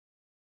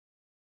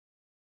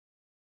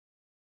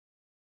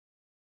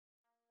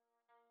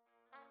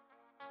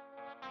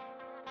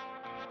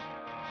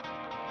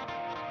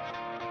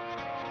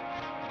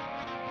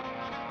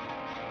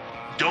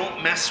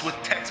Don't mess with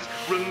Texas.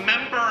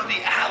 Remember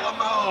the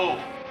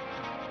Alamo.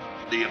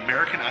 The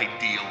American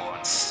ideal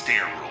on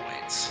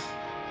steroids.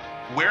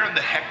 Where in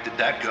the heck did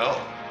that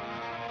go?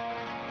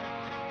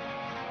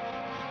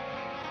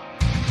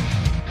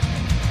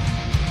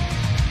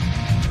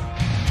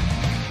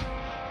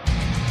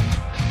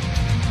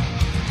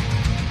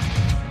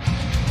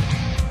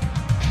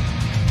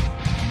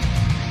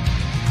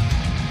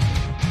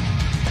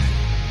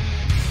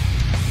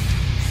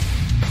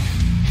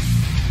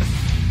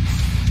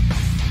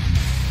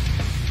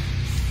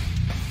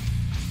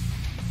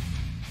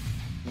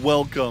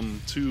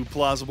 Welcome to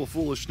Plausible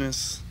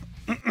Foolishness.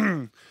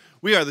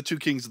 We are the two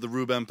kings of the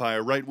Rube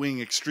Empire, right-wing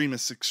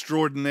extremists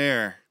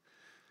extraordinaire.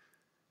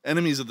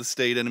 Enemies of the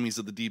state, enemies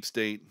of the deep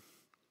state,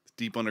 the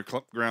deep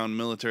underground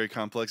military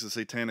complex, the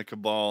satanic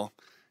cabal,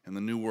 and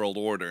the New World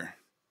Order.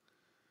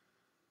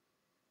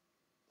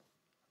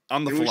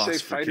 I'm the Can we Philosopher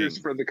say fighters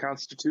King. for the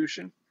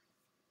Constitution?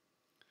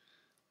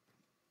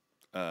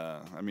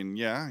 I mean,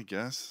 yeah, I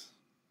guess.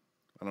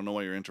 I don't know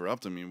why you're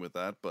interrupting me with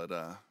that, but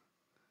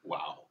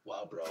Wow,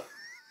 bro.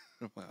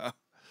 wow.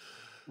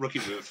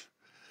 Rookie move.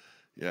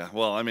 Yeah,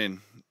 well, I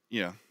mean,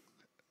 yeah,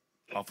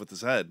 off with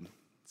his head.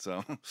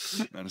 So,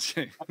 I'm just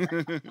kidding.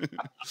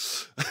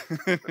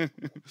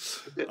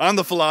 I'm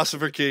the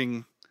Philosopher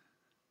King,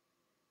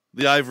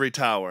 the Ivory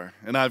Tower,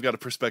 and I've got a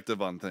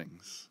perspective on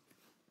things.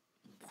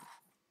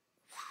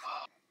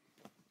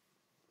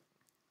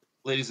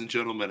 Ladies and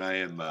gentlemen, I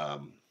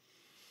am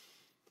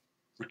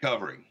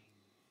recovering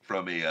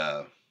from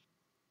a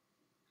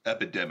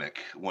epidemic,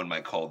 one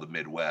might call the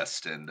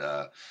Midwest, and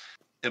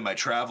in my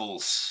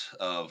travels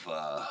of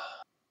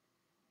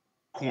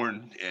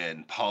corn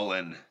and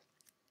pollen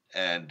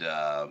and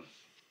how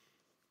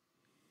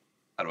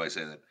do I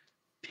say that?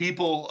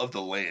 People of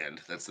the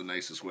land. That's the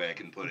nicest way I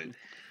can put it.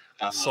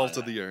 Salt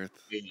of the earth.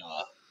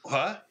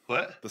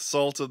 What? The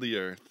salt of the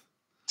earth.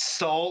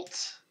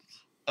 Salt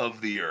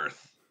of the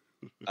earth.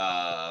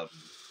 I'm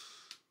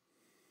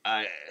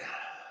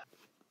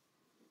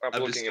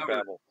looking at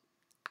Babel.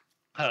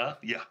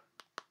 Yeah.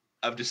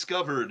 I've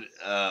discovered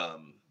a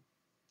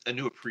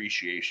new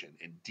appreciation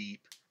and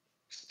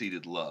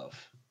deep-seated love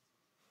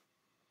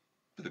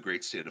for the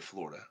great state of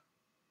Florida.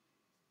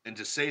 And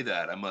to say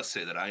that, I must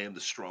say that I am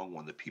the strong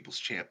one, the people's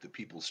champ, the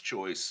people's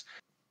choice.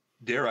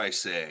 Dare I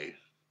say,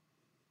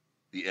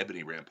 the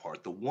ebony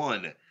rampart, the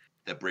one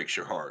that breaks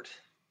your heart.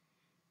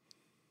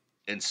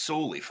 And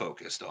solely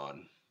focused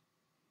on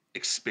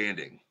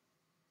expanding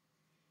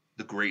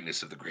the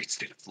greatness of the great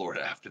state of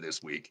Florida after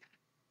this week.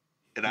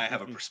 And I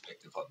have a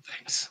perspective on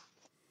things.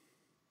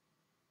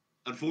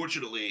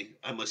 Unfortunately,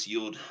 I must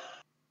yield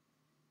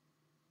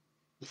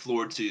the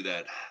floor to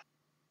that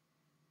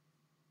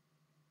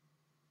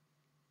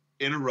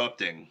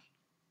interrupting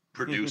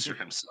producer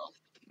himself,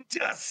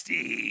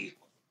 Dusty.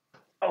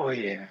 Oh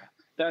yeah,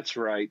 that's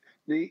right.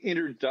 The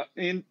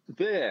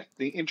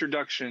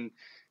introduction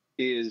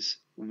is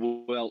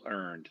well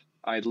earned.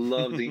 I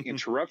love the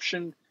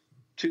interruption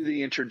to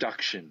the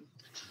introduction.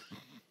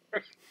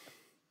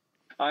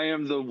 I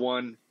am the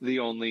one, the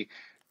only,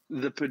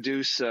 the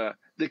producer,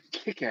 the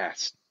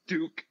kick-ass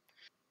Duke.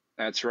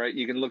 That's right.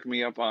 You can look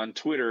me up on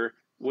Twitter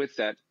with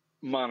that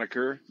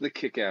moniker, the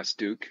kick-ass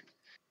Duke.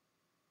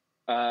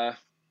 And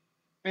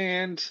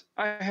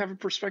I have a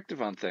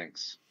perspective on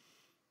things.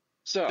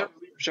 So,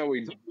 shall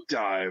we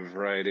dive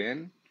right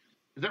in?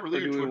 Is that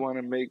really or do we want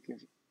to make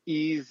it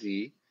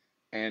easy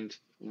and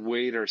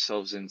wade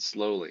ourselves in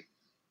slowly?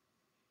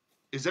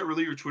 Is that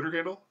really your Twitter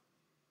handle?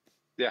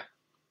 Yeah.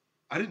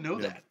 I didn't know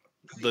that.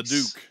 The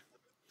Duke.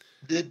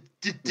 The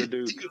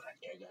Duke.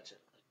 I gotcha.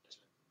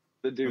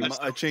 The Duke.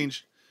 I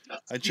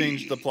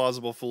changed the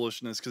Plausible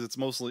Foolishness because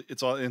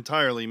it's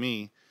entirely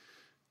me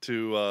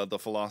to the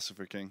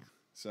Philosopher King.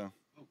 So.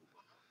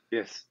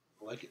 Yes.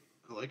 I like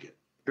it.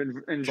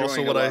 Been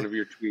enjoying a lot of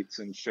your tweets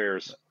and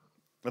shares.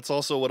 That's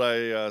also what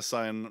I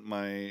sign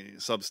my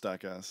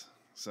Substack as.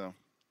 So.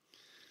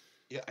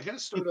 Yeah, I got to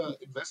start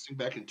investing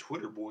back in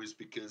Twitter, boys,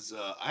 because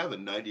I have a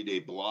 90-day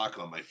block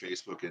on my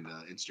Facebook and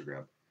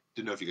Instagram.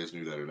 Didn't know if you guys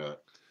knew that or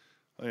not.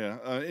 Oh yeah,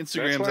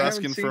 Instagram's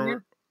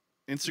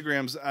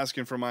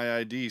asking for my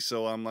ID,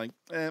 so I'm like,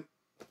 I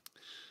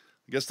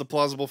guess the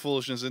Plausible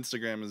Foolishness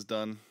Instagram is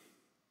done.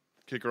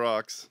 Kick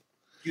rocks.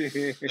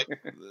 You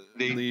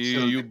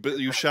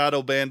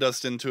shadow banned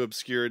us into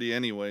obscurity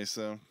anyway,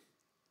 so.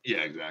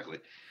 Yeah, exactly.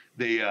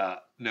 They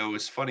no,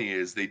 what's funny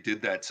is they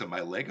did that to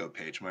my Lego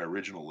page, my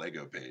original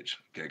Lego page.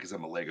 Okay, because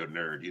I'm a Lego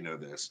nerd, you know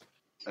this.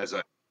 As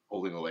I'm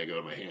holding a Lego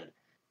in my hand.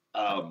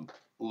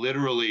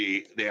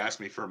 Literally, they asked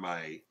me for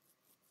my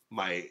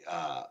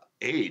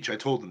age. I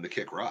told them to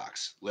kick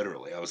rocks.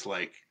 Literally, I was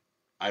like,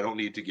 I don't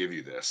need to give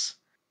you this.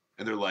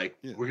 And they're like,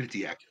 we're gonna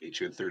deactivate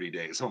you in 30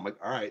 days. So I'm like,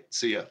 all right,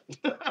 see ya.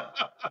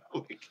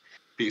 Like,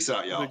 peace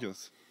out, y'all.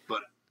 Ridiculous.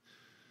 But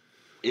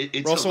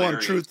it's we're also hilarious.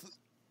 on Truth.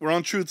 We're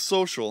on Truth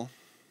Social.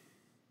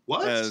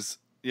 What?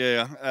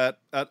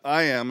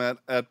 I am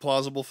at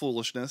Plausible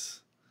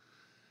Foolishness.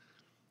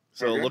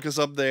 So look us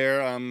up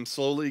there. I'm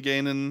slowly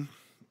gaining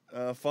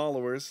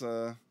followers.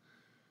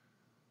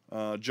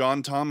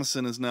 John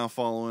Thomason is now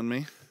following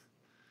me.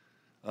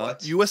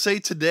 What? USA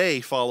Today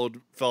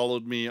followed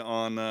me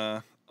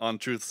on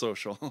Truth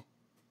Social.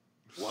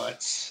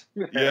 What?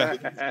 Yeah.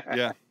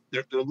 Yeah.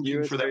 They're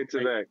looking for USA that.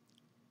 Today.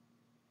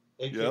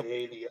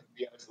 AKA the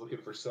FBI's looking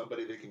for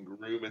somebody they can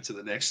groom into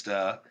the next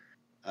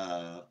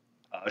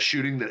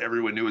shooting that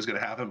everyone knew was going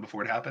to happen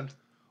before it happened.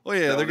 Oh yeah,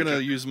 No, they're they're gonna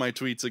trying- use my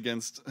tweets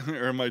against,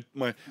 or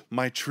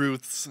my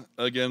truths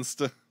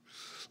against.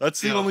 That's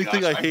the Oh, only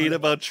thing gosh, I I hate heard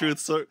about about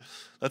Truth.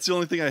 That's the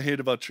only thing I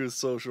hate about Truth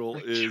Social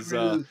The is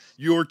truth.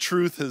 your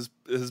truth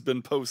has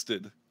been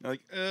posted. Like,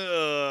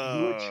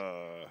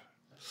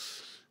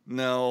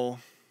 no,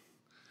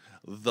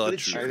 the But it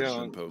truth should- has I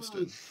been don't-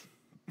 posted.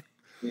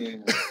 Yeah.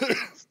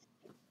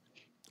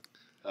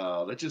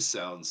 That just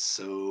sounds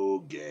so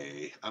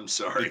gay. I'm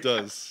sorry. It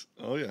does.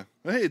 Oh yeah.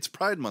 Hey, it's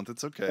Pride Month.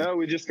 It's okay. No,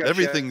 we just got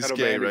Everything's shadow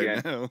gay banned right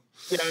again. now.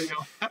 Yeah, I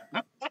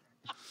know.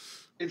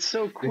 It's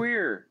so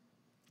queer.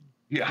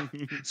 Yeah.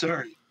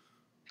 Sorry.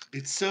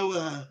 It's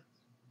so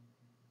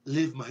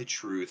live my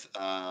truth.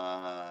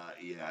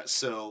 Yeah.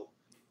 So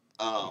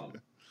I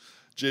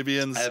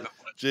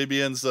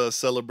JBN's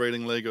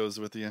celebrating Legos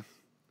with you.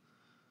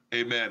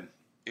 amen.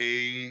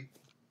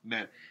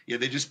 Amen. Yeah,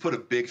 they just put a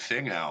big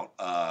thing out.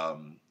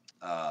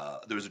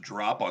 There was a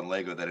drop on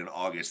Lego that in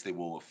August they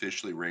will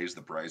officially raise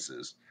the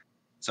prices.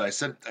 So I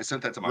sent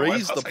that to my wife.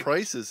 Raise I was the like,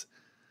 prices.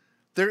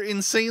 They're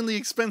insanely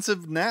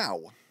expensive now.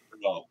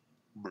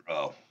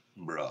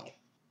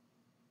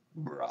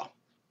 Bro.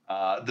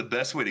 The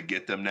best way to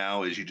get them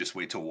now is you just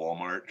wait till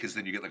Walmart, because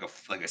then you get like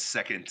a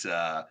second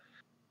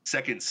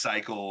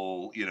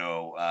cycle,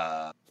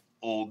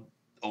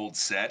 old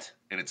set,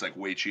 and it's like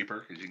way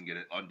cheaper because you can get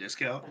it on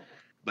discount.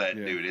 But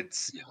Yeah. dude,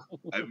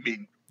 I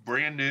mean,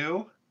 brand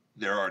new,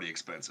 they're already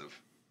expensive.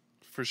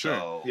 For sure.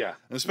 So, Yeah.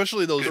 And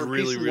especially those For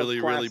really, pieces of really,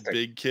 really plastic.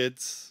 big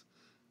kits.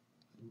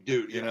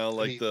 dude, You know,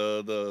 like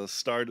the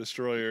Star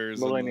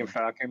Destroyers. and Millennium the-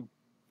 Falcon.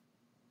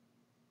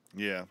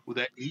 Yeah. well,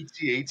 that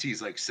AT-AT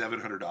is like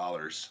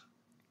 $700.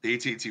 The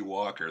AT-AT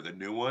Walker, the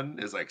new one,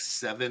 is like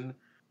 $700.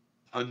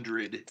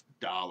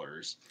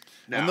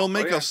 Now, And they'll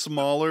make yeah. a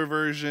smaller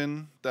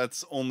version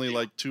that's only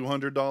like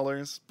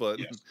 $200, but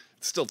Yes.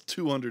 it's still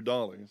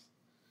 $200.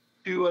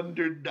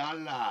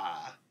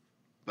 $200.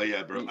 But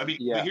yeah, bro. I mean,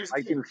 yeah, but here's the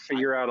I thing. can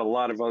figure out a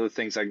lot of other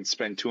things I can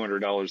spend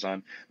 $200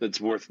 on that's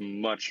worth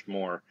much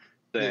more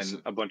than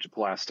Listen. a bunch of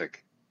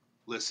plastic.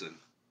 Listen,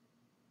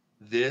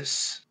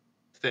 this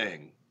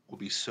thing will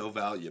be so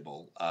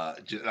valuable.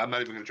 I'm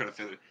not even going to try to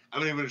fit it. I'm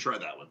not even going to try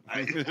that one.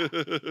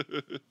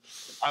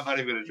 I'm not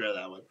even going to try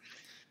that one.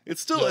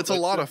 It's still No, it's a but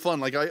lot the- of fun.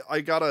 Like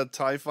I got a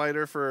TIE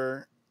fighter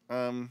for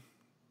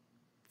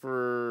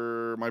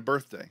my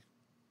birthday.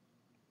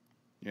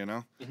 You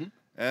know? Mhm.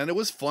 And it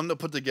was fun to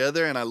put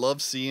together, and I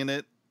love seeing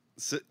it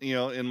sit,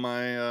 in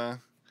my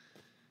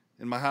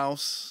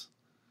house.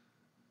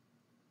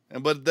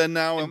 And but then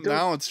now And don't-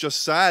 now it's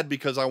just sad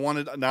because I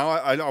wanted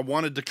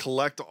to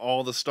collect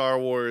all the Star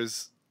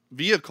Wars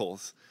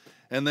vehicles.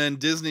 And then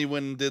Disney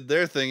went and did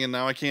their thing, and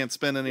now I can't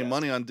spend any Yeah.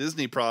 money on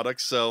Disney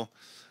products, so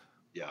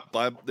Yeah.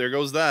 there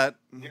goes that.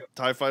 Yeah.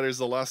 TIE Fighter's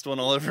the last one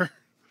I'll ever.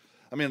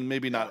 I mean,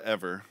 maybe not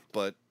ever,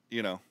 but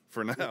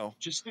for now.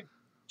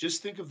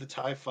 Just think of the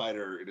TIE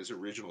Fighter in its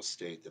original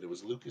state, that it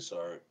was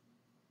LucasArts,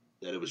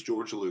 that it was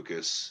George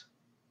Lucas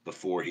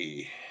before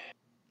he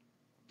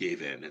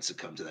gave in and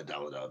succumbed to that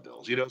dollar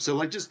bills. So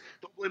like, just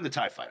don't blame the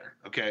TIE Fighter,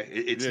 okay?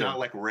 It's Yeah. not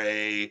like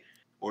Rey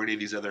or any of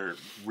these other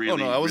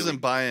really. Oh no, I wasn't really-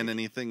 buying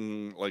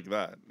anything like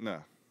that.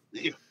 No.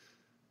 Yeah.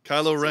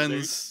 Kylo So Ren's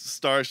there-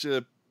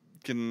 starship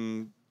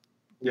can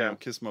Yeah.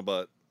 kiss my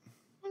butt.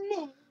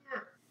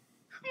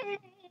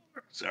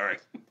 Sorry.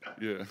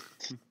 Yeah.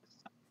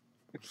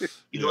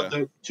 You know what? Yeah.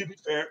 Though, to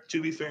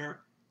be fair,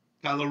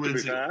 Kylo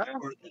Ren's fair?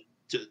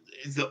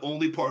 is the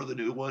only part of the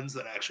new ones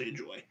that I actually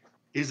enjoy.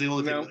 He's the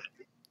only No. thing.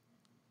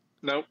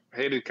 Nope.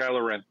 Hated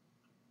Kylo Ren.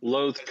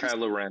 Loathed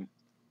Kylo Ren.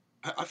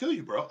 I feel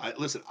you, bro.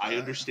 Listen, I Yeah.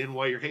 understand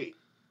why you're hate.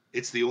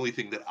 It's the only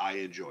thing that I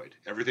enjoyed.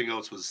 Everything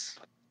else was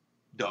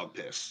dog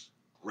piss,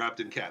 wrapped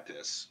in cat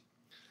piss.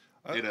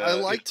 I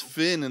liked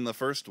Finn in the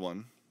first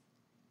one.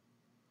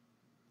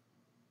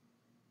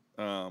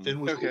 Finn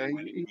was Okay.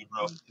 overrated,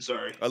 bro.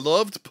 Sorry. I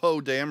loved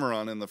Poe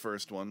Dameron in the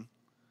first one.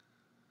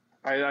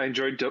 I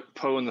enjoyed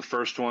Poe in the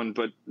first one,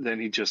 but then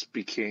he just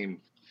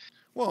became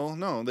Well,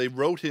 no, they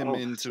wrote him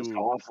just into.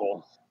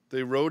 awful.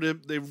 They wrote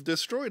him. They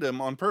destroyed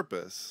him on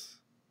purpose.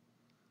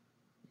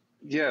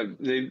 Yeah,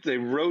 they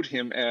wrote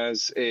him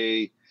as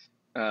a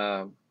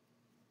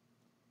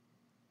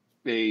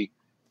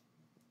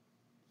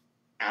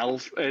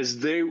alpha, as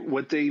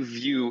what they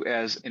view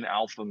as an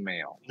alpha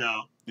male.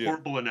 No, Yeah.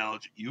 horrible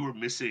analogy. You were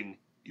missing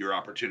your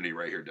opportunity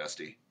right here,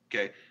 Dusty.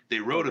 Okay, they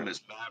wrote him Okay.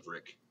 as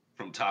Maverick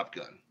from Top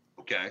Gun.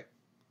 Okay,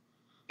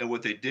 and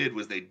what they did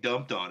was they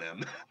dumped on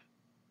him.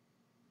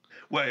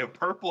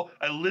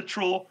 a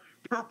literal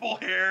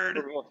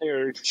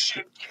purple-haired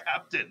ship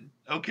captain.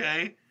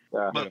 Okay,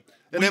 Yeah. but An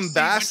we see which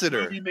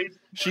ambassador. movie made the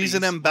She's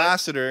an money.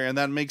 ambassador, and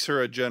that makes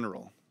her a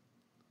general.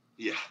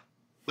 Yeah,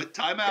 but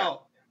time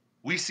out.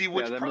 We see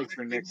which that makes project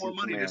her made next more in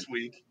money command. this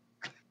week.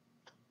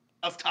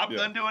 of Top Yeah.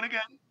 Gun doing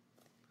again?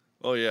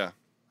 Oh yeah,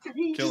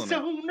 killing it.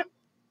 Zone.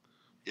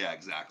 Yeah,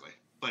 exactly.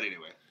 But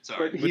anyway,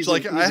 sorry. But Which, he's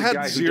like, a, I he's a had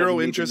guy who zero doesn't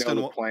even interest know in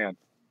the what- plan.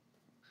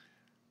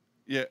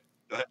 Yeah,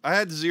 Go ahead. I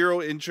had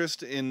zero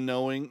interest in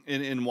knowing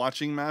in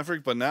watching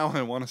Maverick, but now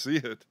I want to see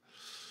it.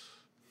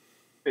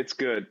 It's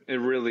good. It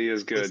really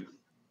is good.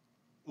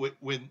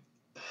 When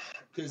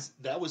because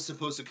that was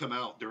supposed to come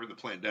out during the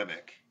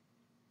pandemic,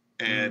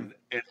 and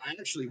I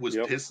actually was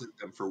Yep. pissed at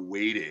them for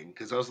waiting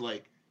because I was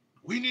like,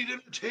 we need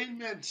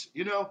entertainment,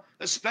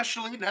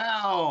 especially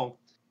now.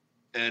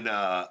 And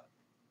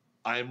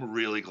I'm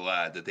really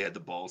glad that they had the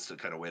balls to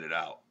kind of wait it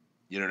out.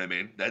 You know what I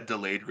mean? That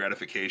delayed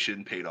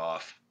gratification paid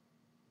off.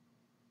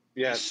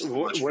 Yeah. so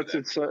much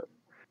for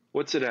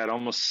What's it at?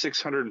 Almost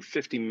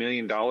 $650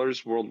 million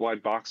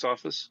worldwide box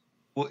office.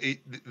 Well,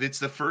 it's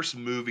the first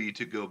movie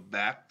to go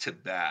back to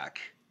back.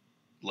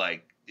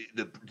 Like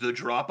the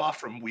drop off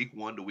from week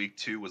 1 to week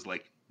 2 was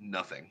like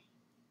nothing,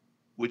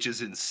 which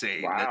is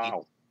insane.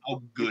 Wow.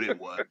 How good it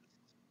was.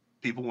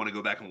 People want to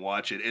go back and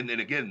watch it, and then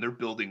again, they're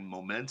building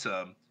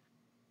momentum,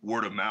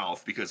 word of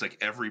mouth, because like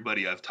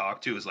everybody I've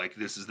talked to is like,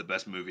 this is the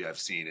best movie I've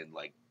seen in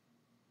like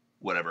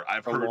whatever.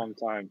 I've A heard long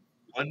time.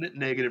 one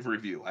negative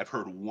review. I've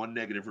heard one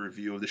negative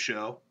review of the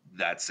show.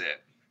 That's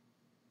it.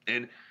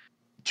 And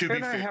to be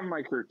And I fair, have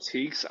my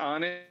critiques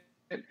on it,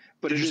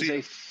 but Did it you is see a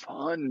it?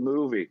 fun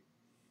movie.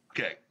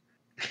 okay.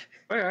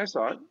 Oh, yeah, I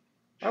saw it.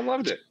 I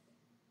loved it.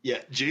 Yeah,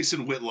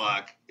 Jason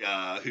Whitlock,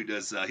 who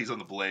does, he's on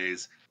the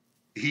Blaze.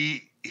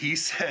 He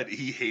said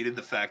he hated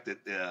the fact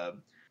that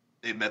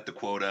they met the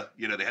quota.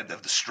 They had to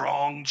have the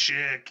strong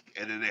chick,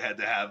 and then they had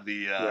to have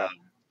the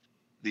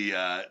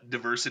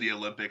diversity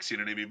Olympics. You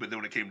know what I mean? But then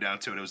when it came down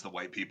to it, it was the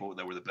white people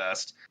that were the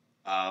best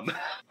on the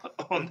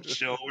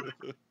show.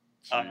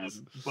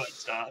 Jeez.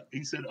 But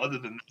he said, other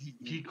than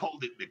he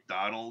called it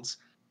McDonald's.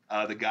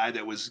 The guy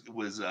that was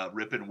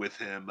ripping with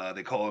him,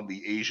 they call him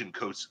the Asian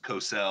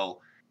Cosell.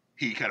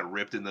 He kind of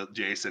ripped in the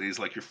Jason. He's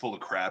like, you're full of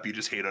crap. You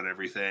just hate on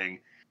everything.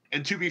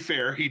 And to be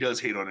fair, he does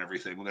hate on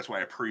everything. Well, that's why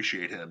I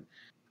appreciate him.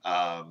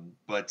 And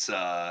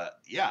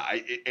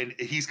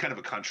he's kind of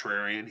a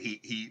contrarian.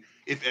 He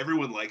if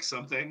everyone likes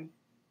something,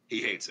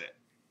 he hates it.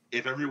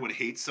 If everyone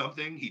hates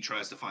something, he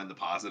tries to find the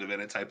positive in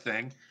it, type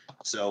thing.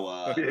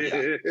 So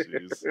yeah,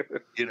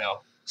 Jeez.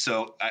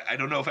 So I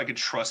don't know if I can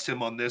trust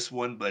him on this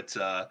one, but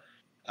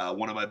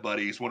one of my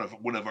buddies, one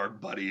of our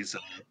buddies,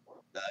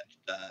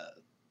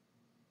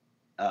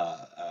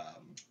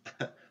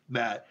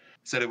 Matt,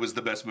 said it was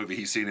the best movie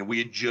he's seen, and we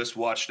had just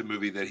watched a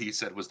movie that he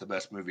said was the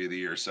best movie of the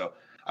year. So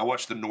I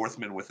watched The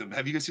Northman with him.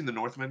 Have you guys seen The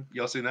Northman?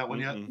 Y'all seen that one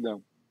yet? Mm-mm.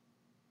 No.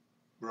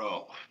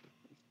 Bro,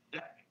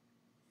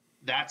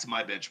 that's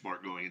my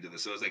benchmark going into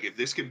this. So I was like, if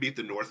this can beat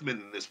The Northman,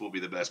 then this will be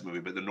the best movie.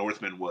 But The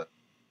Northman was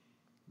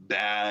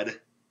bad,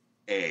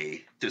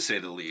 to say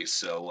the least.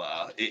 So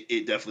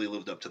it definitely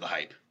lived up to the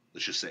hype.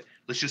 Let's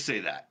just say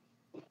that.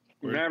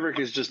 Maverick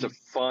is just a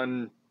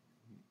fun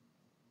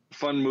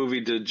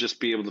movie to just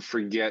be able to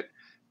forget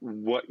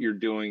what you're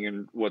doing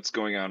and what's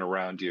going on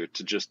around you,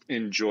 to just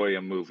enjoy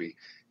a movie.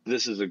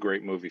 This is a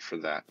great movie for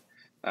that.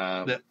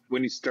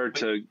 When you start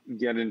to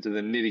get into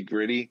the nitty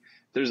gritty,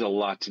 there's a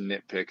lot to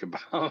nitpick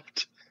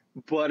about,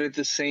 but at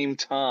the same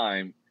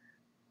time,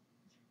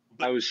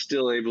 I was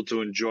still able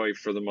to enjoy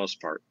for the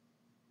most part.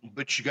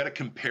 But you got to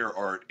compare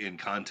art in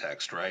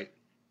context, right?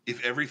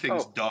 If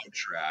everything's dog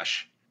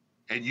trash,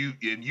 and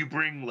you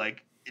bring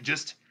like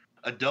just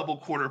a double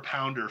quarter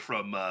pounder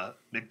from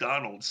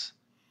McDonald's,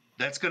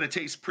 that's going to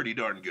taste pretty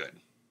darn good,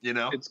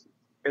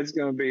 It's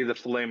going to be the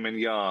filet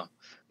mignon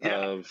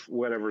of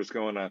whatever's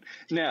going on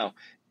now.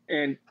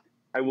 And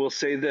I will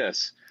say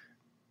this: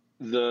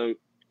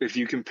 if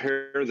you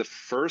compare the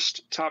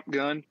first Top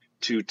Gun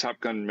to Top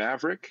Gun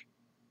Maverick,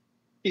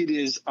 it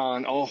is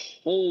on a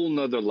whole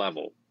nother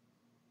level,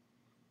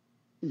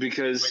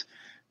 because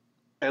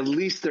at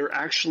least they're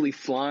actually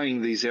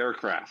flying these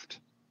aircraft.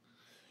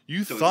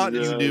 You So thought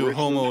you the knew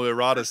original-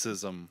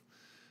 homoeroticism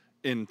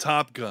in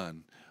Top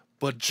Gun,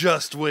 but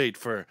just wait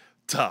for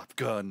Top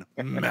Gun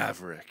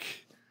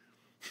Maverick.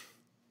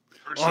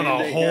 On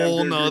And a they whole have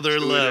their nother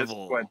gratuitous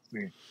level. sweat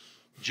scene.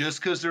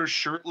 Just because they're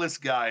shirtless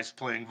guys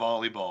playing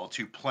volleyball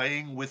to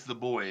Playing with the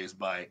Boys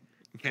by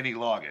Kenny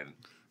Loggins.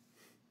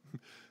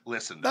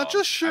 Listen, Not dog,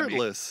 just I mean,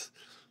 shirtless.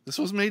 This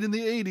was made in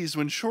the 80s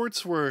when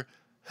shorts were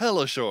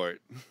hella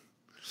short.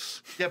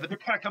 yeah, but they're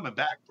kind of coming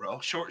back, bro.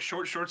 Short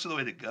shorts are the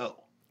way to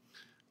go.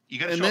 You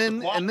got to And show then up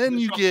the quad, and then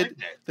you show up get leg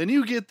day. then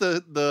you get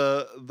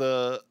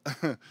the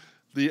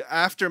the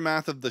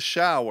aftermath of the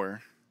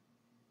shower,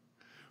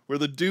 where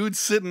the dude's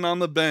sitting on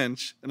the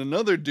bench and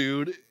another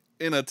dude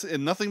in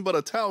nothing but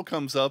a towel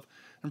comes up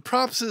and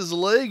props his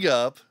leg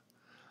up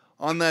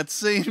on that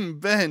same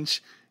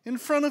bench in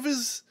front of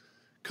his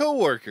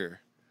coworker.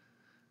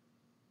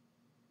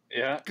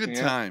 Yeah. Good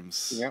yeah,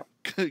 times. Yeah.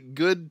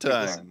 Good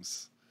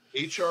times.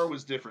 HR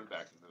was different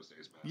back in those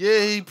days, man.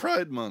 Yay,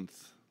 Pride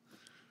Month.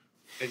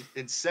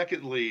 And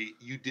secondly,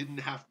 you didn't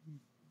have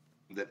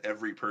that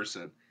every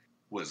person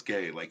was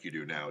gay like you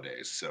do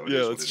nowadays. So it Yeah,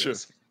 is what that's it true.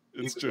 is.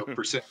 It's even though true.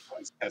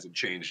 percent-wise hasn't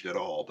changed at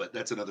all. But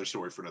that's another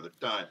story for another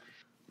time.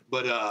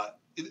 But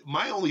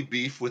my only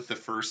beef with the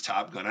first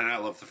Top Gun, and I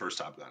love the first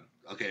Top Gun.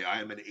 Okay,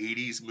 I am an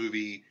 '80s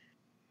movie.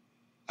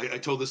 I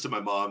told this to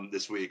my mom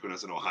this week when I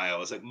was in Ohio. I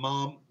was like,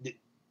 Mom,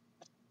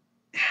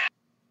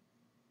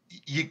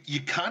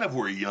 you kind of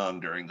were young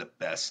during the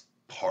best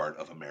part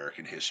of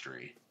American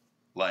history.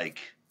 Like,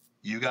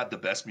 you got the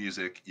best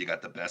music, you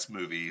got the best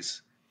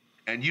movies,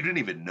 and you didn't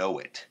even know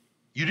it.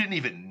 You didn't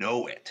even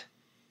know it.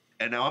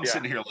 And now I'm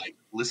sitting here like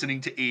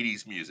listening to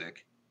 '80s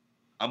music.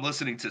 I'm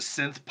listening to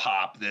synth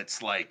pop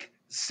that's like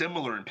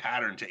similar in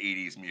pattern to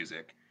 '80s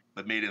music,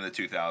 but made in the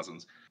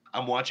 2000s.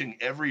 I'm watching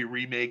every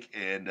remake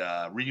and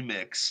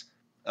remix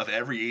of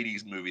every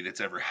 '80s movie that's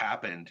ever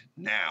happened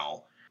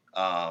now,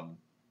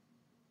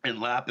 and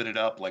lapping it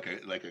up like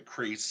a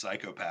crazed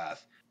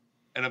psychopath.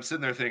 And I'm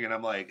sitting there thinking,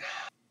 I'm like,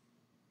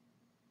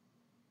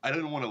 I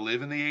didn't want to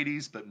live in the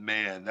 '80s, but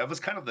man, that was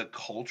kind of the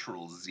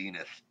cultural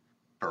zenith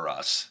for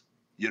us.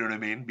 You know what I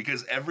mean?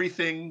 Because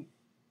everything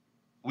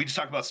we just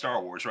talked about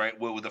Star Wars, right?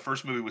 Well, the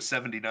first movie was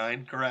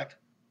 '79, correct?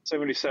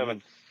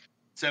 77.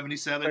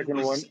 77 Second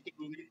was one. the second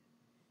movie.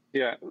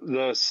 Yeah,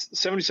 the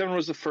 77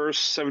 was the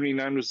first,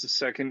 79 was the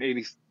second,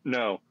 80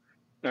 no.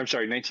 I'm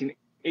sorry,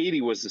 1980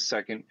 was the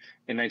second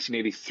and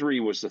 1983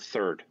 was the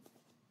third.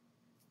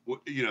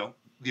 You know,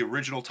 the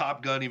original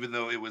Top Gun, even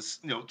though it was,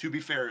 to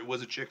be fair, it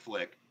was a chick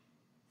flick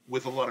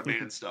with a lot of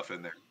band stuff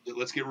in there.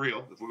 Let's get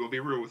real. If we're going to be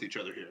real with each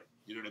other here,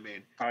 you know what I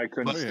mean? I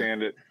couldn't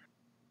stand it.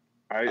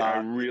 I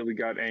really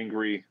got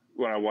angry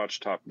when I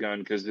watched Top Gun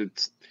because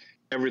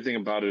everything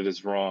about it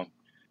is wrong.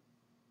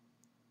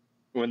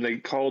 When they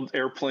called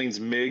airplanes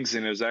MiGs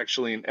and it was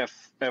actually an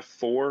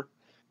F4,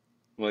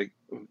 like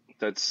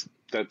that's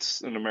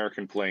an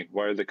American plane.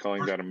 Why are they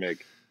calling that a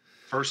MiG?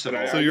 First of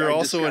all, so you're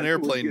also an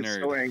airplane nerd.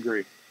 So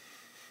angry.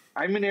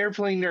 I'm an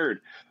airplane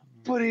nerd,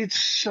 but it's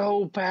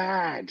so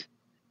bad.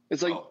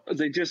 It's like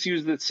they just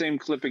used the same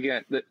clip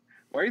again.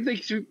 Why are they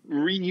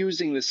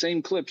reusing the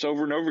same clips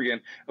over and over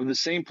again of the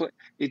same plane?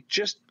 It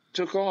just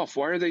took off.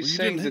 Why are they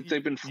saying that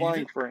they've been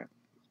flying for it?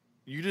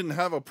 You didn't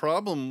have a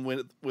problem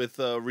with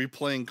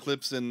replaying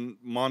clips in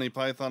Monty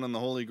Python and the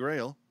Holy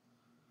Grail.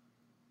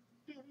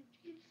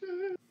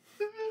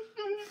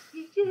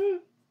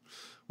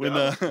 When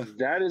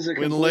that is a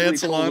completely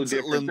totally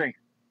different thing.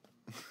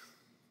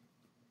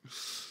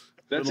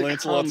 That's when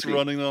Lancelot's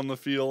running on the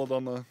field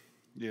on the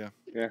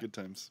good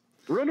times.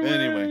 Run away!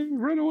 Anyway,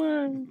 run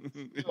away!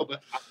 No,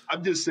 but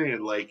I'm just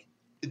saying, like,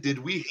 did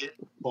we hit?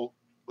 Well,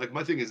 like,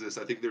 my thing is this: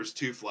 I think there's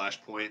two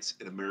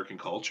flashpoints in American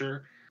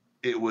culture.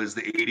 It was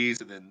the '80s,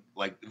 and then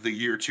like the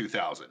year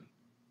 2000.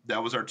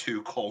 That was our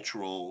two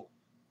cultural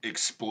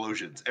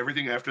explosions.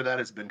 Everything after that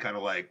has been kind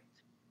of like.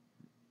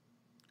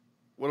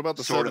 What about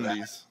the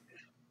 '70s?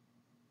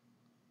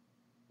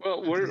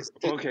 Well, what are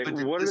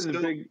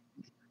the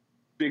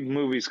big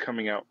movies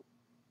coming out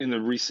in the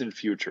recent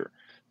future,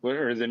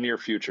 or the near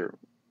future?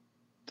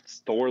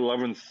 Thor: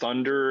 Love and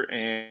Thunder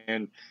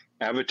and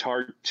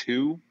Avatar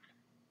 2.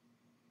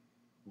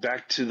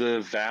 Back to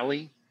the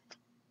Valley.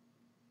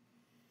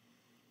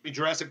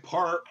 Jurassic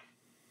Park,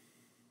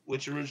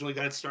 which originally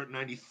got its start in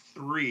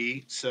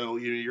 '93, so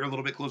you're a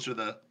little bit closer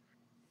to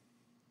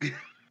the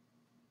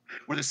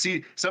where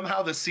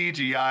somehow the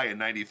CGI in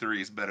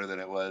 '93 is better than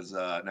it was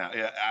now.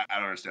 Yeah, I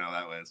don't understand how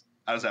that was.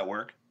 How does that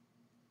work?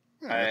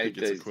 Yeah, I think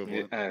it's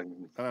equivalent.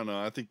 I don't know.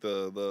 I think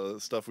the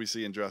stuff we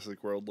see in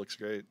Jurassic World looks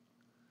great.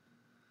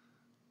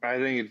 I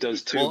think it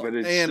does too, but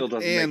it still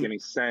doesn't make any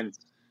sense.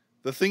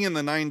 The thing in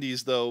the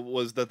 '90s, though,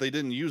 was that they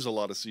didn't use a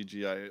lot of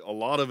CGI. A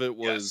lot of it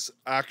was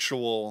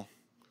actual,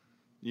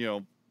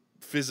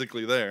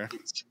 physically there.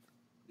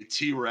 The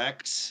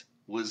T-Rex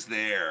was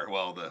there.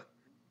 Well, the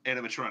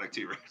animatronic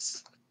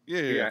T-Rex.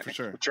 Yeah, for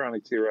sure.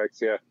 Animatronic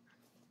T-Rex, yeah.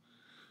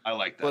 I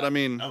like that. But I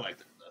mean, I like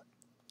that.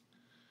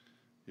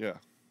 Yeah,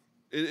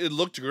 it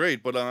looked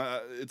great, but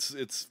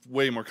it's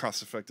way more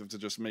cost effective to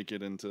just make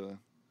it into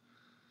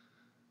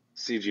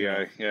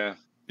CGI. Yeah.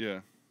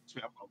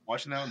 I'm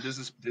watching that on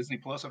Disney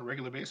Plus on a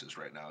regular basis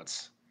right now.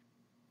 It's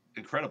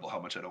incredible how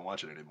much I don't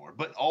watch it anymore.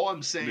 But all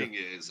I'm saying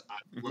is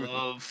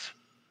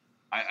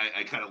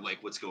I kind of like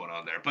what's going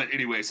on there. But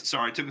anyways,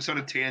 sorry, I took us on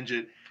a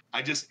tangent.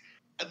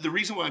 The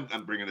reason why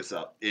I'm bringing this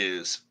up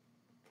is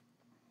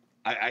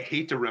I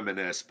hate to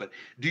reminisce, but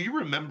do you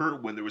remember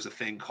when there was a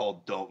thing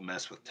called Don't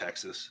Mess with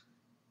Texas?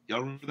 Y'all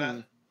remember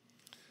that?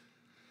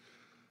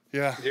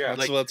 Yeah.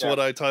 That's what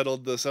I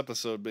titled this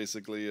episode,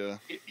 basically. Yeah,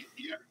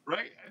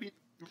 right? I mean,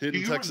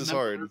 hitting Texas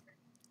hard. I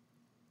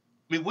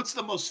mean, what's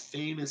the most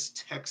famous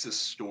Texas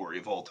story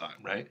of all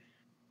time, right?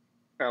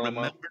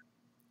 Alamo. Remember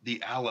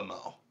the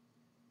Alamo.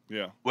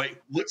 Yeah. Wait,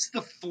 what's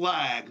the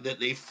flag that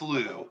they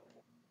flew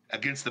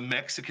against the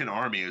Mexican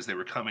army as they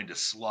were coming to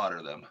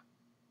slaughter them?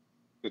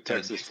 The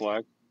Texas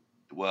flag?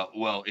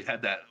 Well, it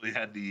had that. It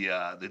had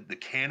the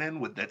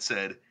cannon that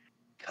said,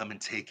 "Come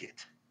and take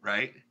it."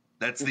 Right?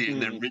 That's the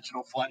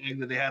original flag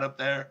that they had up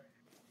there.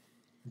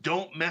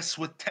 Don't mess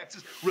with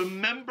Texas.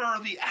 Remember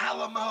the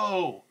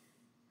Alamo,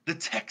 the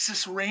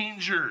Texas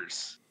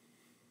Rangers,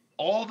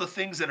 all the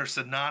things that are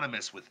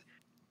synonymous with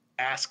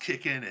ass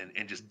kicking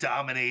and just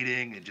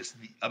dominating and just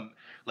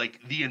like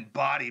the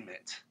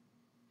embodiment,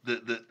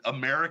 the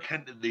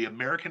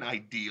American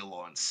ideal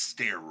on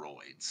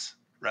steroids,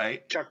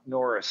 right? Chuck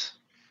Norris.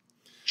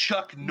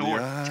 Chuck The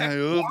Norris. eye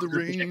of the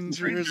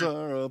Rangers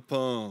are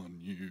upon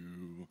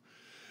you.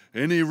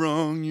 Any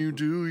wrong you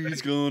do,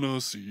 he's gonna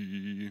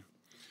see.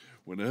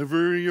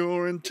 Whenever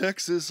you're in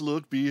Texas,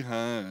 look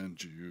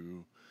behind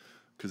you.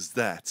 'Cause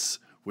that's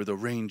where the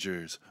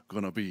Rangers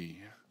gonna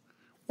be.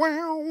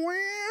 Wow,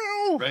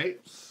 wow. Right?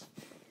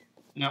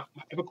 Now,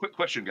 I have a quick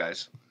question,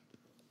 guys.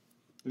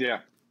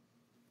 Yeah.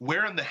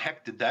 Where in the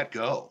heck did that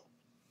go?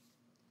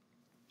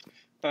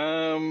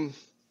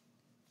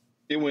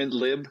 It went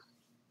lib.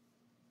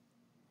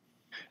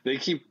 They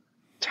keep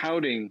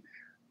touting,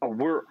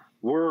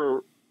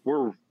 we're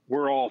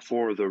all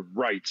for the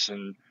rights,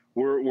 and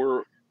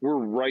we're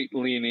right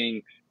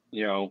leaning,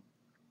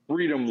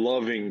 freedom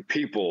loving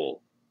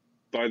people.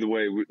 By the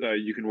way,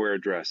 you can wear a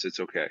dress; it's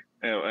okay,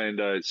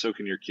 and so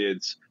can your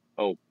kids.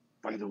 Oh,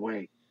 by the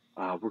way,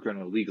 we're going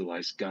to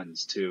legalize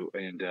guns too,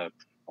 and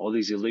all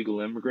these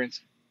illegal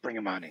immigrants, bring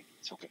them on in.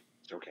 It's okay.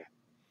 It's okay.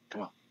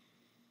 Come on.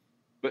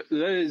 But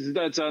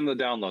that's on the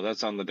down low.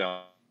 That's on the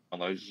down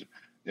low.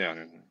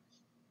 Yeah.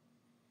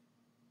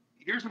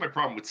 Here's my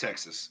problem with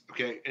Texas,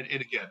 okay? And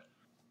again,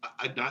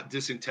 I'm not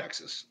dissing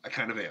Texas. I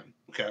kind of am,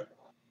 okay?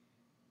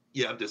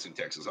 Yeah, I'm dissing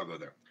Texas. I'll go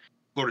there.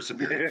 Florida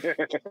superior.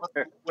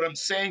 What I'm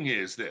saying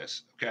is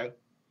this, okay?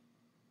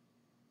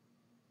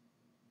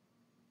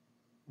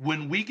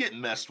 When we get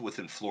messed with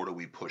in Florida,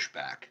 we push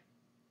back.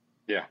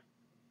 Yeah.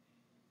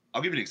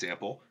 I'll give you an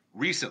example.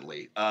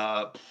 Recently,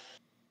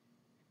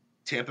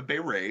 Tampa Bay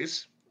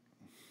Rays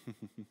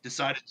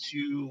decided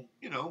to,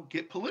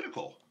 get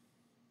political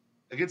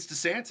against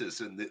DeSantis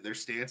and their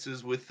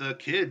stances with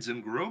kids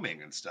and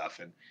grooming and stuff.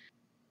 And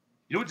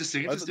you know what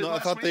DeSantis did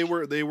last I thought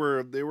week?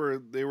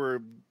 they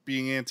were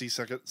being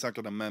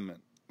anti-Second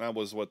Amendment. That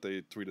was what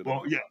they tweeted.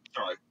 Well, yeah,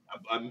 sorry.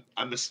 I'm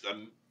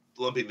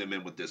lumping them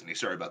in with Disney.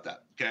 Sorry about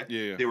that. Okay?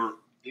 Yeah. They were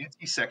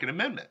anti-Second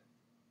Amendment.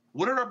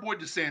 What did our boy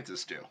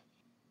DeSantis do?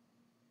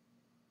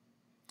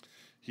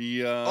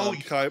 He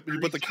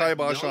put the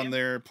kibosh on million?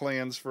 their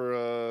plans for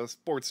a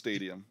sports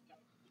stadium.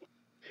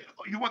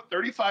 Oh, you want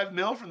 $35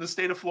 million from the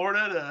state of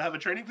Florida to have a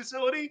training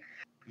facility?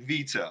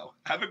 Veto.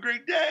 Have a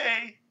great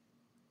day.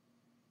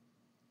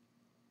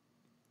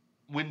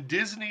 When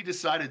Disney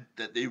decided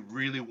that they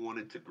really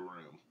wanted to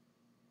groom,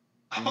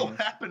 what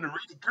happened to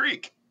Reedy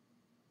Creek?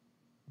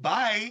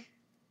 Bye.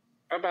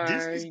 Bye-bye.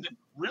 Disney's been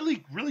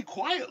really, really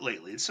quiet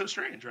lately. It's so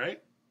strange, right?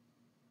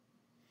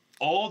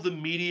 All the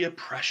media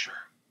pressure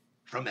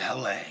from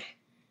LA.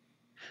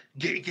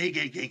 Gay.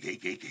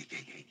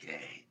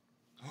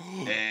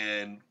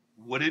 And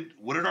what did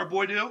our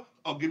boy do?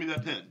 Oh, give me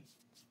that pen.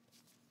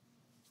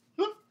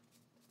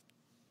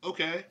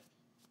 Okay.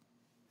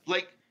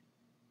 Like,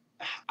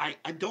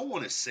 I don't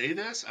want to say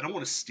this. I don't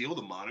want to steal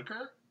the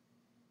moniker.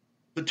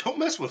 But don't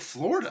mess with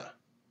Florida.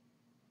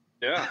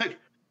 Yeah. Like,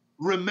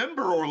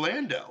 remember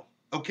Orlando.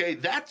 Okay,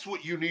 that's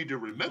what you need to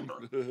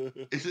remember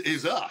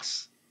is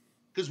us.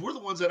 Because we're the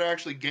ones that are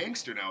actually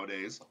gangster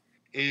nowadays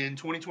in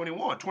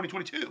 2021,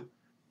 2022.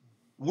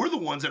 We're the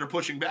ones that are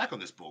pushing back on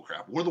this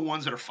bullcrap. We're the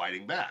ones that are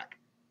fighting back.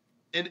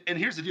 And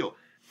here's the deal.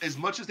 As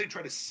much as they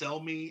try to sell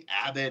me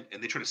Abbott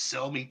and they try to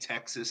sell me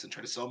Texas and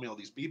try to sell me all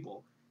these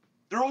people,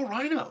 they're all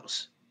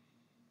rhinos.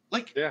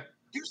 Like, Yeah.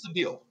 Here's the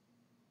deal.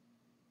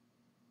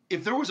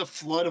 If there was a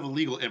flood of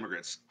illegal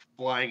immigrants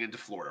flying into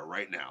Florida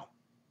right now,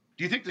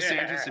 do you think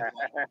DeSantis do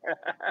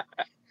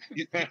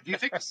you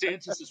think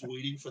DeSantis is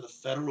waiting for the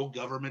federal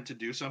government to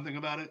do something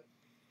about it?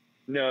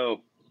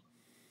 No.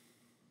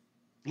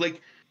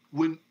 Like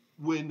when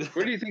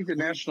Where do you think the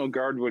National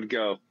Guard would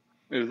go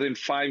within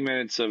 5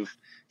 minutes of,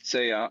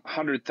 say,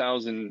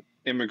 100,000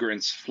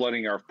 immigrants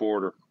flooding our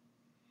border?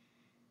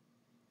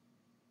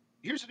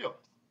 Here's the deal.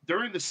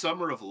 During the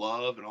summer of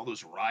love and all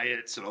those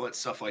riots and all that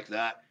stuff like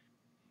that,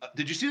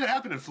 did you see that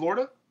happen in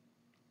Florida?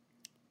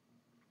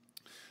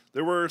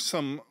 There were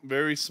some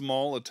very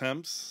small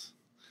attempts,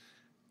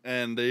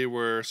 and they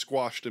were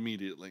squashed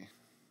immediately.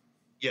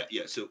 Yeah.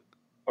 So,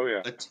 Oh,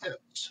 yeah.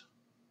 attempts,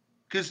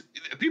 because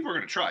people are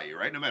going to try you,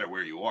 right? No matter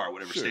where you are,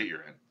 whatever Sure. state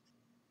you're in.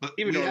 But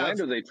Even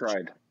Orlando, they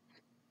tried.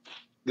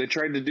 They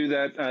tried to do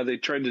that. They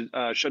tried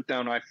to shut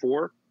down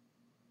I-4,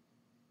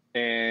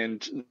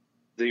 and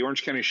the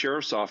Orange County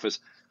Sheriff's Office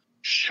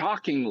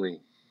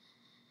shockingly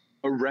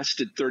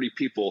arrested 30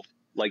 people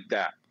like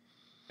that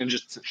and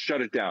just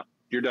shut it down.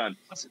 You're done.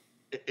 Listen,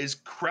 as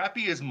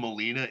crappy as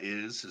Molina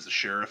is as the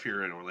sheriff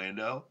here in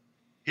Orlando,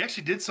 he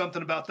actually did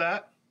something about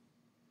that.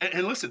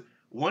 And listen,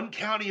 one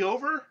county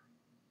over,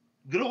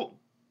 good old,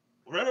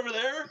 right over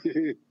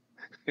there.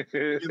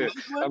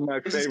 I'm my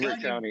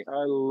favorite county.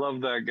 I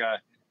love that guy.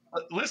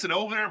 Listen,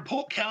 over there in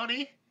Polk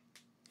County,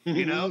 that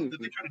they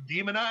try to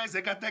demonize.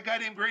 They got that guy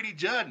named Grady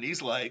Judd, and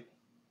he's like,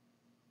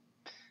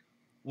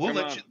 "We'll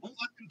let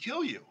them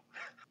kill you."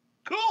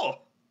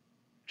 Cool.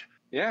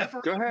 Yeah, F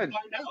go around ahead. and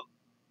find out.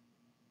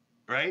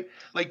 Right?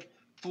 Like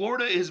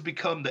Florida has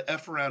become the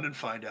F around and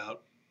find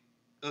out.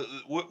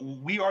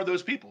 We are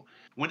those people.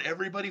 When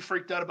everybody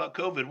freaked out about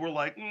COVID, we're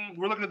like,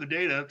 we're looking at the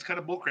data. It's kind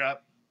of bullcrap.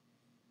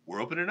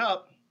 We're opening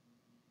up.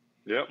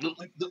 Yep.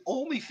 Like the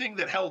only thing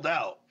that held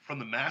out from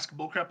the mask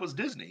bullcrap was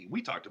Disney.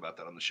 We talked about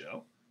that on the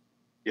show.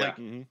 Yeah.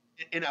 Like,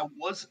 and I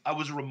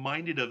was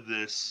reminded of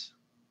this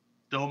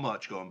so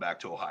much going back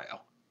to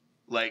Ohio.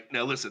 Like,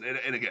 now listen,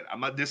 and again, I'm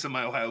not dissing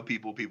my Ohio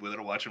people that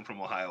are watching from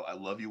Ohio. I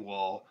love you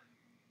all.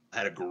 I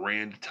had a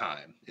grand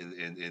time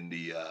in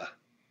the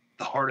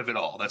heart of it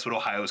all. That's what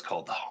Ohio is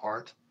called, the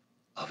heart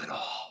of it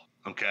all.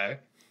 Okay?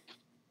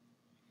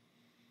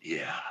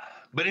 Yeah.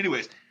 But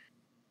anyways,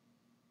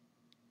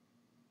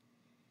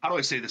 how do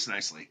I say this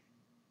nicely?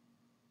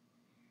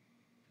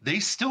 They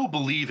still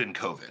believe in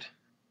COVID.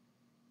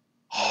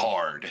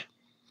 Hard.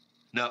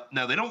 Now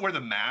they don't wear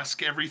the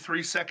mask every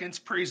 3 seconds,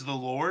 praise the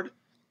Lord,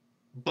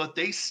 but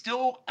they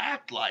still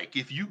act like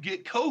if you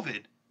get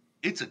COVID,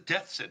 it's a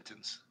death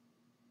sentence.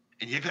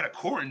 And you got to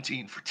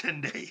quarantine for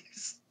 10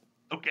 days.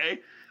 Okay?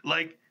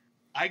 Like,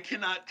 I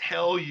cannot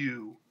tell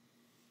you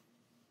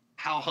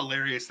how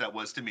hilarious that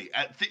was to me.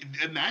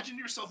 Imagine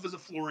yourself as a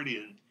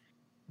Floridian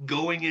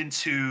going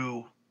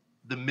into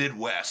the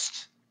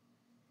Midwest,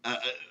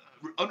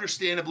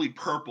 understandably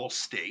purple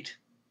state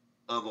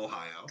of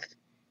Ohio.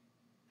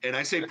 And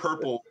I say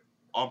purple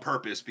on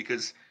purpose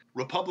because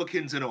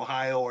Republicans in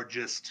Ohio are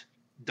just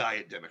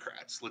diet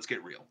Democrats. Let's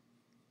get real.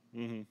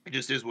 It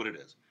just is what it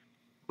is.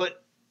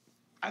 But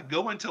I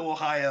go into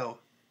Ohio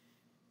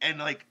and,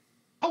 like,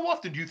 how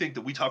often do you think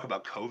that we talk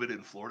about COVID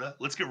in Florida?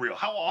 Let's get real.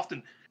 How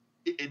often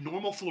in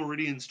normal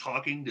Floridians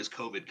talking does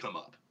COVID come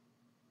up?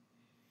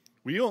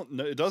 We don't.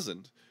 No, it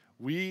doesn't.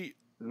 We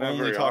Not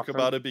only very talk often.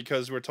 about it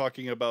because we're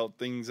talking about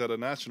things at a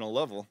national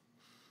level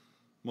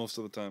most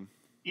of the time.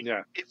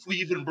 Yeah. If we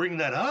even bring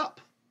that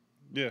up.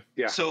 Yeah.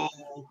 Yeah. So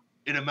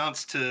it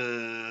amounts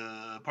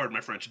to, pardon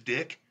my French,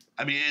 dick.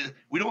 I mean,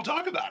 we don't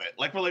talk about it.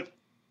 Like, we're like,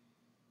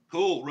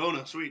 cool,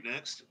 Rona, sweet,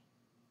 next.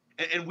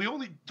 And we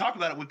only talk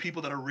about it with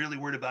people that are really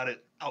worried about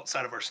it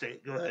outside of our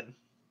state. Go ahead.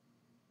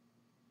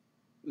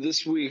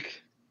 This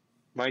week,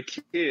 my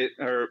kid,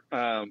 or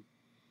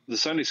the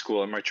Sunday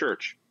school in my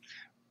church,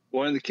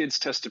 one of the kids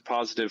tested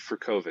positive for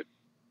COVID.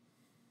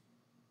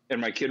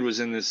 And my kid was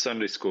in this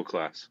Sunday school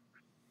class.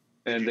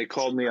 And they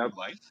called me up.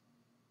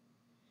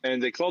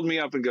 And they called me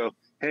up and go,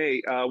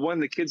 hey, one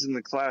of the kids in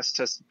the class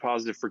tested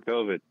positive for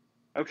COVID.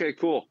 Okay,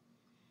 cool.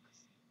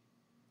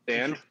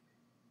 And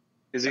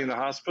is he in the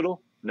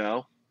hospital?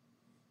 No.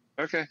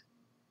 Okay.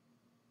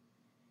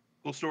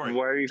 Cool story.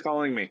 Why are you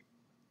calling me?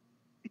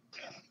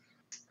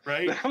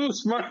 Right? That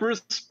was my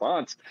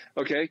response.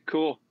 Okay,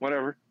 cool.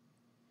 Whatever.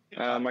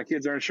 My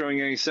kids aren't showing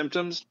any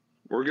symptoms.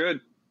 We're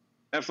good.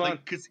 Have fun.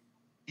 Because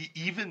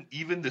even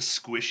the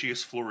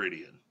squishiest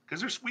Floridian,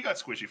 because we got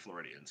squishy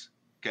Floridians.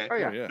 Okay. Oh,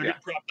 yeah. Oh, yeah. They're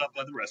getting propped up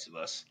by the rest of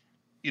us.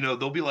 You know,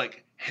 they'll be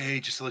like, hey,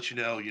 just to let you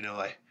know,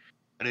 I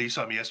know you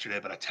saw me yesterday,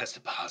 but I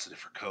tested positive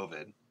for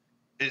COVID.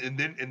 And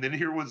then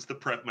here was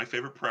my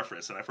favorite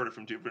preface, and I've heard it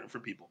from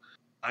different people.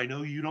 I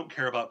know you don't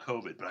care about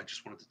COVID, but I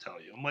just wanted to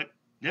tell you. I'm like,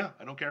 yeah,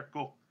 I don't care.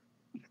 Cool.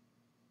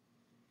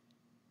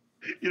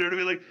 You know what I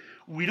mean? Like,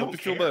 we don't Hope you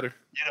feel care, better.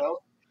 You know?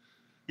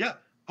 Yeah.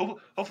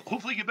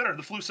 Hopefully you get better.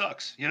 The flu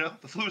sucks. You know,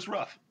 the flu is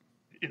rough.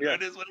 You know, Yeah.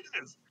 It is what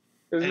it is.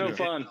 It's And- no and,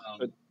 fun,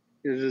 but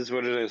it is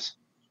what it is.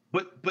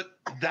 But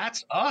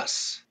that's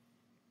us.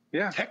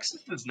 Yeah.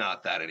 Texas is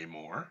not that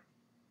anymore.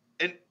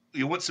 And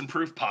you want some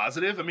proof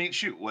positive? I mean,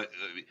 shoot.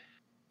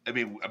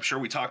 I'm sure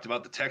we talked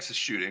about the Texas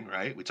shooting,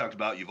 right? We talked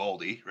about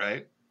Uvalde,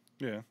 right?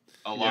 Yeah.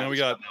 A lot we has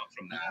got come out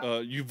from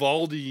that.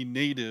 Uvalde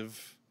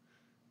native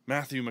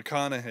Matthew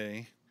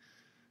McConaughey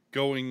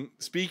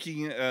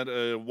speaking at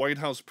a White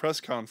House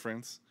press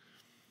conference,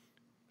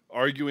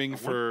 arguing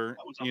for,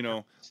 that was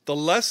on the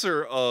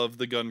lesser of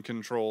the gun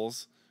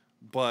controls,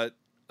 but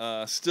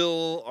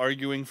still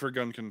arguing for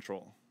gun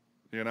control,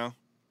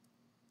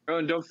 Oh,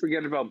 and don't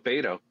forget about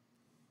Beto.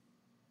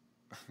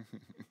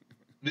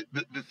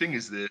 The thing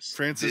is this.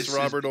 Francis this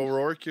Robert is,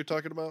 O'Rourke you're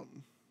talking about?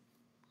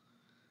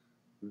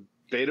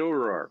 Beto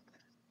O'Rourke.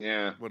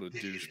 Yeah. What a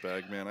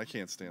douchebag, man. I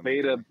can't stand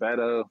Beta, that guy.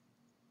 Beto.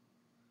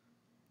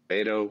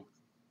 Beto.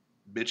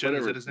 Bitchin, Whatever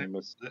is that his his name? name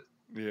is.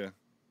 Yeah.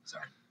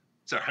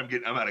 Sorry,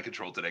 I'm out of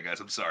control today, guys.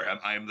 I'm sorry.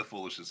 I am the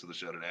foolishness of the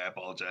show today. I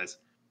apologize.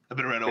 I've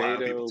been around Ohio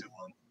people too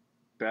long.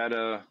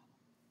 Beta.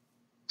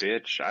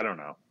 Bitch. I don't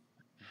know.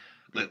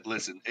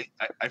 Listen,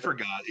 I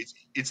forgot.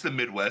 It's the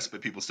Midwest,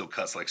 but people still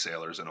cuss like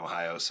sailors in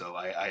Ohio. So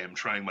I am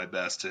trying my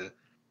best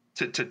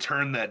to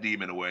turn that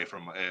demon away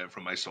from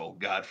my soul.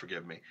 God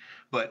forgive me.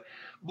 But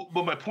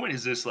my point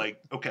is this: like,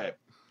 okay,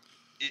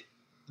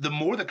 the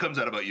more that comes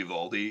out about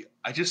Uvalde,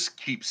 I just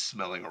keep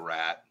smelling a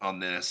rat on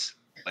this.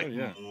 Like,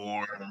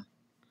 more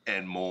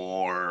and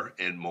more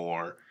and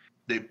more.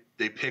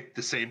 They picked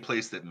the same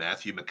place that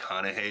Matthew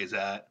McConaughey is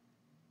at.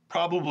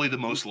 Probably the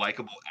most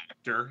likable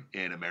actor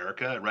in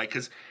America, right?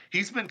 Because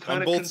he's been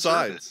kind of both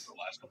conservative sides. the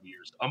last couple of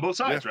years. On both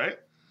sides, right?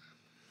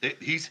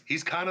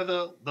 He's kind of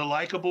the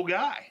likable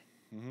guy.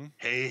 Mm-hmm.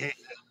 Hey,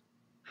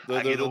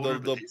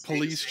 The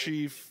police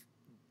chief,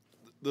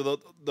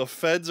 the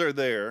feds are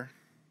there.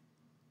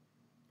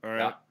 All right.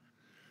 Yeah.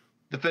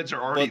 The feds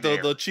are already But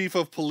the there. chief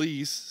of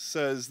police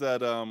says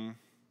that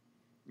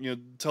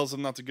tells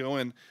them not to go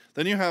in.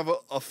 Then you have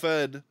a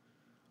Fed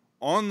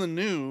on the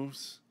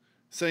news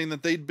saying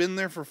that they'd been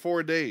there for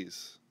 4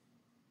 days.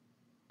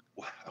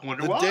 I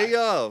wonder The why.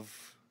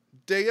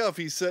 day of,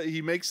 he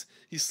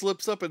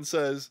slips up and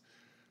says,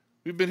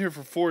 "We've been here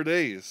for 4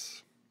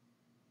 days."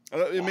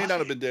 It may not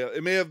have been day.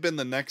 It may have been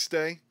the next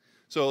day.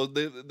 So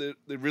they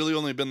really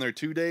only been there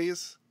 2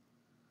 days.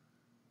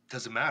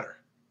 Doesn't matter.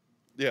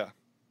 Yeah.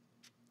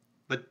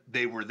 But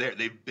they were there.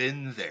 They've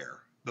been there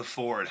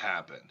before it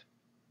happened.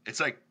 It's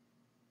like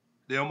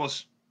they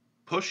almost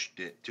pushed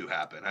it to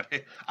happen. I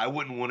mean, I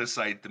wouldn't want to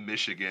cite the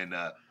Michigan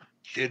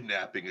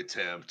kidnapping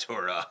attempt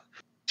or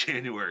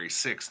January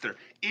 6th or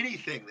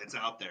anything that's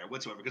out there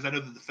whatsoever, because I know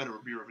that the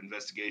Federal Bureau of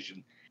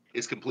Investigation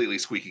is completely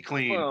squeaky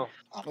clean. Well,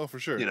 Oh, for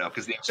sure. You know,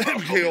 because the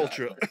MK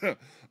Ultra.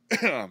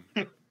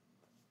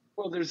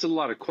 well, there's a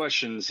lot of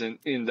questions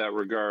in that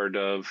regard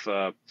of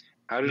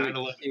how did a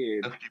 9/11.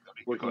 kid Okay,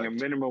 working a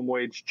correct. minimum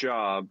wage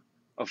job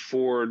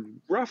afford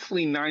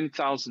roughly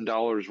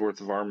 $9,000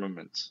 worth of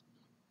armaments?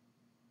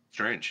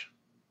 Strange.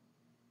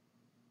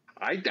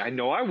 I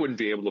know I wouldn't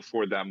be able to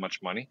afford that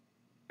much money,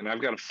 and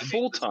I've got a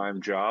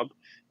full-time job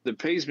that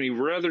pays me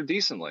rather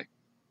decently.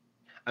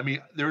 I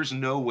mean, there's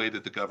no way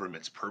that the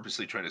government's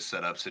purposely trying to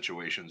set up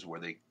situations where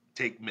they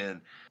take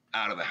men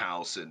out of the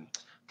house and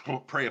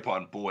prey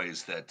upon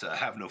boys that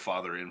have no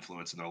father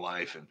influence in their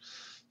life and,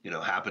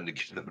 happen to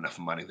give them enough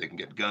money they can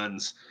get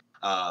guns,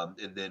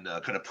 and then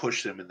kind of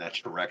push them in that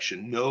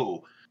direction.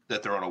 Know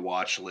that they're on a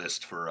watch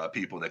list for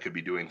people that could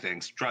be doing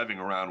things, driving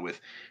around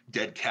with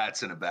dead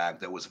cats in a bag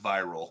that was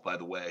viral, by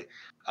the way,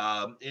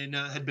 and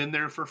had been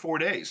there for 4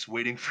 days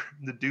waiting for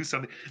them to do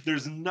something.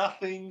 There's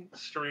nothing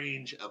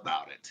strange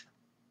about it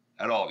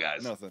at all,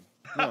 guys. Nothing.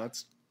 No,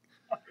 it's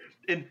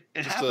And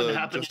it just happened to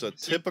happen just a in the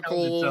same town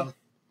typical. that,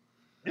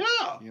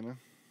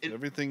 yeah,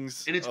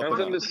 Everything's and it's up and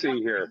Nothing up. to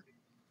see here.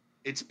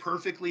 it's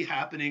perfectly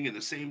happening in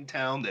the same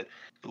town that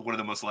one of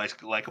the most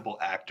likable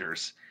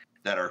actors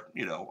that are,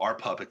 our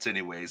puppets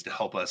anyways to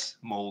help us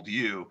mold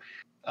you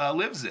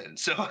lives in.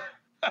 So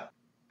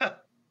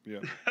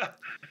Yeah.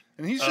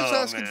 And he's just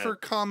asking for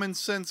common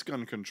sense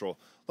gun control,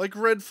 like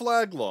red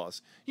flag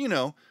laws.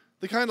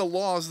 The kind of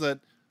laws that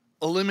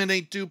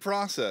eliminate due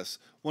process,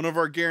 one of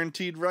our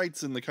guaranteed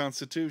rights in the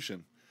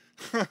Constitution.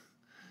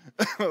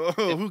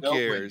 Who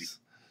cares?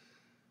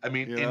 I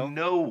mean, in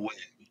no way.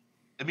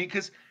 I mean,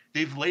 because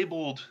they've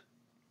labeled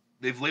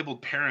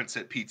parents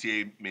at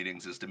PTA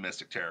meetings as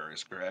domestic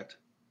terrorists, correct?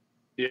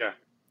 Yeah.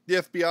 The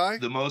FBI?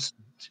 The most,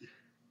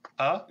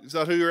 Is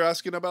that who you're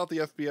asking about? The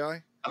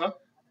FBI?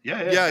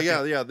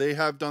 Yeah. They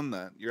have done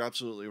that. You're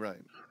absolutely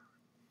right.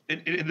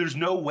 And there's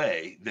no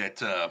way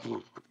that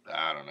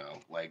I don't know,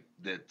 like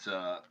that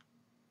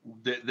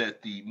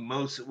that the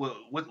most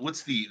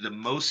what's the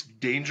most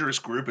dangerous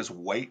group is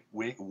white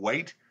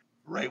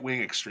right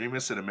wing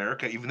extremists in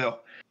America, even though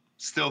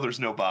still there's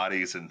no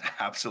bodies and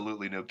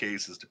absolutely no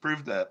cases to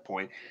prove that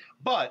point.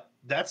 But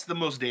that's the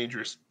most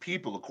dangerous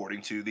people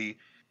according to the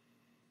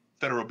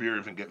Federal Bureau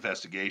of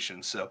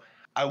Investigation. So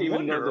I Even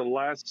wonder. though the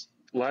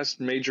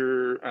last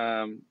major,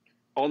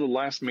 all the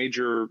last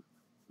major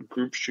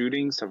group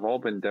shootings have all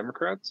been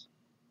Democrats.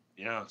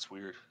 Yeah, it's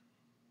weird.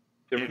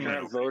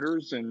 Democrat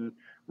voters and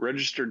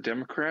registered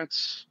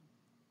Democrats.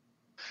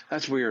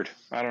 That's weird.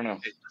 I don't know.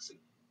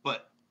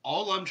 But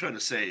all I'm trying to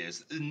say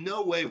is, in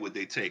no way would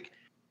they take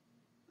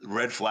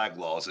red flag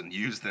laws and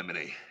use them in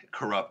a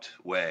corrupt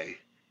way.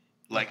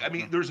 Like, I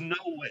mean, there's no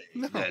way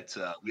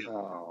that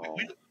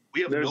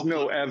we have There's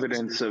no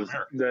evidence of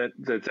America.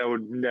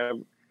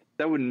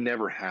 that would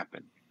never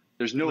happen.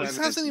 There's no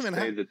evidence to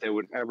say that they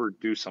would ever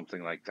do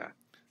something like that.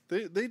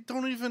 They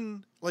don't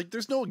even,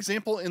 there's no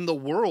example in the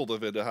world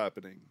of it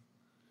happening.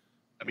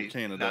 I mean,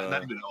 Canada,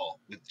 not even at all.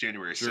 With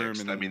January 6th,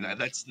 Germany. I mean,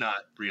 that's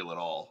not real at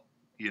all.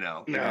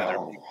 No. They're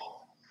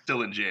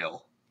still in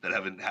jail that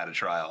haven't had a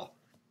trial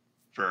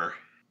for.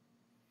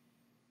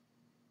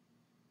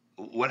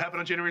 What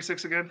happened on January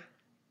 6th again?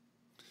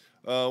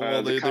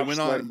 They went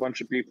on a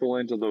bunch of people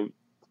into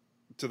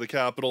the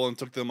Capitol and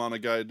took them on a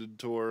guided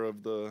tour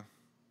of the.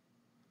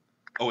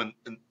 Oh, and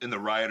the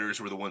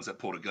rioters were the ones that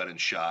pulled a gun and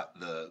shot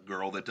the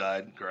girl that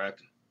died,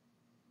 correct?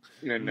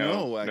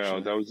 No,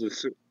 actually. That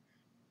was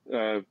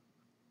a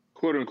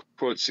quote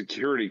unquote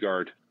security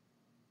guard.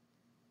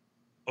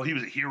 Oh, he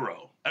was a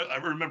hero. I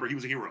remember he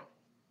was a hero.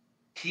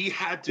 He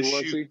had to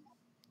shoot.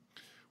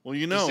 Well,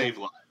 to save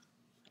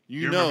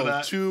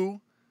lives.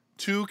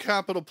 Two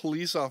Capitol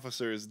police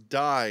officers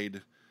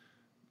died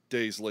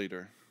days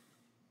later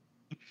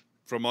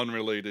from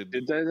unrelated.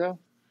 Did they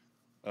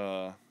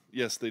though?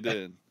 Yes, they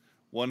did.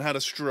 One had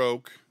a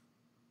stroke,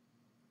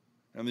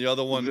 and the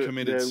other one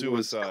committed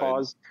suicide. Was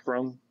caused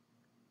from.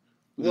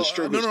 No,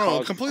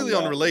 completely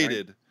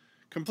unrelated. Right?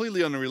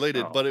 Completely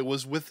unrelated, but it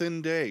was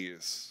within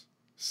days.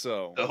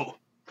 So. Oh.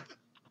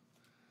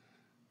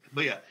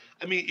 But yeah,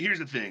 I mean, here's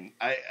the thing.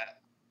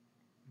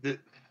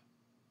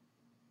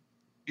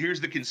 Here's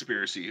the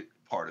conspiracy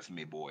part of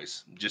me,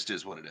 boys. Just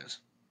is what it is.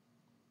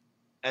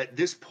 at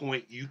this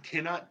point, you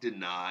cannot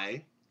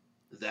deny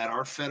that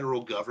our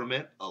federal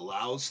government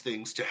allows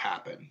things to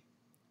happen.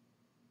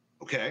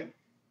 Okay?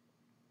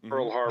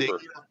 Pearl Mhm. They Harbor.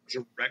 cannot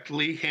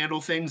directly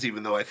handle things,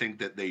 even though I think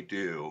that they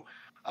do.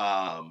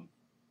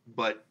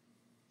 But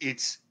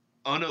it's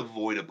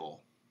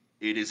unavoidable.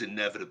 It is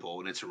inevitable,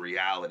 and it's a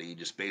reality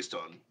just based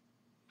on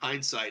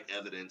hindsight,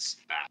 evidence,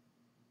 fact.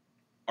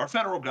 Our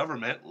federal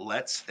government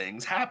lets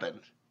things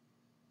happen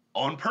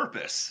on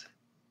purpose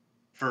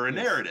for a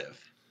Yes.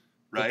 narrative,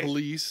 The right?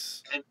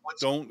 police And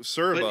what's don't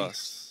serve but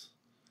us;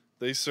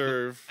 they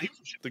serve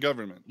the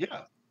government.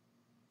 yeah.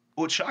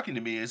 What's shocking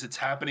to me is it's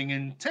happening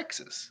in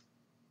Texas.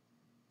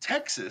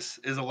 Texas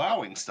is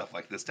allowing stuff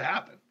like this to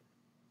happen.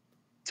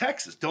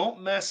 Texas,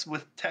 don't mess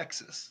with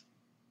Texas,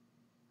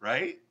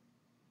 right?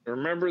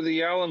 Remember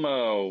the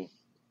Alamo.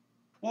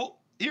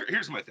 Well,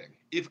 here's my thing.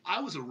 If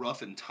I was a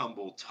rough and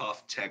tumble,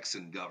 tough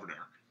Texan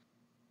governor,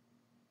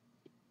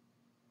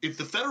 if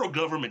the federal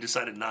government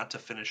decided not to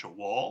finish a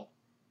wall,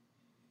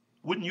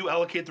 wouldn't you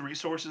allocate the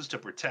resources to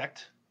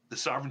protect the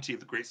sovereignty of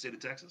the great state of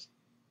Texas?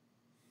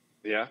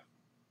 Yeah.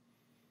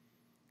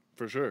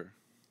 For sure.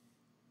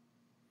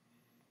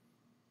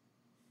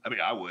 I mean,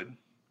 I would.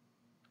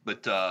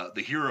 But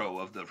the hero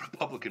of the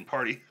Republican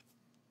Party,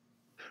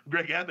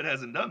 Greg Abbott,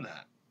 hasn't done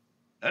that.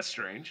 That's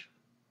strange.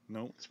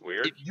 Nope. It's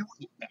weird. If you were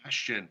the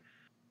bastion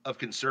of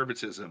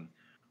conservatism,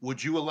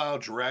 would you allow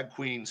drag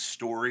queen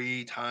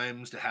story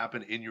times to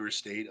happen in your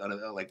state,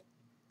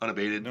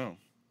 unabated? No.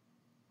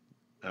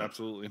 No.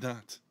 Absolutely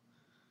not.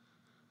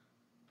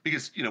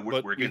 Because we're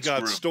But we've against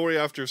got groom. story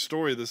after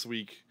story this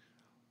week.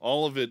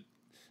 All of it.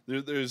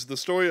 There's the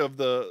story of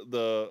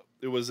it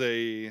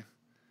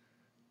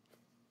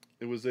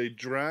was a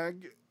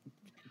drag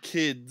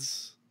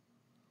kids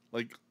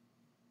like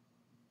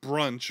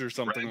brunch or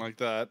something Right. like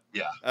that.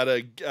 Yeah. At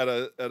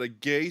a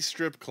gay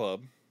strip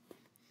club.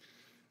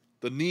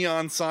 The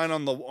neon sign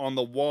on the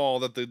wall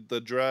that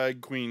the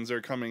drag queens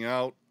are coming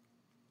out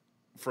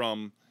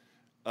from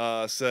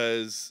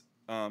says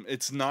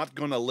it's not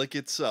gonna lick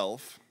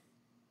itself.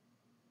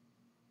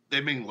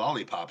 They mean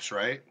lollipops,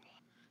 right?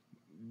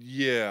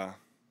 Yeah.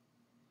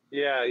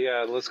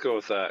 Yeah, let's go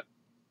with that.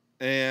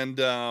 And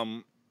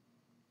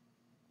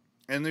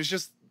there's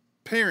just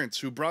parents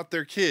who brought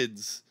their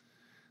kids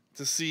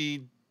to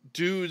see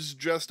dudes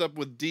dressed up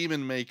with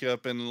demon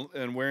makeup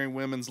and wearing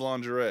women's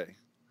lingerie.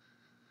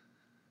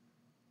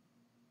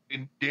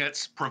 And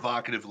dance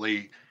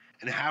provocatively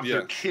and have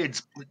their Yes.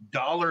 kids put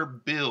dollar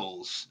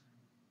bills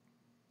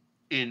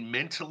in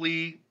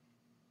mentally,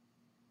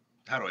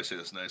 how do I say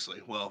this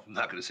nicely? Well, I'm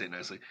not going to say it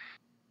nicely.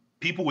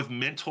 People with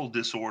mental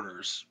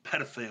disorders,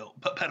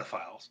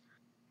 pedophiles.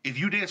 If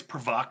you dance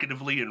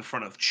provocatively in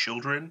front of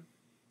children,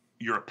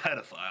 you're a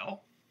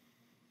pedophile.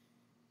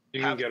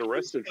 You can get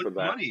arrested for Put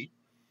that. money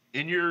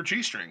in your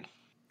G-string.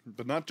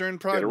 But not during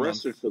Pride Get Month.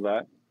 arrested for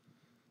that.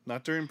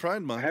 Not during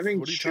Pride Month. Having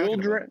What are you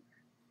talking about?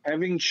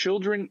 having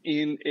children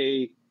in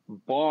a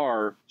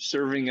bar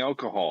serving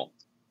alcohol.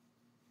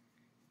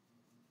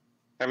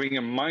 Having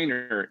a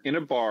minor in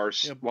a bar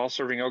while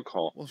serving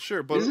alcohol. Well,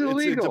 sure, but Is it it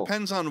illegal?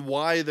 depends on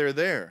why they're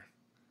there.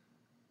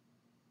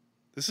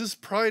 This is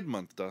Pride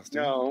Month, Dusty.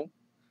 No.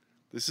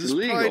 This is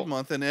illegal. Pride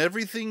Month, and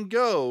everything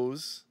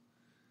goes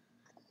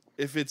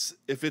if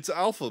it's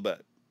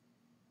alphabet.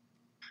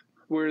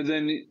 Where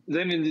then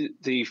in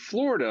the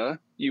Florida,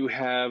 you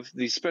have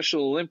the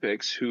Special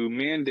Olympics who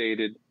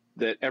mandated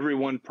that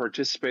everyone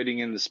participating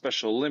in the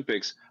Special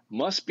Olympics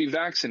must be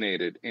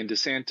vaccinated, and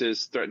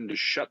DeSantis threatened to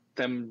shut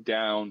them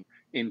down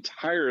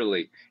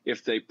entirely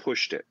if they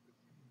pushed it.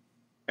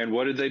 And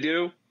what did they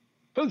do?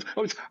 Oh,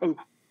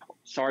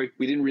 sorry,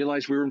 we didn't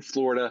realize we were in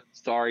Florida.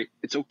 Sorry,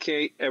 it's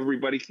okay.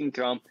 Everybody can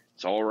come.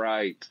 It's all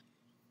right.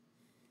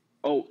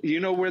 Oh, you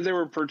know where they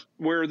were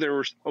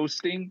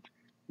hosting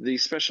the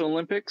Special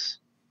Olympics?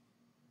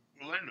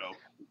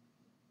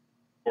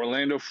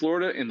 Orlando,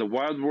 Florida, in the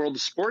wild world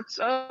of sports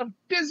of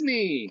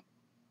Disney.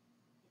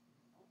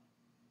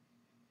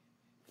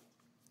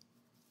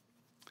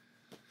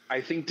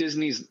 I think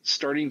Disney's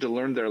starting to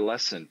learn their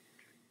lesson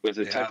with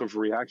the type of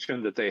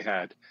reaction that they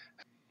had.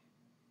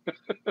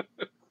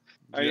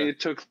 I mean, it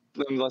took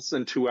them less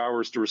than 2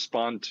 hours to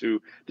respond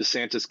to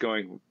DeSantis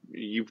going,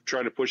 "You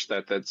try to push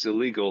that's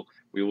illegal.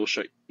 We will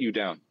shut you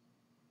down."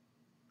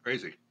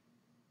 Crazy.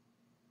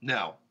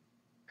 Now,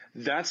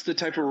 that's the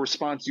type of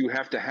response you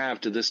have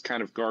to this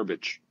kind of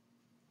garbage.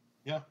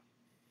 Yeah.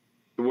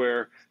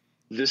 Where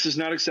this is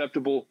not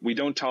acceptable. We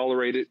don't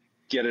tolerate it.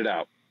 Get it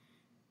out.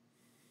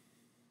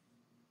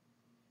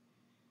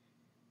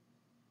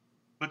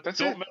 But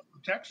don't mess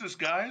with Texas,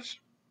 guys.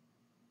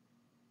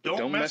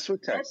 Don't mess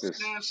with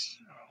Texas.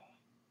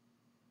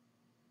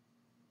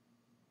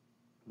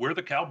 Where are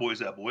the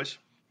Cowboys at, boys?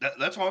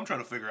 That's what I'm trying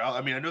to figure out.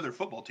 I mean, I know their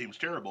football team's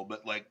terrible,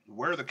 but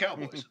where are the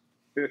Cowboys?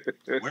 Where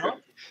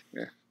are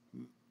they?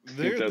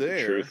 They're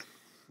there.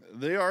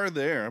 They are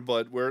there,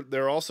 but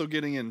they're also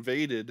getting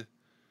invaded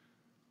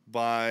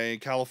by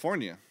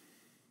California.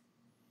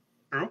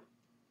 True.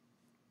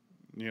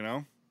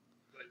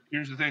 But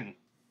here's the thing.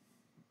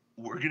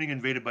 We're getting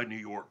invaded by New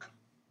York.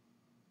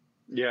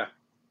 Yeah.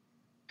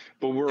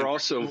 But we're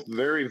also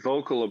very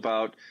vocal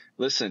about,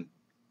 listen,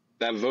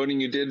 that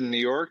voting you did in New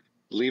York,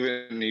 leave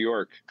it in New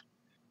York.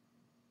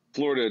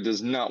 Florida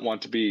does not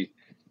want to be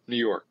New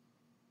York.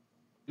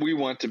 We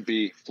want to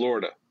be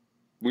Florida.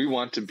 We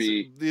want to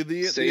be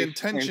the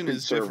intention and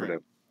is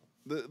different.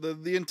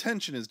 The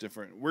intention is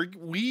different.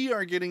 We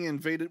are getting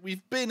invaded.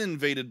 We've been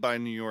invaded by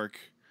New York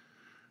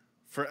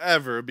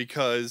forever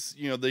because,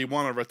 you know, they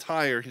want to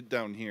retire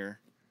down here.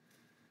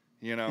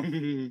 You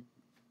know?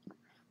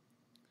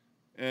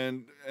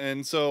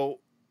 and so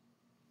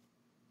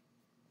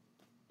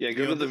yeah,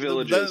 go to the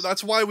villages.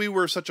 That's why we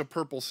were such a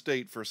purple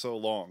state for so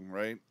long,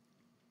 right?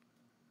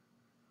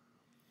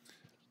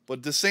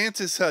 But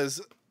DeSantis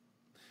has,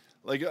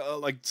 like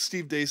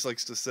Steve Deace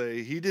likes to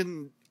say,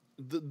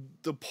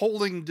 the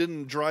polling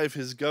didn't drive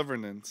his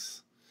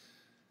governance.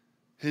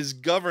 His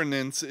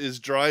governance is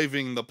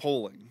driving the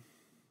polling.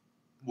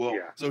 Well,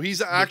 Yeah. So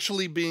he's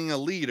actually being a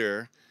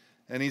leader,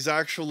 and he's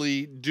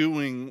actually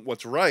doing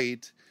what's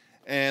right,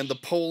 and the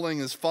polling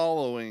is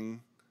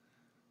following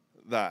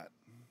that.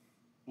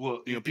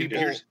 well, You know, and people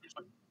here's,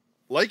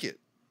 like it.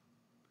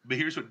 but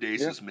here's what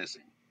Dace Yeah. is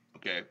missing,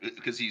 okay?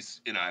 Because he's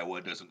in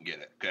Iowa, doesn't get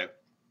it, okay?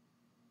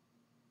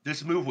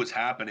 This move was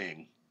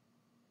happening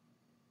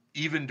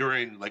even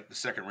during like the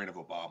second reign of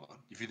Obama.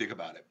 If you think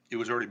about it, it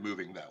was already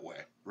moving that way,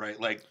 right?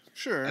 Like,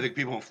 Sure. I think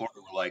people in Florida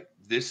were like,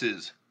 "This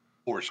is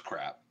horse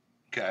crap."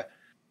 Okay.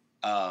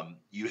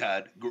 You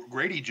had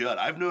Grady Judd.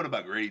 I've known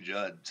about Grady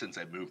Judd since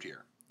I moved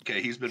here.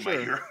 Okay, he's been my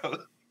Sure.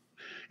 hero.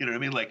 You know what I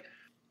mean? Like,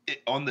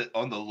 on the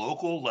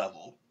local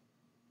level,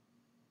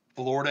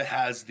 Florida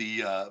has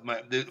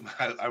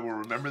I will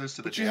remember this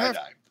to the But you day have- I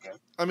die. Okay?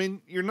 I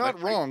mean, you're not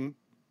Like, wrong.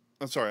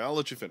 I'm sorry. I'll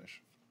let you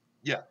finish.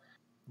 Yeah,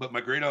 but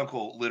my great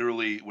uncle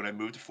literally, when I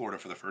moved to Florida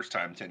for the first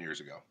time 10 years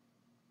ago,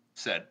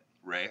 said,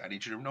 "Ray, I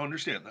need you to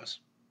understand this.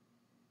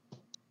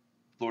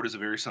 Florida's a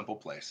very simple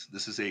place.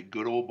 This is a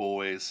good old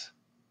boys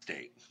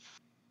state.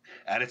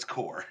 At its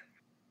core,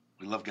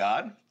 we love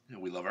God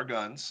and we love our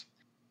guns,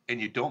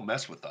 and you don't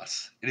mess with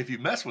us. And if you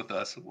mess with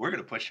us, we're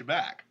going to push you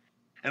back."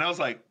 And I was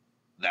like,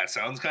 that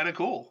sounds kind of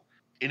cool.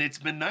 And it's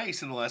been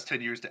nice in the last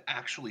 10 years to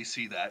actually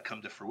see that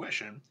come to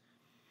fruition.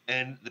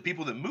 And the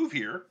people that move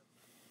here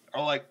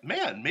are like,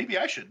 man, maybe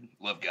I should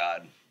love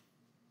God,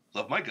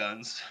 love my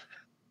guns,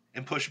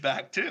 and push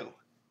back too.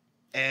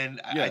 And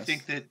I Yes.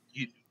 think that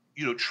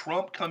you know,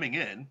 Trump coming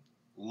in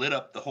lit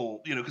up the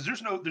whole, you know, because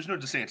there's no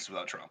DeSantis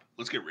without Trump.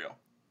 Let's get real.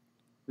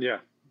 Yeah.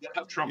 You gotta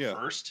have Trump Yeah.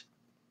 first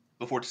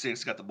before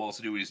DeSantis got the balls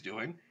to do what he's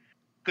doing.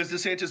 Because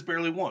DeSantis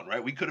barely won,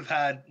 right? We could have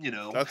had, you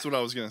know, That's what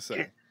I was gonna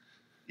say.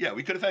 yeah,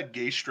 we could have had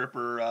gay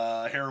stripper,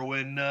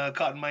 heroin,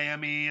 caught in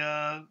Miami,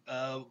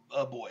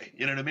 boy.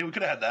 You know what I mean? We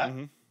could have had that,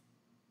 Mhm.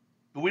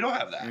 but we don't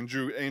have that.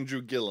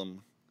 Andrew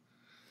Gillum.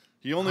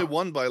 He only Uh-huh.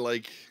 won by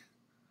like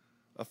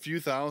a few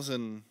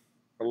thousand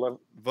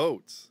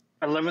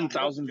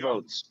 11,000 votes.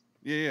 votes.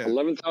 Yeah.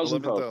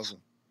 11,000 votes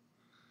 11,000.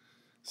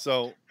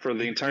 So for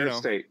the entire know.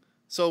 state.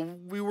 So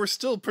we were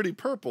still pretty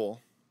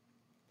purple.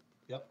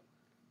 Yep.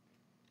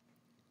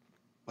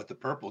 But the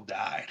purple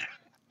died.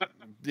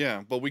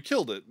 Yeah, but we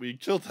killed it. We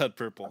killed that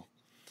purple.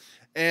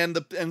 And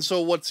so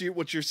what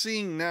you're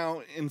seeing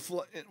now in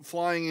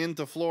flying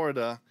into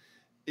Florida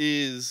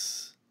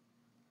is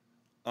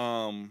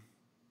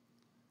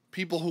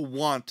people who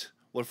want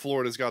what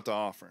Florida's got to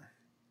offer,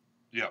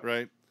 Yeah.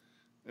 right?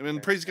 I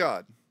mean, praise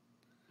God.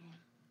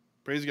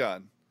 Praise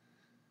God.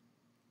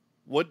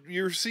 What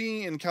you're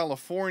seeing in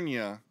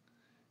California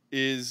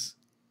is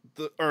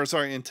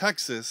in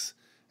Texas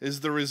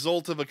is the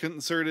result of a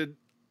concerted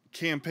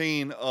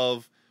campaign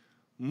of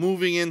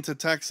moving into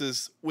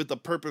Texas with the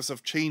purpose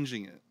of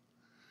changing it.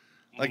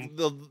 Like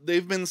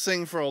they've been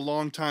saying for a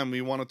long time,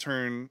 we want to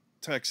turn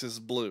Texas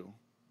blue.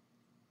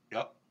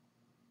 Yep.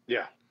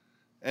 Yeah.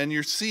 And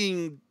you're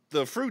seeing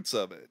the fruits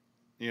of it,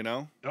 you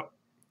know? Yep.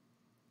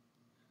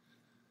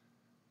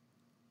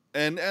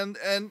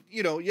 And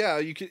you know, yeah,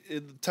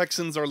 the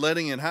Texans are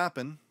letting it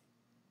happen.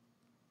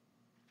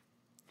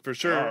 For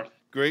sure.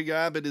 Greg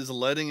Abbott is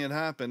letting it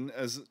happen,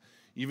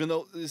 even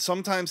though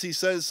sometimes he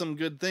says some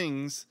good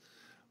things,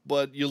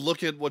 but you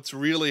look at what's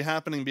really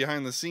happening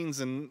behind the scenes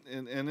and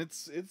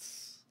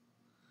it's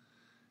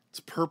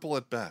purple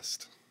at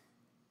best.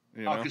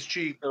 You Talk know? is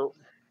cheap. So,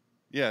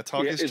 Yeah,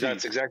 talk is cheap.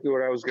 That's exactly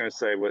what I was going to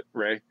say,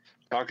 Ray.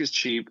 Talk is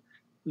cheap.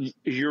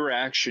 Your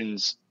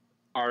actions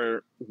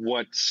are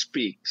what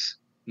speaks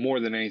more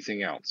than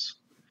anything else.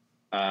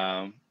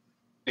 And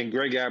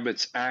Greg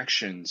Abbott's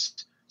actions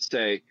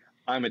say,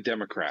 I'm a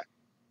Democrat.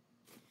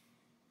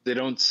 They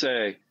don't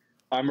say,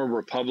 I'm a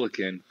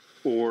Republican,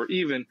 or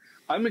even,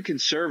 I'm a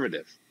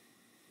conservative.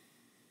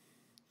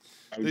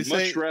 I would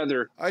much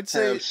rather I'd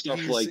say have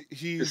stuff like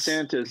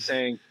DeSantis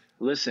saying,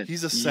 listen,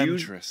 he's a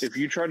centrist. If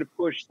you try to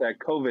push that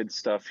COVID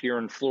stuff here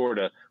in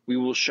Florida, we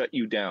will shut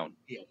you down.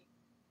 Yeah.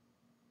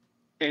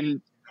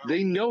 And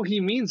they know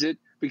he means it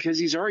because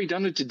he's already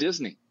done it to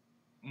Disney.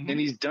 And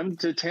he's done it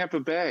to Tampa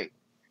Bay.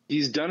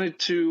 He's done it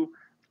to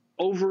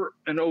over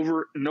and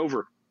over and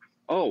over.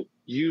 Oh,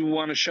 you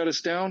want to shut us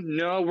down?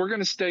 No, we're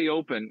going to stay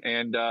open.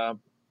 And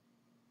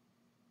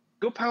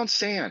Go pound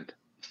sand.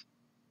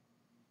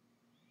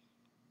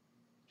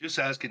 Just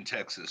ask in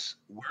Texas,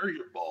 where are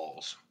your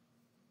balls?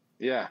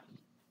 Yeah.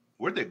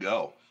 Where'd they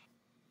go?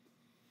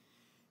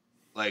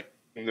 Like,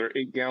 In their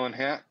 8-gallon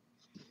hat.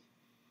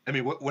 I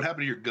mean, what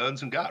happened to your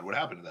guns and God? What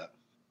happened to that?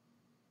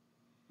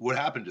 What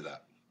happened to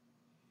that?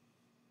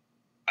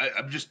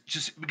 I'm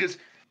just because,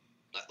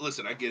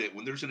 listen, I get it.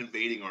 When there's an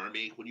invading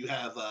army, when you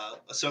have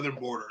a southern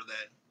border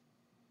that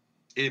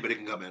anybody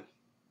can come in,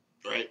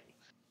 right?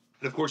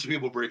 And of course, the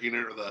people breaking in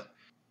are the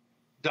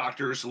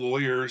doctors,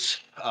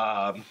 lawyers,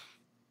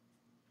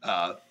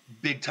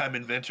 big time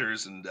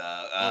inventors, and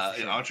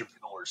sure.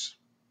 entrepreneurs.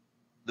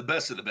 The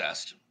best of the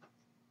best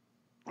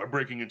are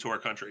breaking into our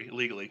country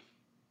illegally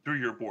through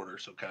your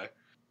borders, okay?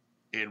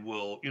 And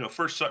will,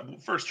 first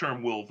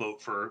term will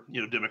vote for,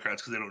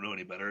 Democrats because they don't know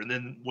any better. And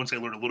then once they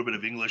learn a little bit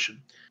of English and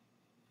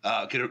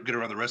get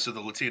around the rest of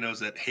the Latinos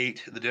that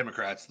hate the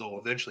Democrats, they'll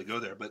eventually go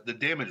there. But the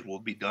damage will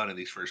be done in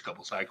these first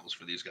couple cycles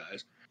for these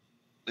guys.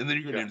 And then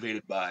you're going to be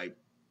invaded by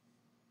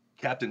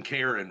Captain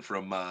Karen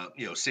from,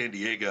 San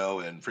Diego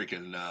and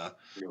freaking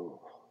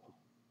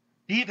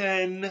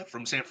even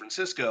from San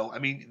Francisco. I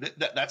mean,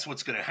 that's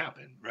what's going to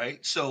happen,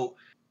 right? So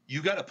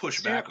you got to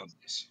push back on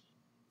this.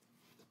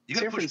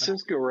 San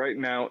Francisco right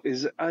now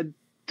is a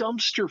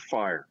dumpster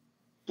fire.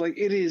 Like,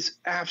 it is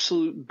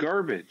absolute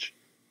garbage.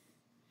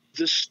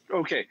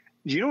 Okay.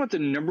 Do you know what the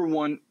number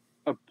one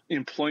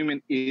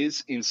employment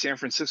is in San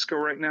Francisco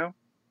right now?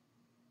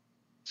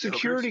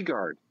 Security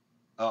guard.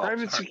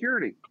 Private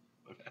security.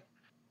 Okay.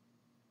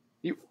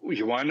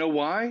 You want to know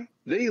why?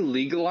 They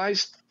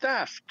legalized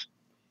theft.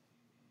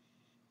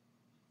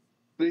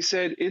 They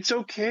said it's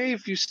okay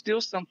if you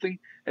steal something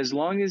as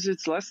long as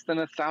it's less than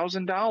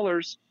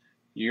 $1,000.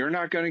 You're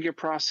not going to get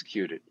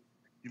prosecuted.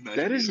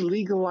 That is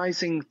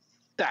legalizing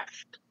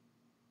theft.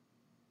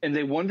 And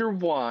they wonder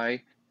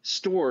why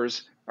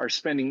stores are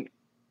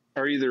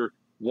either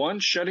one,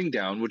 shutting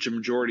down, which a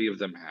majority of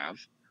them have,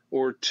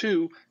 or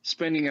two,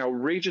 spending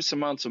outrageous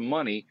amounts of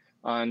money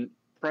on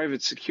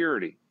private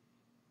security.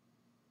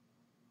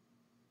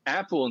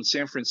 Apple in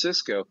San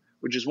Francisco,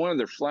 which is one of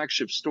their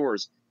flagship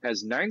stores,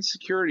 has 9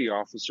 security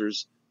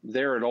officers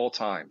there at all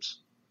times.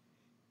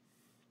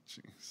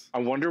 Jeez. I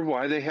wonder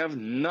why they have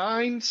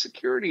 9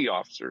 security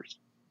officers.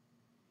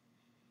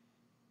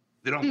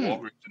 They don't have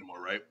Walgreens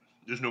anymore, right?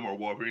 There's no more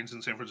Walgreens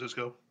in San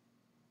Francisco?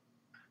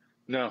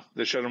 No,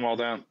 they shut them all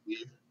down.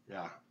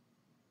 Yeah.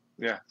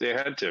 Yeah, they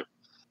had to.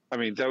 I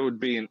mean, that would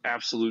be an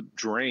absolute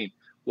drain.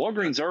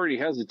 Walgreens already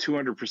has a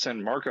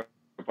 200% markup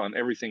on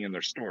everything in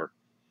their store.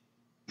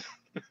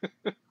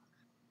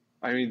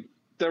 I mean,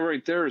 that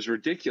right there is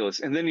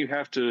ridiculous. And then you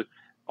have to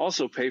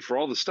also pay for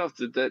all the stuff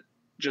that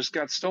just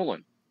got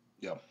stolen.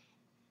 Yeah.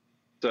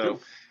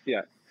 So,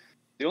 yeah,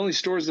 the only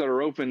stores that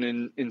are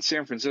open in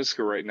San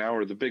Francisco right now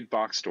are the big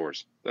box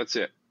stores. That's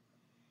it.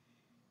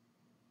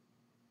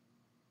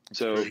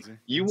 So crazy.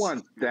 You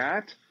want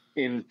that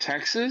in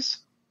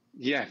Texas?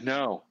 Yeah,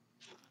 no,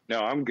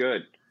 I'm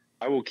good.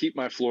 I will keep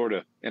my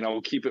Florida, and I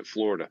will keep it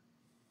Florida.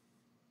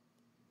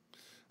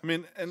 I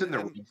mean, and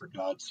they're waiting for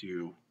God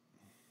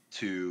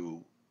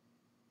to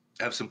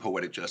have some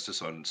poetic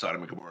justice on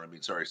Sodom and Gomorrah. I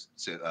mean, sorry,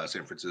 San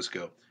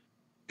Francisco.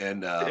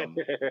 And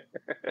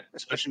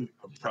especially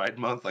Pride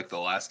Month, like the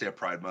last day of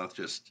Pride Month,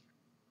 just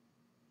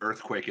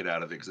earthquake it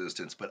out of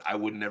existence. But I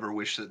would never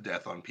wish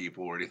death on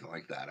people or anything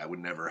like that. I would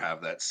never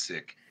have that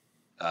sick,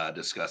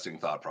 disgusting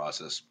thought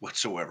process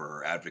whatsoever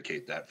or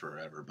advocate that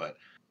forever. But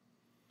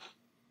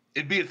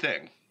it'd be a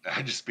thing.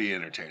 I'd just be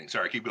entertaining.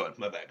 Sorry, keep going.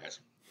 My bad, guys.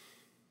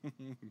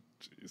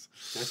 Jeez.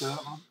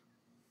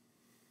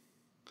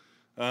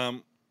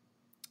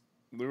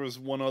 There was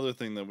one other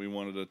thing that we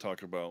wanted to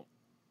talk about.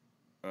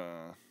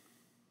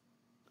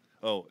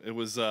 It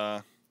was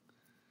what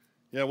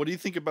do you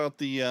think about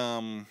the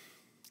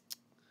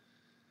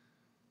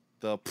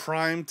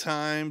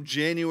primetime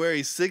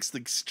January 6th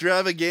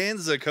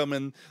extravaganza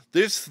coming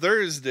this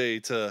Thursday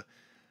to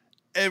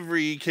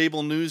every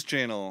cable news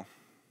channel?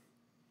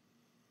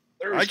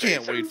 I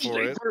can't wait for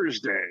it.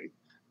 Thursday.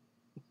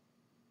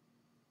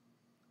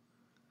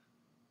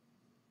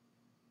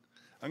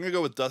 I'm going to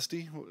go with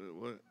Dusty.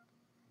 What?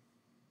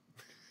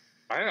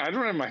 I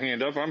don't have my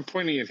hand up. I'm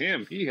pointing at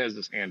him. He has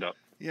his hand up.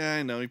 Yeah,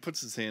 I know. He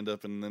puts his hand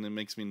up, and then it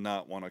makes me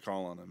not want to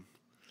call on him.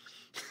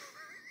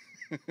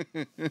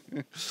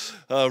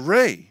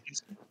 Ray,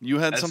 you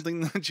had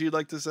something that you'd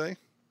like to say?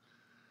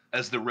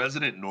 As the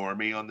resident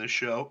normie on this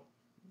show,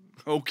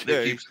 okay,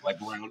 that keeps like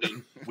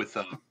rounding with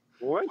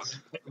what?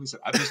 I'm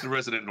just the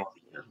resident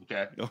normie here.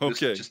 Okay.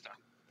 Okay. Just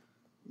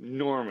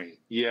normie.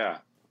 Yeah.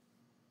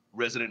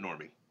 Resident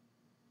normie.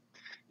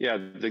 Yeah,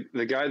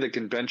 the guy that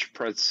can bench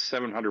press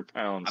 700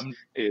 pounds I'm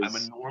a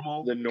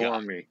normal the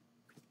normie. Guy.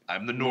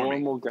 I'm the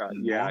normie. Normal guy.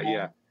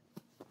 Yeah.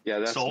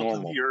 That's salt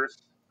normal. of the earth,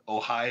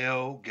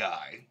 Ohio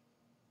guy.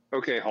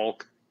 Okay,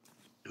 Hulk.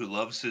 Who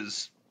loves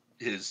his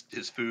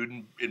food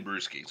and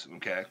brewskis.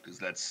 Okay, because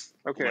that's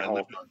okay. what I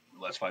lived on for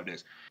the last 5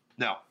 days.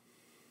 Now,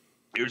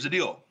 here's the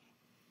deal.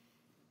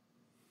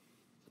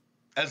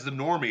 As the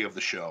normie of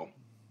the show,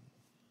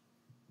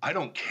 I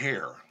don't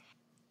care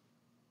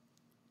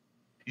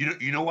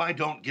You know why I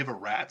don't give a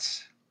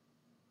rat's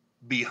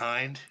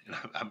behind? And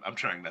I'm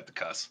trying not to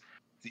cuss.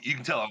 You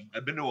can tell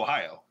I've been to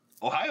Ohio.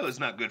 Ohio is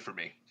not good for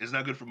me. It's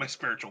not good for my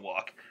spiritual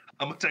walk.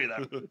 I'm gonna tell you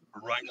that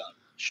right up,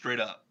 straight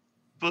up.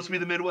 Supposed to be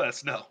the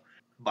Midwest. No,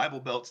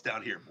 Bible Belt's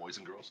down here, boys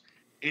and girls.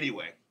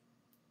 Anyway,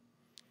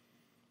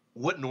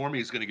 what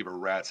normie is gonna give a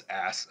rat's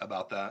ass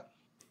about that?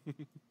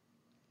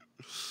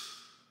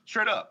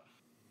 Straight up.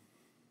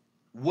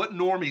 What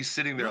normie's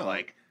sitting there No.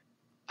 like,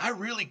 I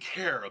really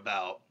care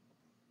about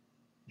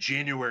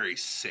January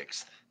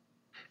 6th,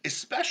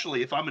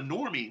 especially if I'm a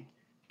normie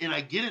and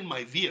I get in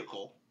my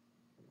vehicle,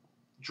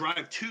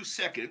 drive 2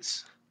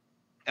 seconds,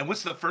 and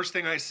what's the first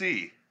thing I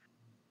see?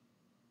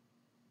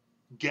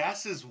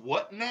 Gas is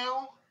what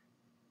now?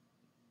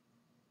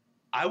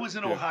 I was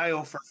in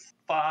Ohio for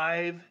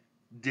 5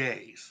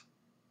 days.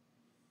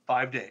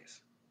 5 days.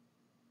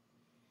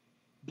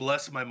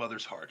 Bless my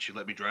mother's heart. She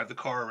let me drive the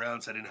car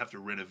around so I didn't have to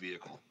rent a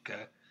vehicle,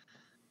 okay?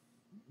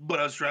 But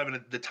I was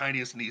driving the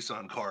tiniest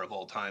Nissan car of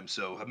all time,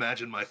 so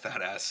imagine my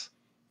fat ass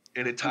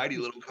in a tiny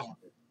little car,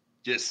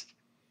 just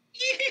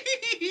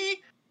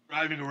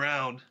driving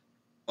around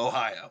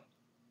Ohio.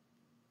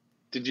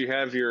 Did you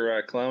have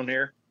your clown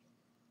hair?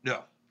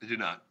 No, I did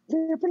not.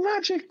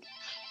 Logic.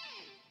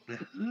 But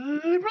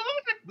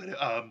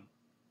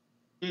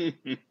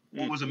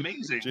what was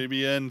amazing?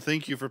 JBN,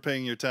 thank you for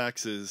paying your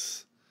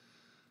taxes,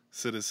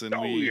 citizen.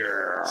 Oh, we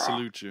yeah.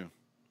 salute you.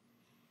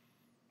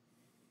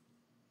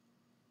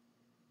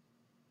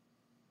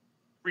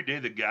 Every day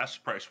the gas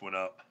price went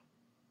up.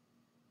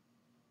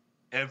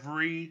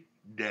 Every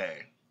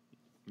day.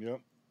 Yep.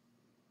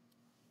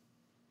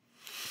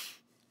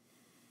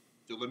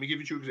 So let me give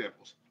you 2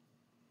 examples.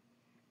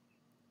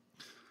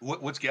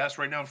 What's gas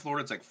right now in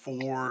Florida? It's like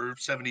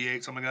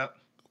 $4.78, something like that.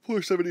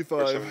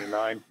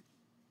 $4.75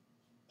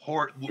 $4.79.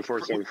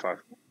 4.75.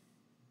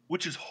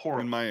 Which is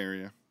horrible. in my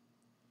area.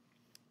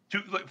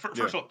 First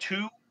of all,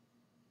 two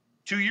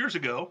years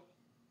ago,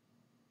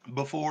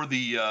 before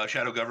the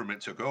shadow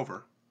government took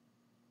over,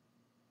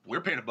 we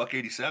were paying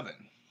 $1.87.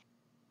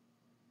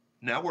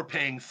 Now we're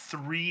paying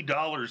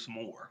 $3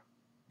 more,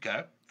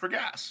 okay, for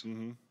gas.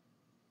 Mm-hmm.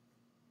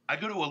 I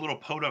go to a little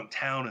podunk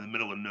town in the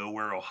middle of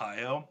nowhere,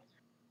 Ohio.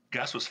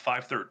 Gas was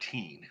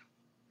 $5.13.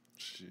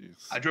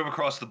 Jeez. I drove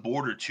across the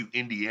border to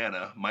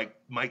Indiana,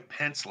 Mike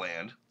Pence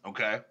land,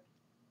 okay?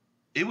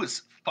 It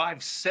was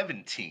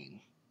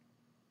 $5.17,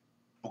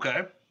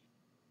 okay,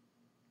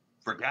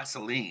 for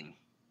gasoline.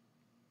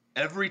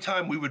 Every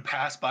time we would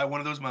pass by one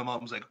of those, my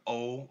mom was like,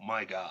 oh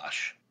my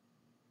gosh.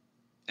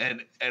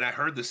 And I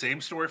heard the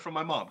same story from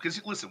my mom.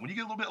 Because listen, when you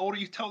get a little bit older,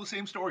 you tell the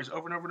same stories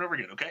over and over and over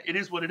again, okay? It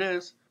is what it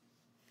is.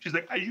 She's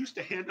like, I used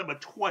to hand them a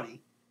 20.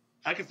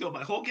 I could fill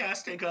my whole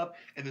gas tank up,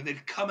 and then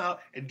they'd come out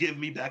and give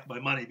me back my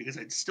money because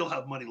I'd still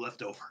have money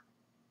left over.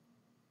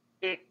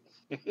 I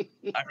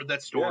heard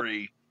that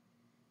story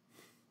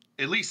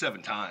at least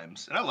 7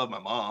 times, and I love my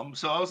mom.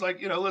 So I was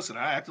like, listen,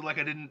 I acted like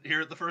I didn't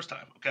hear it the first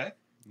time, okay?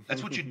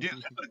 That's what you do.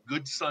 That's what a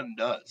good son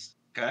does,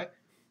 okay?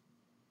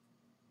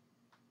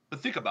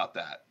 But think about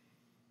that.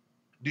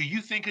 Do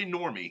you think a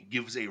normie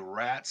gives a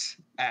rat's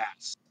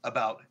ass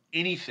about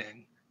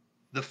anything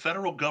the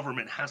federal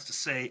government has to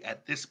say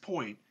at this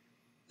point,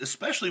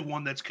 especially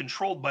one that's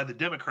controlled by the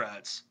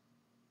Democrats,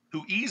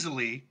 who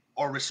easily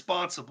are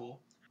responsible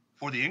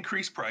for the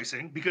increased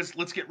pricing? Because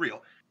let's get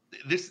real,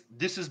 this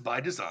is by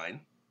design.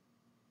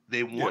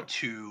 They want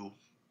to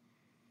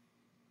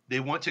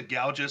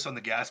gouge us on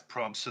the gas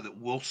pumps so that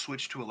we'll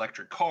switch to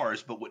electric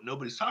cars. But what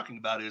nobody's talking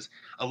about is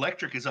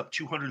electric is up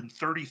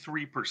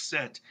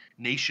 233%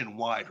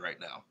 nationwide right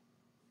now.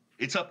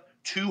 It's up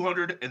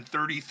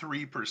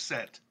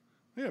 233%.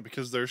 Yeah,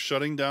 because they're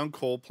shutting down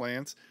coal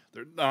plants.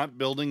 They're not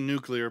building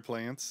nuclear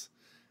plants.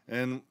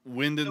 And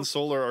wind and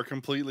solar are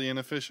completely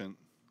inefficient.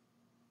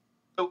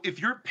 So if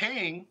you're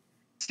paying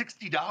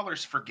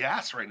 $60 for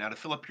gas right now to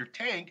fill up your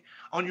tank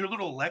on your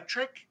little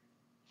electric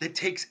that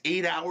takes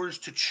 8 hours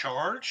to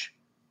charge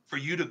for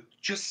you to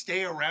just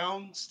stay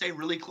around, stay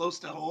really close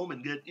to home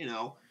and get,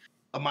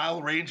 a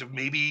mile range of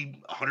maybe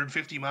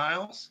 150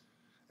 miles.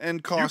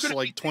 And costs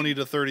like 20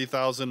 to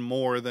 30,000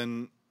 more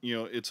than,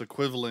 its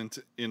equivalent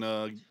in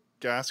a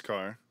gas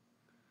car.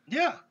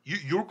 Yeah,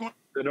 you're going.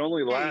 It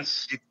only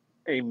lasts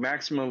a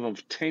maximum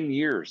of 10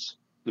 years.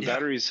 The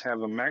batteries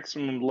have a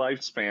maximum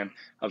lifespan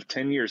of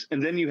 10 years,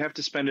 and then you have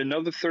to spend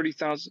another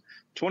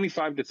 $25,000 to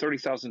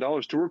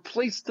 $30,000 to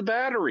replace the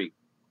battery.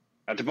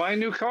 Not to buy a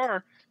new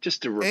car,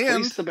 just to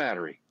replace the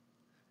battery.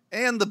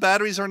 And the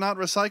batteries are not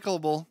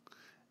recyclable,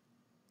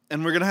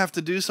 and we're gonna have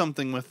to do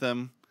something with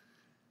them.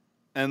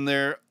 And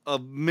they're a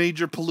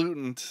major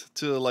pollutant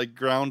to like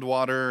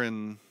groundwater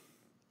and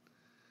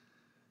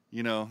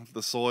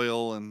the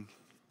soil and.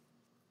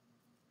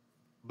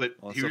 But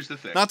here's the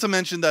thing. Not to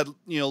mention that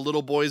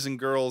little boys and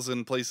girls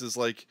in places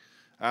like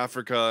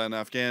Africa and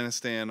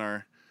Afghanistan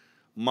are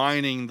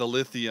mining the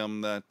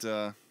lithium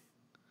that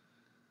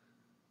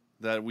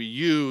we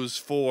use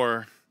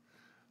for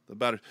the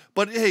battery.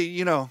 But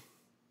hey,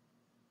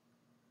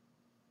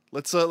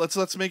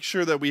 let's make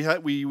sure that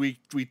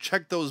we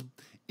check those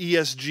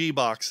ESG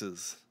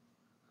boxes.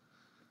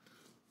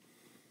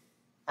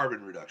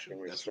 Carbon reduction.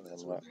 And we're That's saying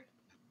what that. they.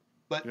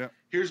 But Yeah.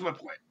 here's my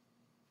point.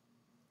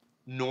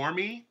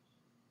 Normie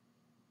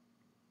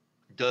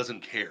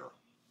doesn't care.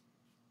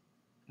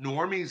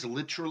 Normie's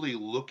literally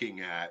looking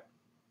at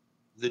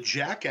the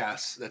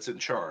jackass that's in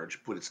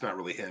charge, but it's not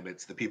really him.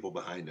 It's the people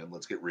behind him.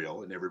 Let's get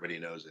real, and everybody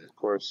knows it. Of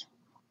course.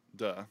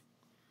 Duh.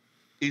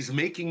 Is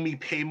making me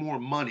pay more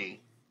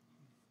money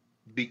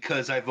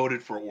because I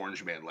voted for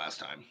Orange Man last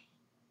time.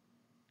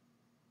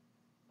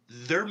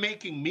 They're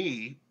making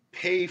me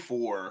pay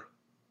for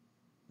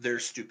their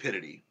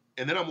stupidity.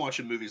 And then I'm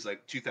watching movies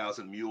like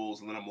 2000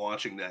 Mules, and then I'm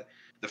watching that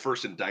the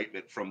first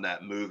indictment from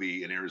that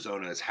movie in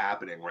Arizona is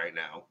happening right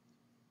now.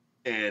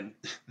 And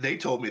they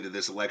told me that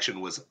this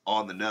election was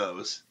on the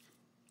nose.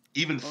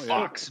 Even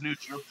Fox News,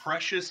 your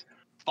precious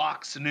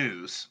Fox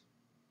News,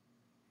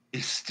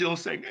 is still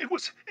saying it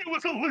was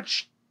a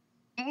legit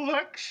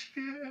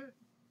election.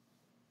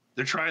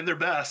 They're trying their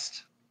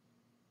best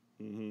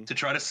to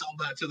try to sell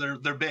that to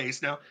their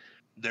base. Now,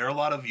 there are a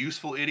lot of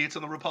useful idiots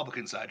on the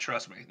Republican side.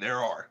 Trust me, there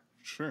are.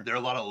 Sure. There are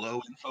a lot of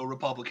low info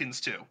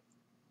Republicans too.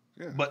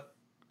 Yeah. But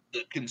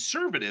the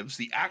conservatives,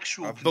 the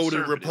actual I've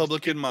voted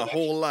Republican my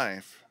whole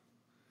life.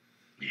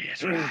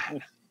 Yes,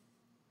 right.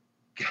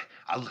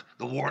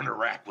 The war in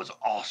Iraq was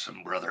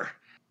awesome, brother.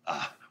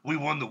 We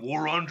won the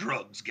war on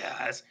drugs,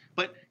 guys.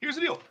 But here's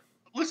the deal.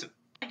 Listen,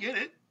 I get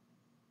it.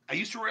 I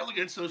used to rail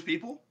against those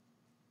people.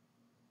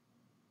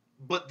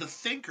 But the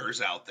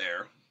thinkers out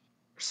there are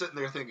sitting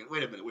there thinking,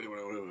 wait a minute.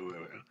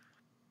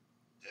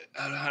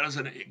 How does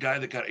a guy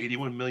that got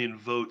 81 million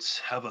votes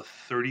have a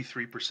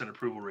 33%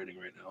 approval rating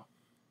right now?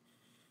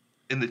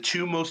 And the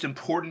two most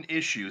important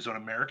issues on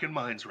American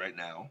minds right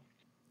now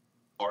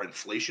are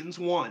inflation's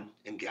one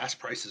and gas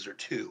prices are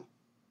two.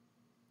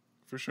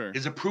 For sure.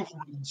 His approval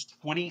rating is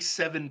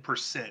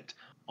 27%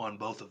 on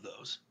both of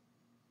those.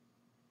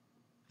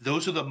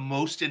 Those are the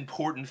most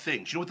important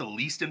things. You know what the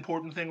least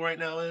important thing right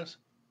now is?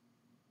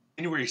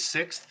 January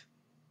 6th,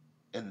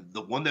 and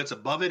the one that's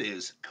above it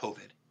is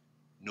COVID.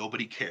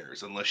 Nobody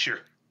cares unless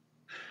you're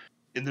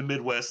in the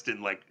Midwest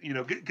and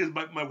because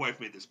my wife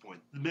made this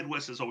point. The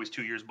Midwest is always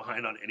 2 years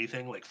behind on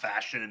anything like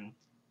fashion,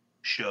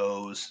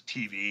 shows,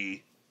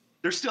 TV.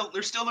 They're still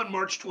in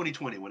March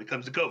 2020 when it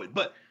comes to COVID.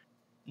 But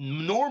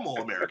normal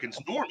Americans,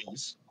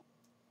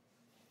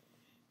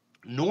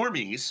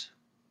 normies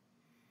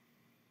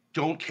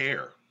don't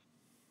care.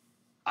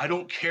 I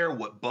don't care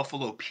what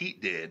Buffalo Pete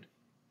did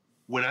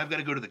when I've got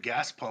to go to the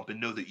gas pump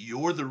and know that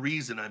you're the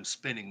reason I'm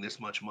spending this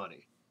much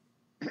money.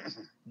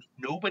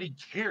 Nobody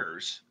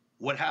cares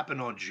what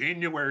happened on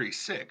January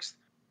 6th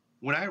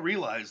when I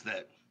realized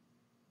that,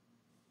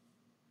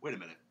 wait a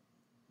minute,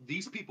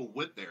 these people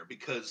went there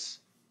because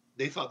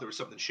they thought there was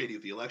something shady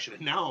with the election.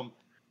 And now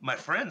my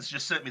friends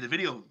just sent me the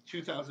video of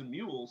 2000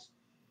 Mules,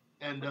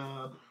 and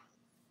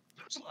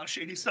there's a lot of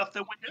shady stuff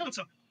that went down.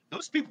 So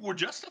those people were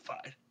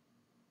justified.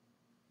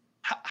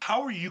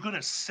 How are you going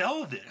to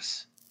sell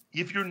this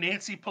if you're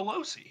Nancy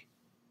Pelosi?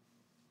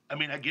 I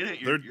mean, I get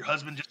it. Your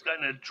husband just got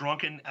in a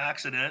drunken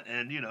accident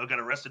and, got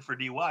arrested for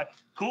DUI.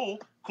 Cool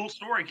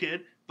story,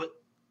 kid. But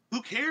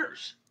who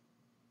cares?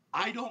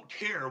 I don't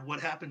care what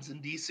happens in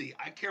D.C.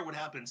 I care what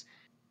happens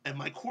at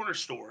my corner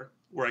store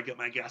where I get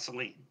my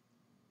gasoline.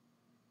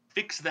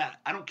 Fix that.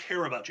 I don't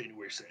care about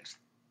January 6th.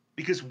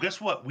 Because guess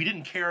what? We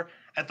didn't care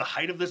at the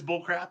height of this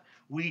bullcrap.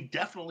 We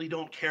definitely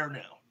don't care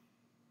now.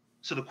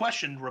 So the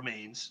question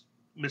remains,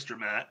 Mr.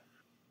 Matt,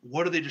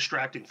 what are they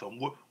distracting from?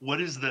 What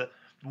is the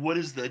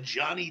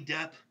Johnny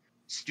Depp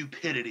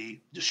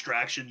stupidity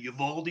distraction,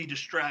 Uvalde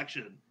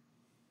distraction?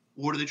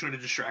 What are they trying to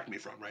distract me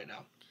from right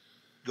now?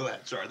 Go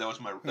ahead. Sorry, that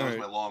was my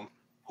long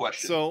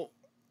question. So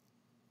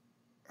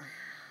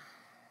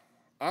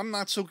I'm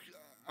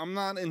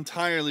not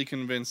entirely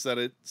convinced that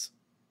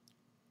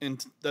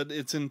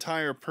its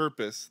entire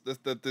purpose,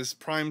 that this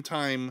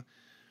primetime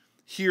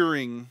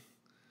hearing,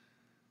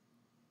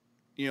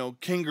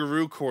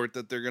 kangaroo court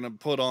that they're gonna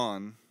put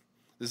on,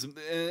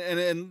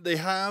 and they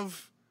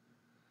have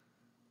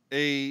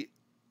a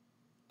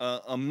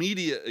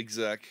media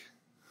exec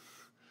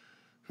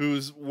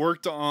who's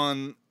worked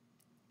on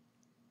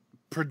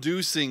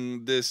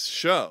producing this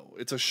show.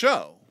 It's a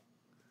show.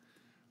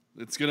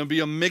 It's going to be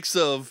a mix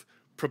of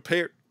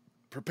prepared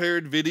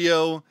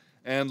video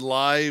and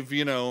live,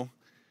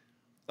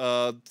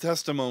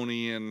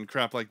 testimony and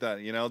crap like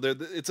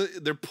that.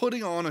 They're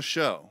putting on a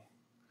show.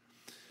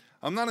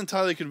 I'm not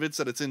entirely convinced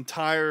that its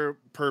entire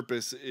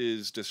purpose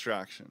is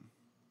distraction.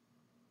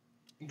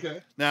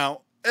 Okay.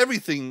 Now,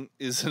 everything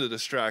is a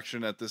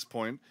distraction at this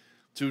point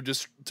to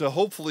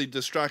hopefully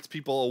distract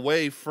people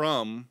away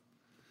from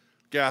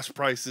gas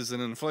prices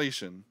and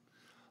inflation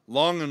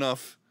long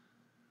enough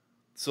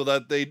so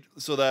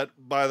that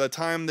by the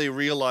time they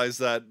realize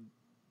that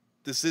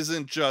this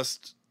isn't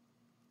just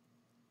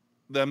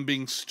them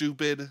being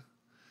stupid,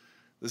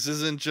 this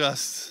isn't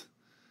just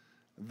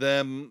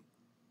them,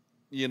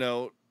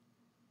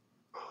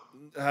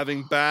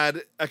 having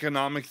bad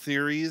economic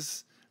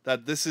theories,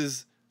 that this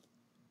is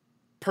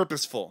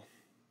purposeful,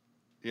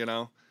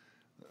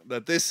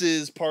 that this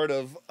is part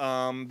of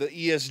the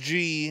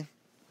ESG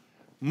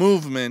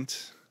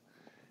movement,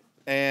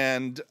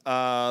 and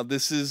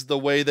this is the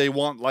way they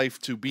want life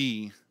to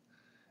be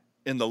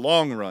in the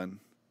long run.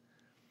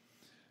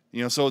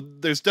 So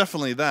there's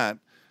definitely that.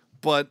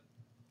 But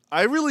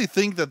I really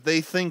think that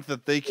they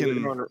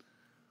can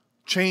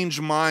change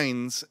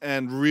minds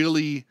and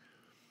really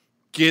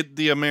get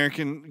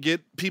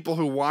people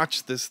who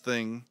watch this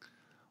thing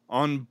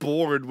on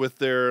board with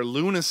their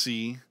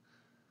lunacy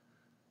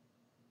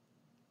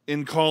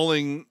in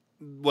calling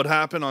what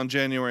happened on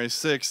January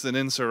 6th an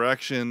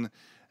insurrection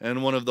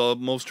and one of the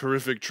most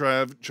horrific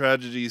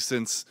tragedies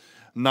since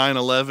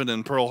 9/11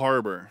 and Pearl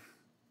Harbor.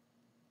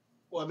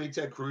 Well, I mean,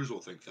 Ted Cruz will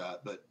think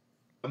that, but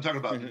I'm talking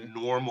about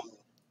normal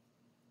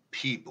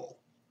people.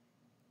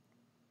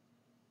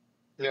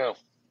 Yeah.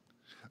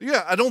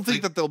 Yeah, I don't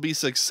think that they'll be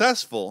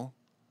successful.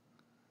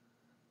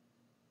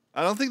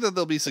 But I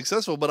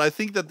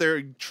think that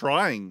they're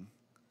trying.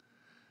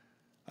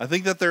 I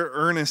think that they're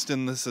earnest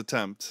in this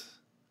attempt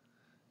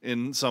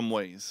in some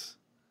ways.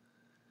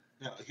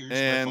 Now, here's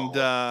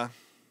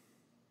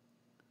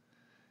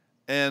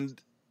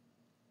and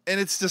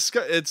it's there's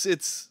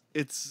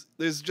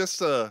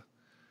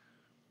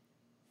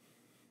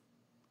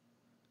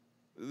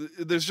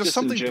just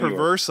something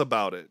perverse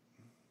about it.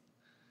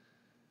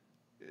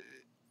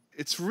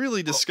 It's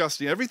really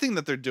disgusting. Everything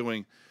that they're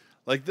doing,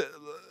 like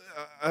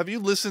have you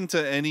listened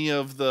to any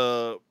of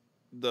the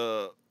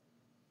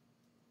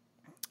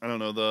I don't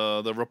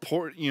know, the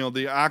report,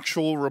 the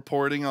actual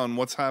reporting on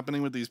what's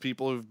happening with these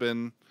people who've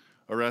been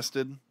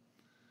arrested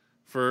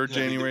for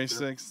January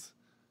 6th?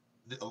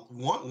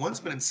 One's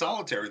been in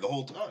solitary the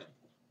whole time.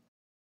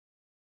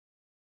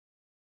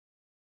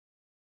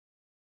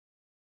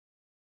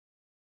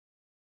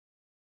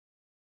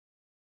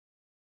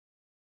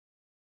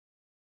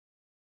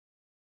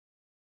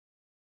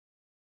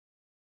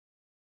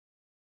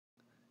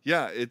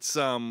 Yeah, it's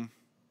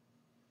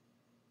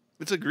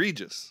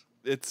egregious.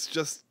 It's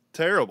just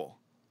terrible.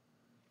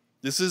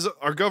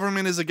 Our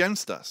government is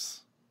against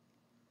us.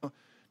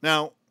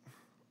 Now,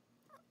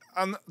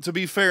 to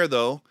be fair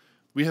though,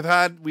 we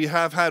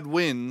have had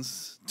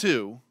wins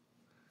too.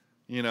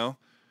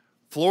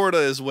 Florida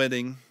is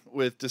winning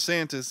with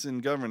DeSantis in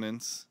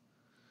governance.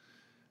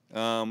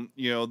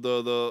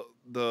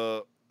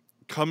 The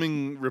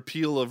coming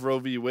repeal of Roe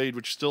v. Wade,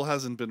 which still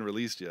hasn't been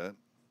released yet,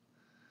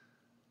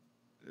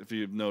 if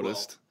you've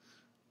noticed.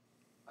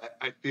 Well,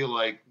 I feel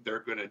like they're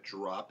going to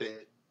drop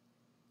it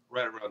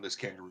right around this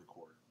kangaroo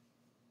court.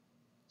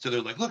 So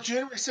they're like, look,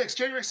 January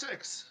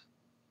 6th.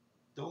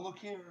 Don't look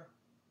here.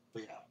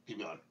 But yeah, keep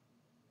going.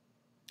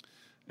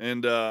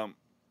 And,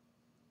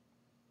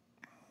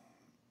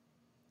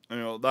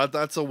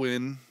 that's a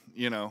win,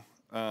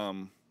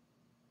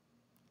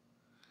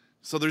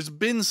 so there's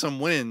been some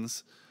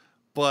wins,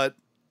 but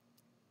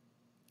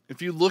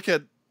if you look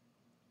at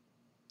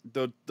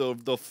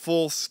the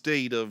full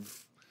state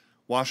of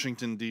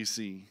Washington,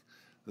 D.C.,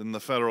 and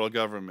the federal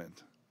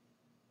government,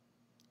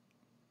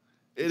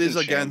 it is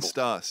against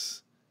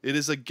us. It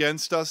is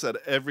against us at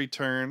every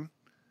turn.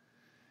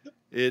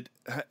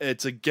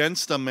 It's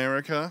against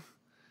America.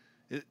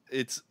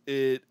 It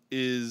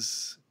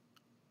is.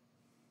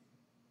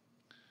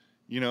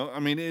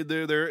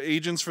 They're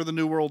agents for the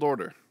New World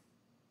Order.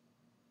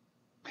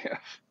 Yeah.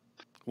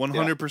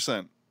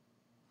 100%.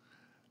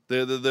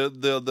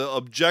 The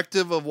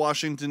objective of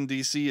Washington,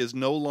 D.C. is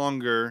no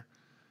longer,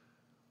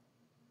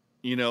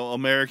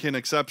 American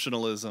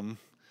exceptionalism.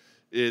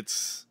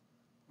 It's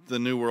the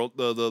New World,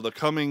 the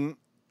coming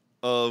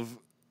of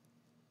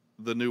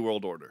the New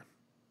World Order.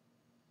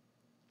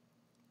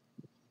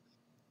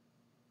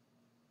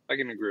 I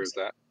can agree with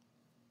that.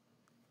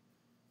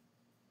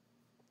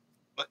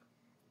 But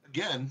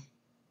again,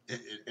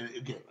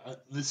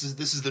 this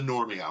is the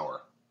normie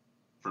hour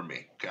for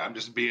me. Okay, I'm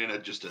just being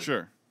a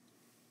sure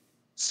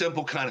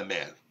simple kind of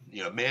man.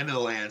 Man of the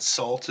land,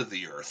 salt of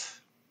the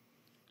earth.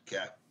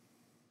 Okay.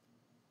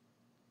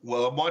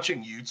 While I'm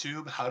watching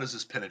YouTube, how does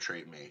this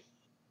penetrate me?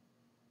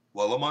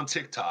 While I'm on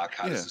TikTok,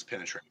 how does this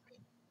penetrate me?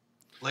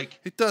 Like,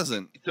 it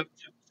doesn't. So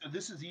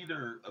this is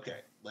either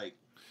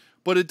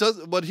but it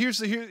does. But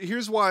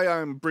here's why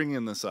I'm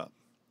bringing this up.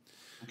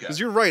 Because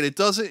you're right. It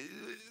doesn't.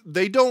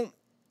 They don't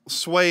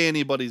sway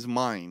anybody's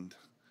mind.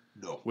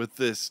 No. With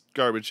this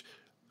garbage,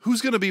 who's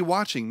going to be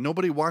watching?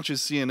 Nobody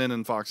watches CNN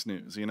and Fox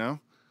News.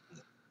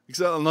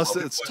 Except unless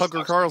it's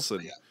Tucker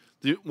Carlson,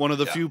 one of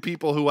the few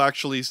people who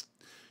actually,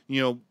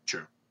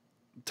 sure,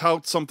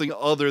 tout something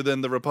other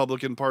than the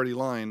Republican Party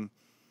line.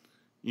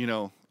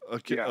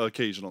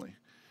 Occasionally,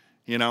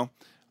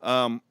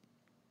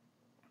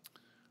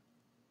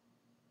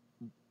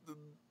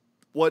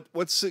 What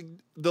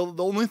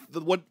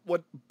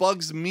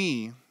bugs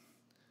me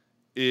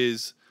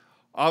is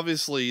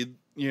obviously,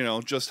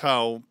 just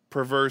how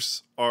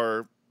perverse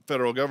our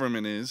federal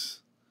government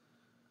is,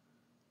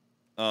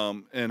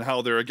 and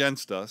how they're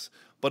against us,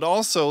 but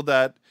also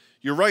that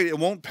you're right, it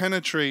won't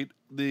penetrate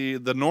the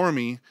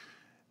normie,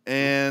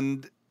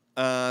 and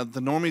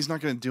the normie's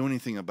not going to do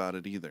anything about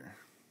it either.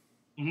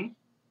 Mm-hmm.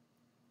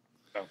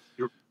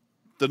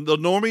 The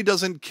normie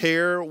doesn't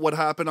care what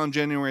happened on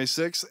January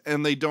 6th,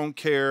 and they don't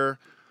care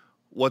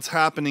what's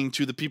happening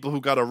to the people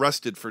who got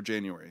arrested for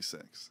January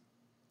 6th.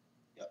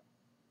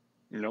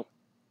 Nope.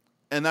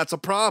 And that's a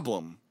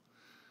problem.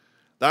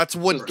 That's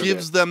what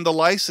gives them the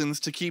license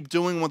to keep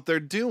doing what they're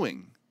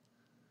doing.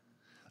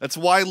 That's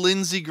why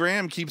Lindsey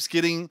Graham keeps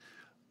getting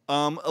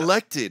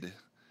elected,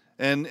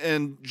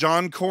 and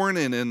John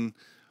Cornyn and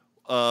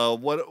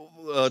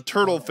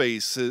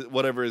Turtleface,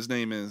 whatever his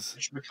name is,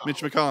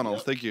 Mitch McConnell.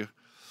 Yep. Thank you.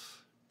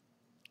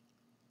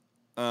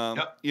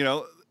 Yep. You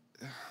know,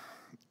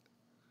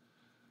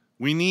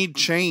 we need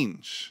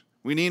change.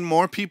 We need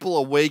more people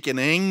awake and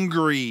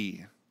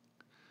angry.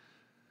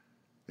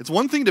 It's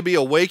one thing to be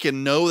awake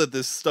and know that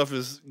this stuff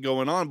is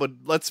going on, but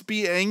let's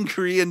be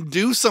angry and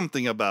do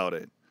something about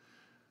it.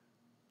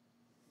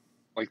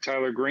 Like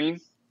Tyler Green?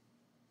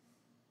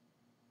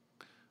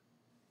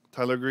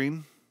 Tyler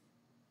Green?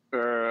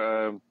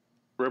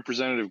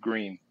 Representative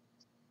Green.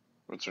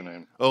 What's her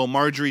name? Oh,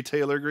 Marjorie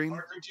Taylor Greene?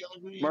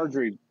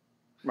 Marjorie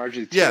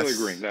Yes. Taylor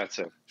Green. That's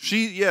it.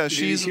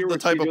 She's hear the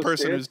what type she of just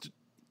person did? who's...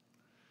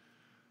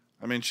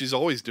 I mean, she's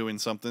always doing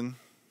something.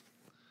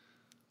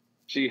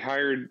 She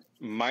hired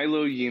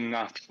Milo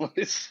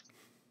Yiannopoulos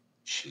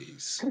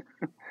Jeez.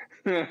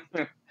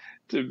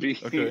 to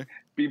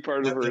be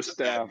part of her That's a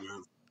bad staff.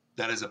 move.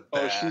 That is a Oh,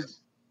 bad move.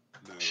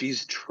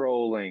 she's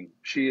trolling.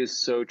 She is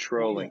so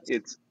trolling. Yes.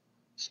 It's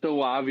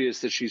so obvious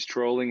that she's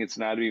trolling. It's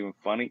not even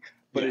funny,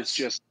 but it's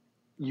Yes. just,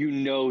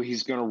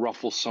 he's going to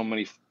ruffle so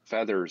many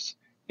feathers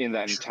in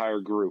that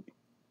entire group.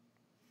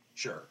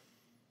 Sure.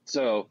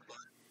 So,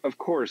 of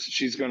course,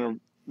 she's going to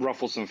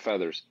ruffle some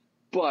feathers,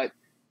 but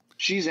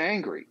she's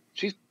angry.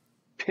 She's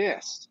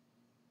pissed,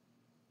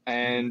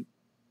 and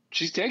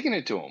she's taking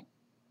it to him.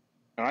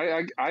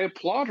 And I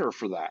applaud her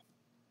for that.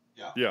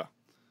 Yeah.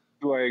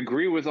 Do I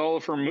agree with all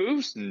of her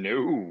moves?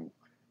 No.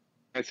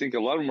 I think a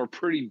lot of them are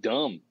pretty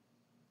dumb,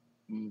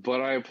 but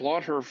I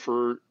applaud her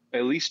for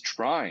at least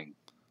trying.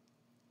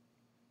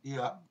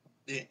 Yeah.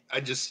 The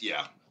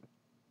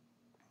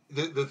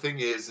thing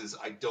is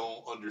I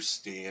don't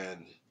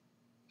understand.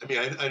 I mean,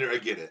 I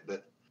get it,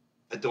 but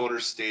I don't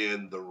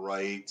understand the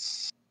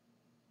right's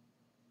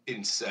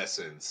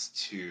incessance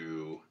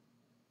to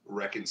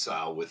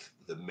reconcile with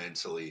the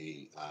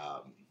mentally,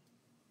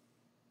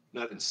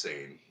 not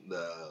insane,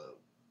 the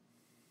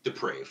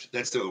depraved.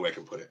 That's the only way I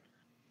can put it.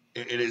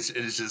 It is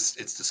just,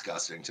 it's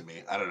disgusting to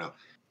me. I don't know.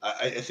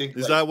 I think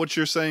Is that what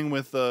you're saying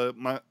with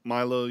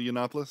Milo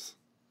Yiannopoulos?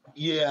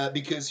 Yeah,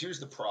 because here's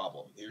the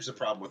problem. Here's the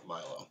problem with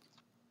Milo.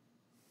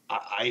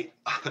 I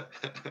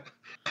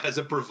as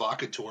a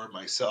provocateur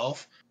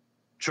myself,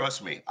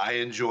 trust me, I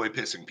enjoy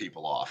pissing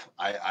people off.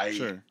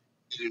 Sure.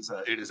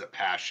 It is a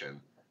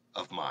passion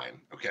of mine.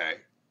 Okay,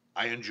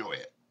 I enjoy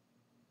it.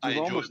 You've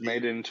almost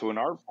made it into an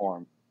art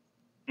form.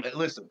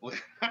 Listen,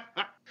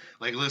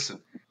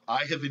 listen.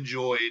 I have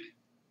enjoyed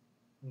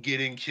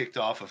getting kicked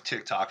off of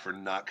TikTok for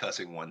not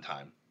cussing one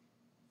time,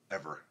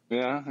 ever.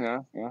 Yeah.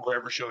 Or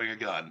ever showing a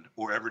gun,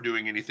 or ever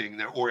doing anything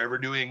there, or ever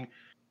doing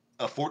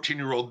a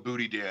 14-year-old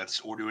booty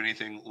dance, or do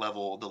anything the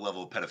level of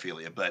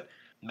pedophilia. But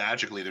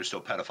magically, there's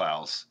still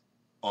pedophiles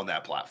on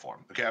that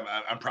platform. Okay,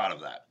 I'm proud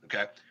of that.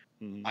 Okay,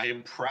 I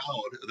am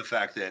proud of the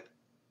fact that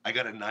I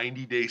got a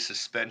 90-day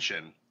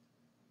suspension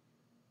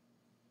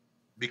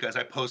because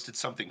I posted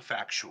something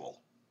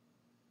factual.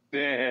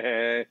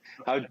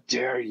 How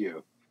dare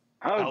you?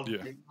 How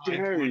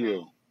dare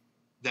you?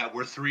 That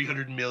we're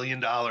 $300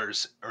 million or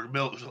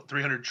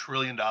 $300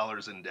 trillion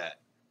in debt,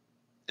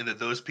 and that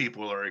those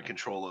people are in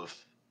control of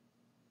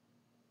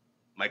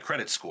my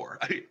credit score.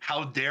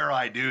 How dare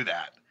I do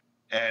that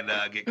and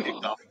get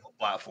kicked off the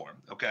platform?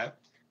 Okay,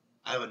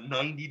 I have a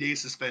 90-day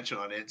suspension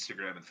on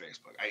Instagram and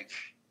Facebook.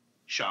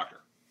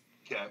 Shocker.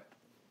 Okay,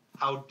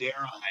 how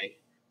dare I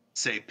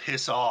say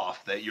piss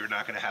off that you're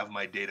not going to have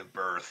my date of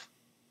birth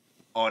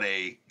on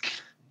a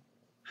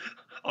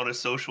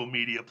social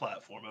media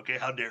platform? Okay,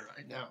 how dare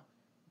I now?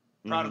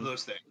 Proud of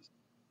those things.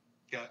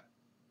 Okay.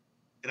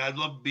 And I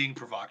love being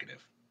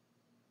provocative.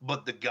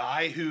 But the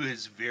guy who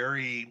is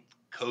very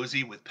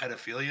cozy with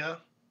pedophilia,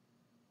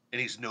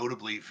 and he's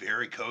notably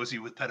very cozy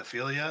with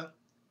pedophilia,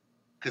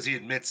 because he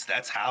admits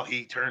that's how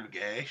he turned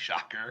gay,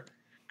 shocker.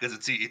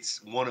 Because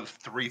it's one of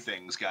three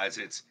things, guys.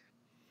 It's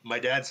my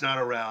dad's not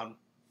around,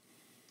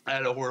 I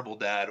had a horrible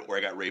dad, or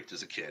I got raped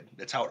as a kid.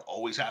 That's how it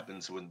always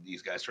happens when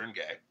these guys turn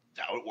gay.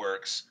 That's how it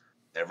works.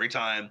 Every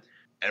time,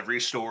 every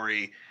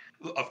story.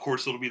 Of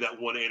course, it'll be that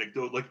one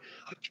anecdote, like,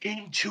 I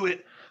came to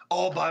it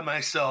all by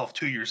myself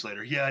 2 years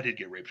later. Yeah, I did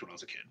get raped when I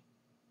was a kid.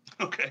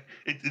 Okay?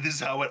 This is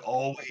how it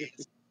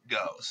always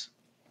goes.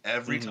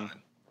 Every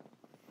time.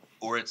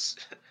 Or it's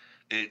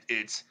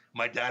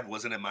my dad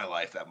wasn't in my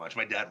life that much.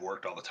 My dad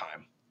worked all the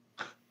time.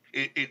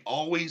 It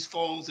always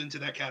falls into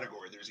that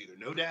category. There's either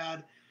no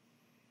dad,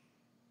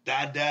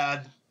 bad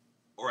dad,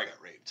 or I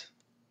got raped.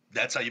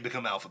 That's how you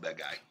become alphabet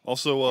guy.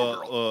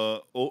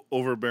 Also,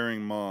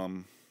 overbearing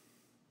mom.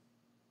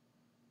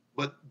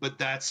 But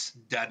that's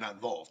dad not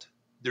involved.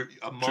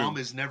 Mom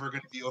is never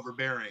going to be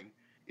overbearing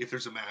if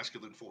there's a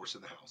masculine force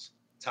in the house.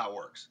 That's how it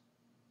works.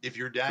 If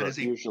your dad Correct. is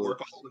a Usually.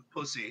 workaholic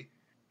pussy,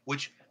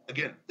 which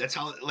again, that's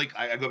how like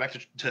I go back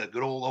to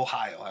good old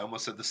Ohio. I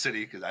almost said the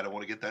city because I don't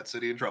want to get that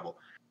city in trouble.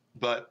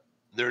 But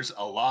there's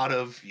a lot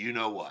of you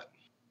know what.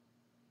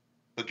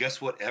 But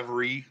guess what?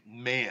 Every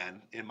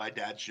man in my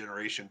dad's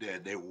generation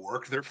did. They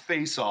worked their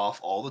face off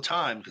all the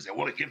time because they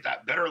want to give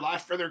that better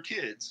life for their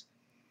kids.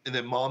 And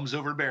then mom's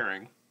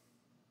overbearing.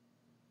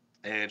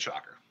 And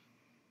shocker.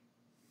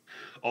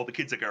 All the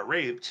kids that got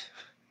raped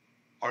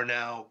are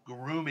now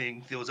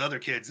grooming those other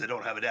kids that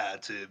don't have a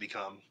dad to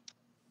become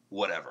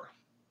whatever.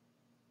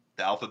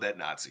 The alphabet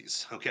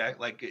Nazis. Okay?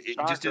 Like it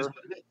just is Shocker.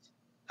 what it is.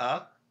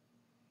 Huh?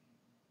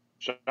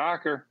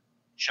 Shocker.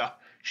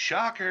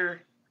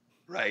 Shocker.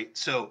 Right.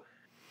 So,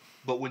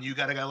 but when you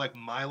got a guy like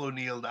Milo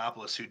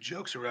Yiannopoulos who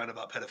jokes around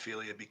about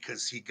pedophilia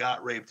because he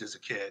got raped as a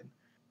kid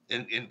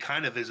and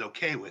kind of is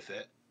okay with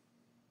it,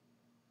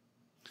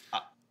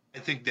 I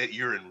think that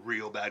you're in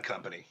real bad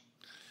company.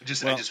 I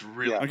just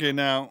really Okay,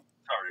 now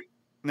sorry.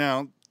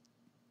 Now,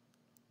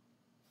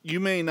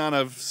 you may not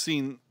have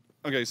seen.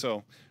 Okay,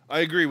 so I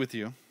agree with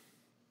you.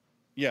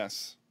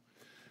 Yes.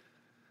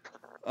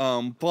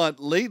 But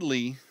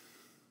lately,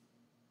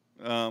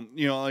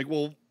 like,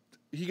 well,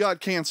 he got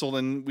canceled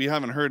and we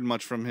haven't heard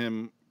much from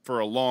him for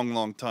a long,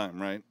 long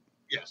time, right?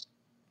 Yes.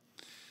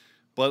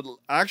 But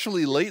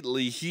actually,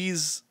 lately,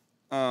 he's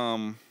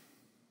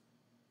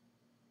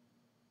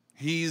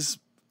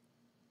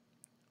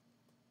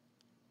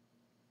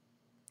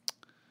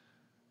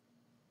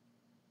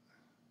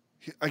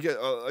I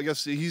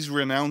guess he's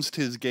renounced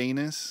his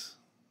gayness.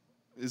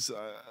 Is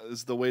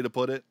the way to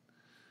put it.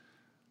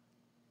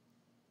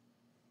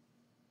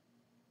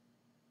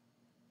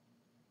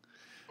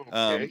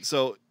 Okay.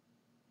 So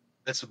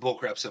That's the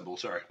bullcrap symbol.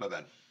 Sorry, my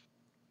bad.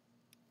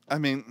 I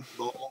mean,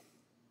 Bull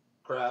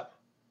crap.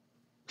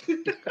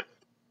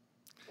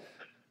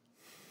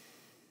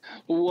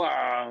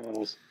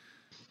 Wow.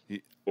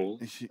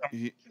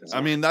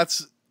 I mean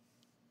that's.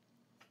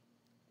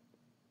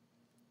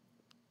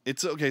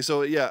 It's okay.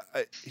 So yeah,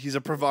 he's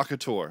a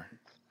provocateur,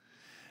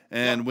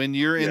 and when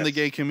you're in the Yes.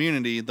 gay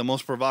community, the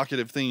most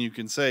provocative thing you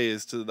can say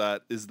is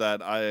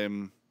that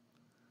I'm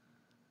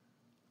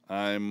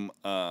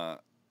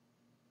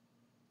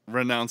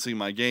renouncing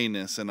my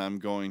gayness and I'm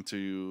going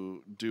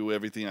to do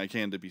everything I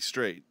can to be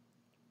straight.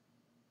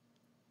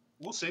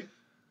 We'll see.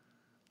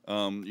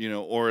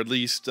 Or at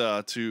least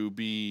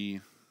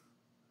to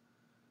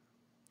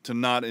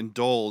not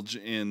indulge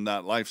in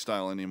that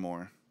lifestyle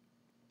anymore.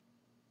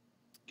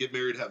 Get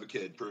married, have a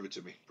kid. Prove it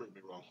to me. Prove me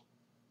wrong.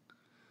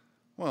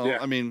 Well, Yeah,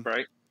 I mean,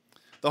 right.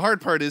 the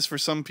hard part is for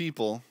some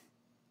people,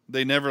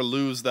 they never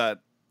lose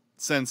that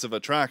sense of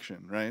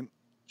attraction, right?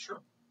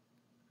 Sure.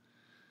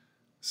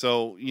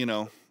 So,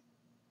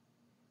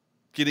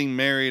 getting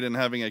married and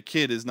having a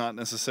kid is not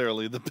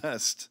necessarily the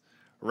best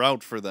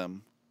route for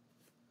them.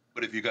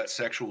 But if you got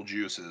sexual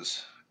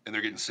juices and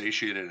they're getting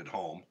satiated at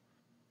home,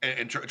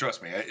 and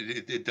trust me,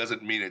 it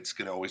doesn't mean it's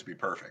going to always be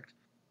perfect.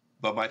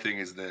 But my thing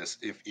is this: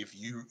 if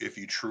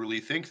you truly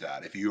think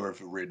that, if you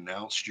have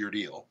renounced your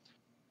deal,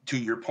 to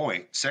your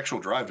point, sexual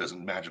drive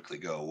doesn't magically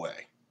go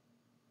away.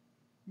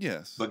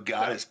 Yes. But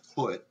God is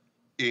put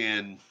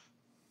in.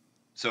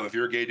 So if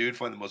you're a gay dude,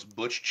 find the most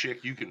butch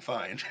chick you can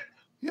find.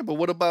 Yeah, but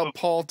what about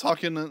Paul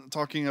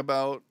talking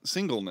about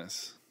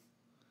singleness?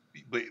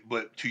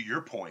 But to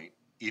your point,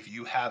 if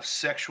you have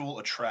sexual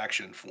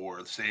attraction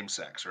for the same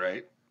sex,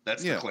 right?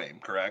 That's the claim,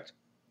 correct?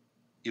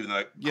 Even though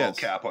I call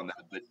cap on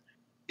that, but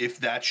if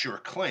that's your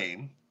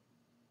claim,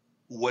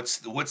 what's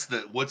the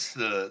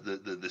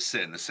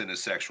sin? The sin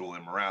is sexual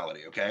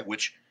immorality, okay?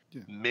 Which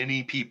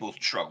many people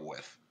struggle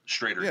with,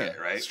 straight or gay,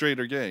 right? Straight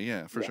or gay,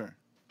 yeah, for sure.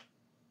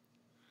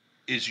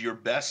 Is your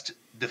best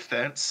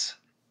defense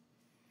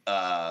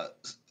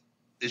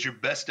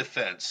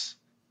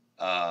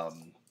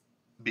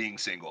being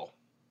single?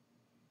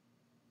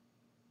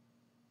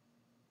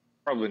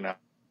 Probably not.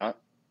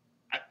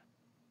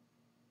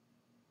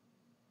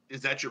 Is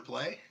that your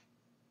play?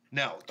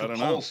 Now, I don't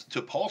know.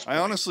 To Paul's point,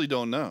 I honestly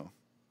don't know.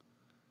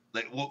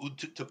 Like,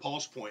 to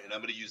Paul's point, and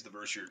I'm going to use the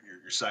verse you're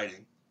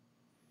citing.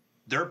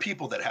 There are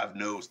people that have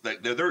no,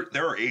 like,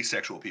 there are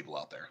asexual people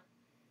out there,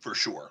 for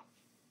sure.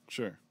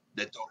 Sure.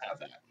 That don't have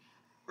that,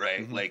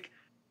 right? Mm-hmm. Like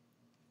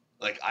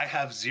I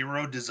have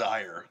zero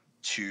desire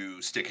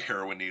to stick a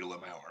heroin needle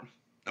in my arm.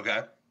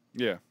 Okay.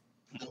 Yeah.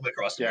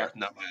 Across the earth,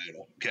 not my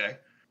idol. Okay.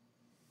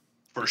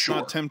 For sure.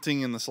 Not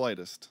tempting in the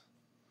slightest.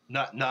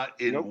 Not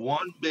in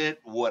one bit,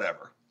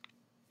 whatever.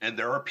 And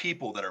there are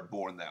people that are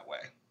born that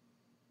way.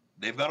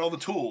 They've got all the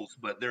tools,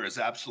 but there is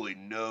absolutely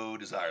no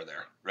desire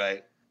there,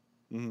 right?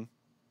 Mm-hmm.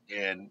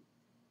 And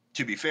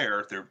to be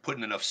fair, they're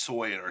putting enough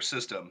soy in our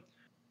system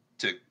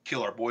to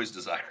kill our boys'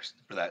 desires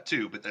for that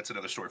too. But that's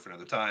another story for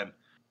another time.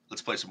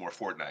 Let's play some more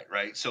Fortnite,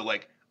 right? So,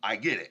 like, I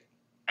get it.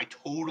 I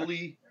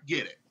totally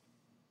get it.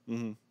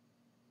 Mm-hmm.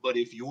 But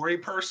if you're a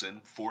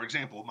person, for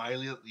example,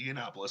 Milo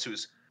Yiannopoulos,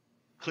 who's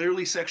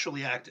clearly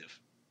sexually active,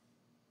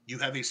 you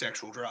have a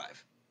sexual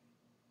drive.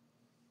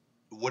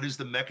 What is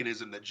the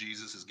mechanism that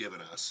Jesus has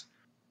given us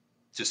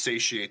to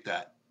satiate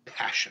that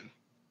passion?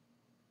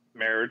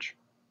 Marriage.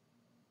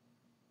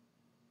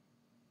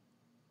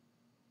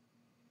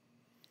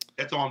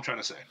 That's all I'm trying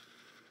to say.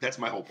 That's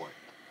my whole point.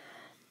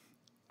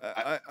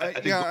 I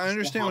think yeah, those I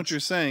understand what months- you're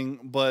saying,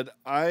 but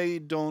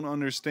I don't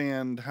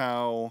understand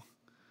how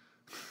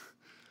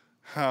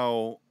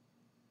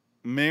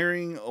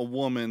marrying a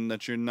woman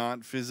that you're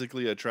not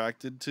physically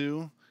attracted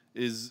to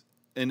is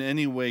in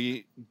any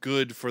way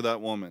good for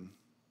that woman.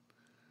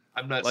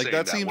 I'm not Like saying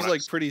that that. seems What I'm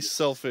like saying pretty is-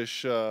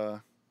 selfish.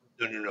 No.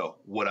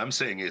 What I'm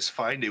saying is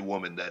find a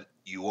woman that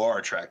you are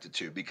attracted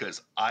to,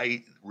 because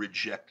I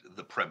reject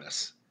the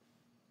premise.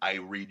 I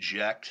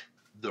reject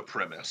the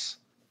premise.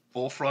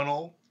 Full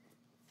frontal,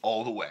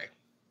 all the way.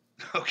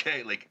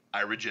 Okay, like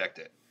I reject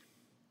it.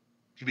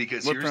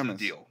 Because What here's premise?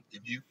 the deal: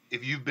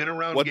 if you've been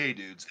around What- gay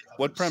dudes, they have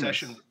what an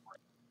obsession premise?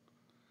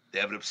 with they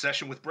have an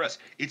obsession with breasts.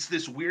 It's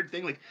this weird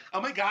thing, like, oh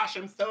my gosh,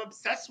 I'm so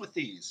obsessed with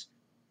these,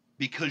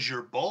 because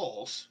your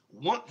balls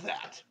want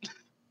that,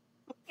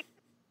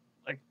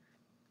 like,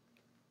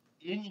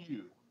 in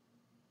you.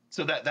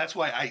 So that's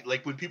why I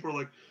like when people are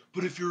like,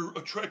 but if you're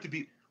attracted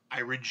to, I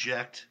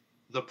reject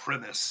the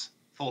premise.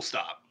 Full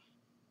stop.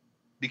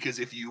 Because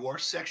if you are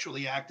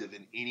sexually active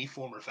in any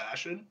form or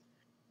fashion,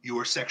 you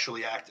are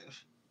sexually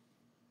active.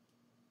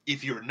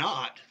 If you're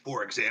not,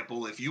 for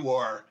example, if you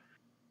are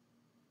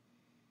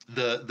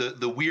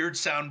the weird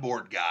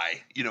soundboard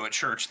guy, at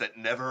church that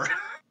never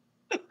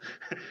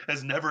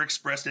has never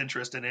expressed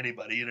interest in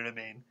anybody, you know what I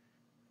mean?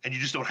 And you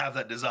just don't have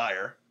that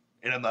desire.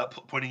 And I'm not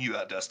pointing you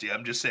out, Dusty.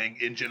 I'm just saying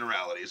in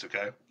generalities,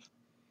 okay?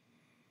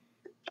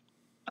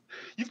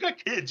 You've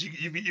got kids.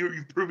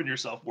 You've proven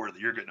yourself worthy.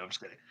 You're good. No, I'm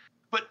just kidding.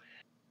 But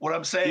what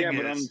I'm saying Yeah,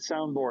 but I'm the is,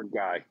 soundboard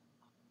guy.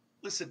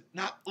 listen.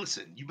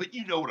 But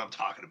you know what I'm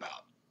talking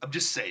about. I'm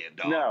just saying,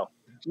 dog.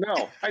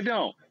 No, I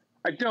don't.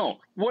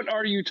 What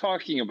are you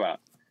talking about?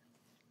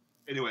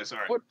 Anyway,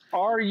 sorry. What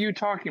are you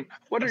talking?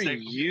 What I'm are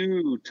saying-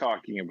 you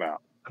talking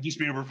about? I'm just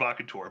being a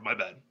provocateur. My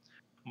bad.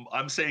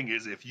 I'm saying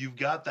is, if you've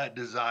got that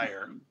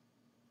desire,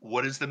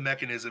 what is the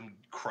mechanism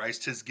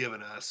Christ has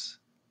given us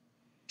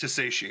to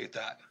satiate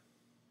that?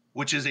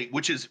 Which is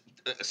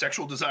a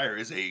sexual desire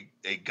is a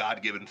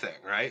God-given thing,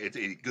 right? It's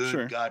a good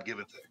Sure.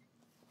 God-given thing.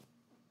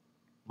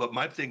 But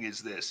my thing is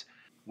this: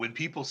 when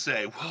people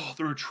say, "Well,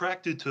 they're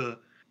attracted to,"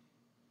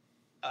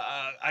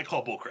 I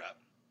call bullcrap.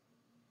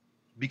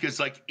 Because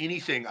like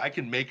anything, I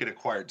can make an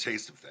acquired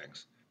taste of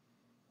things.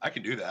 I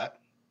can do that.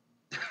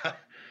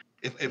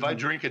 if I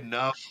drink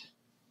enough,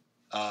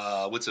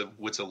 what's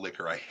a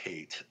liquor I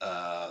hate?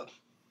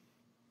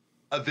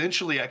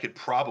 Eventually, I could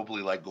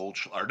probably like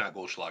not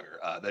Goldschlager.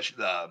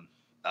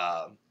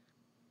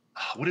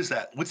 What is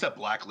that? What's that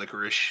black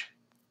licorice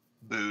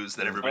booze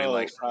that everybody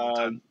likes for a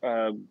long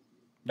time?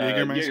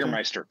 Jägermeister?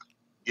 Jägermeister.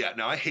 Yeah,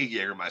 no, I hate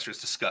Jägermeister. It's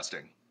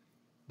disgusting.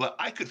 But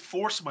I could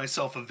force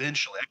myself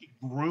eventually. I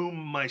could groom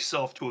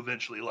myself to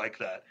eventually like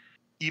that,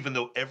 even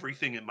though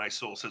everything in my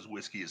soul says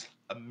whiskey is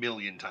a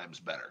million times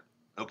better.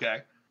 Okay?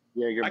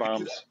 Jaeger I could do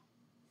bombs. that.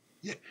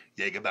 Yeah,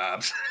 Jaeger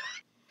bombs.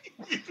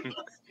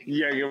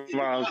 Jaeger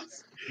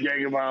bombs.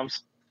 Jaeger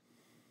bombs.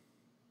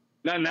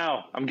 Not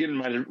now. I'm getting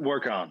my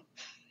work on.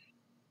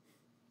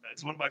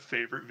 That's one of my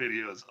favorite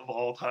videos of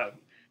all time.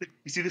 You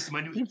see, this is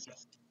my new.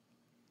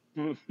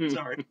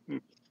 Sorry,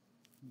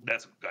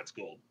 that's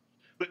gold.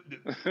 But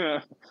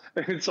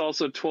It's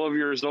also 12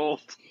 years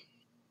old.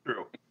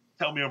 true.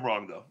 Tell me I'm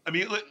wrong, though. I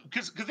mean,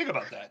 because think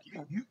about that.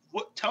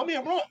 Tell me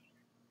I'm wrong.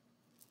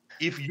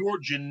 If your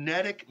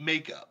genetic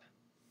makeup,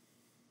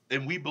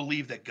 and we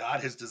believe that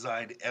God has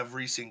designed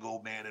every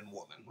single man and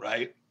woman,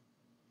 right?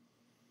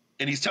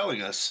 And He's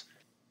telling us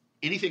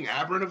anything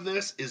aberrant of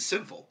this is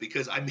sinful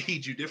because I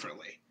made you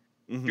differently,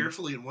 Mhm.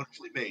 fearfully and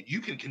wonderfully made.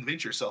 You can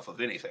convince yourself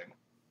of anything.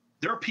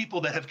 There are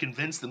people that have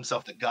convinced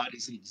themselves that God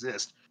doesn't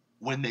exist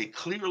when they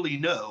clearly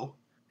know,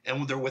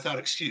 and they're without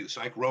excuse,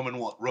 like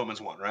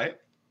Romans 1, right?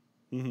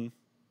 Mhm.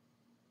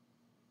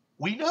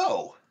 We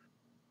know.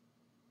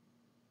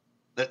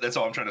 That's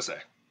all I'm trying to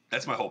say.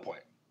 That's my whole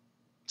point.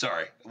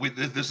 Sorry,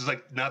 this is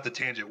like not the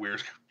tangent we were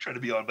trying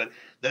to be on, but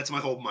that's my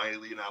whole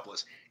Milo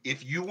Yiannopoulos.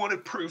 If you want to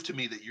prove to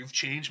me that you've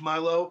changed,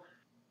 Milo,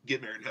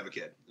 get married and have a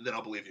kid, and then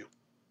I'll believe you.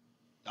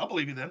 I'll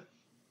believe you then.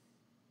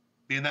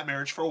 Be in that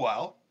marriage for a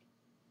while.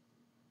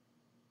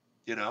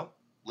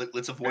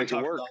 Let's avoid Make it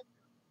talking work.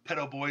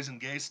 about pedo boys and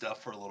gay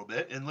stuff for a little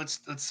bit, and let's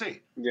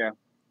see. Yeah.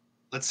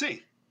 Let's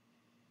see.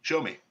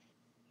 Show me.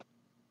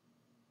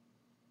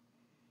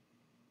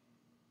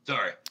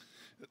 Sorry,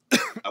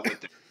 I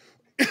went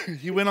there.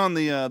 He went on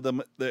the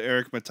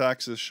Eric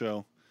Metaxas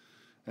show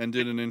and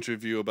did an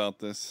interview about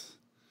this.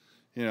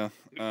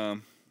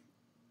 I'm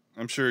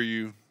sure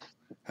you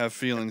have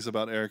feelings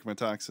about Eric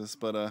Metaxas,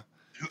 but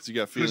 'cause you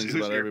got feelings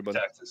about Eric everybody.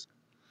 Metaxas?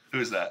 Who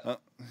is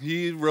that?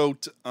 He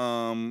wrote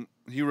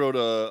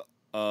a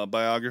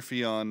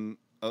biography on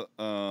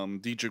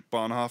Dietrich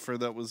Bonhoeffer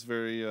that was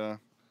very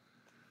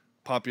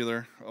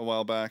popular a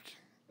while back.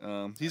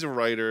 He's a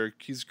writer.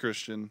 He's a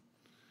Christian.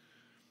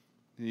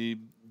 He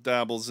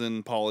dabbles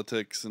in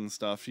politics and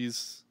stuff.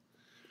 He's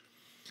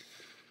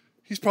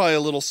probably a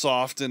little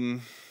soft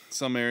in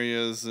some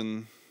areas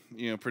and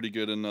pretty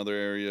good in other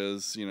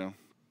areas.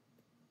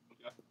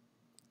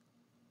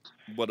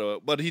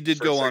 But he did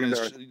For a go on second his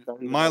there, I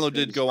thought you were Milo asking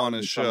did his go on son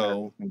his and son had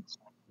show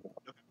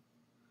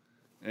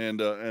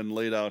anything. and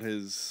laid out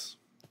his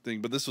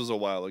thing, but this was a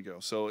while ago,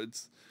 so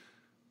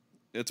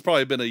it's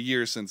probably been a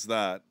year since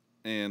that,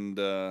 and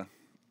Now,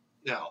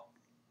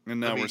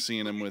 now me- we're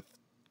seeing him with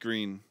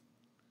Green.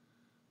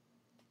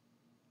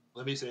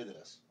 let me say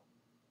this.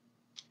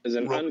 As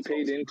an Roman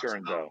unpaid Reigns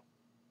intern, though.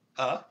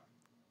 Huh?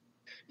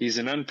 He's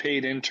an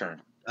unpaid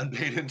intern.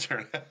 Unpaid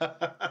intern.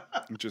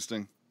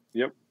 Interesting.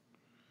 Yep.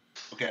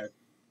 Okay.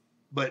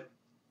 But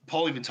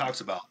Paul even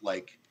talks about,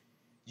 like,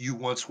 you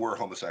once were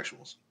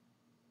homosexuals.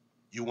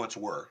 You once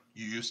were.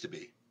 You used to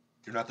be.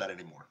 You're not that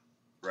anymore.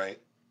 Right?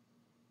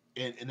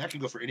 And that can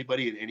go for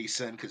anybody in any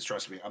sin, because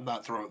trust me, I'm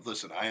not throwing,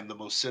 listen, I am the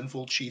most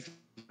sinful chief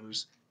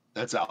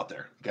that's out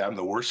there. Okay? I'm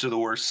the worst of the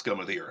worst scum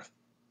of the earth.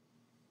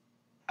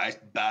 I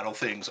battle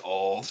things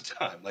all the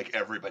time, like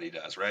everybody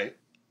does, right?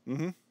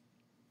 Mm-hmm.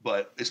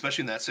 But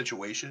especially in that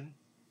situation,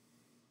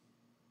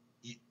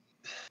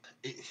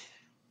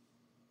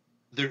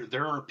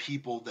 there are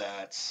people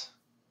that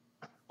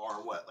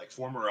are like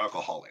former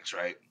alcoholics,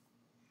 right?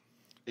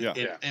 Yeah.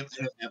 And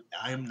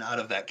I'm not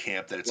of that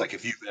camp that it's like,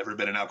 if you've ever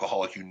been an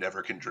alcoholic, you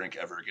never can drink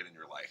ever again in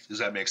your life. Does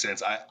that make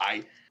sense?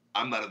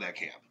 I'm not of that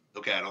camp.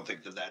 Okay, I don't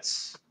think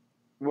that's.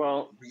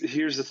 Well,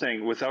 here's the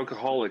thing with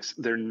alcoholics,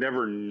 they're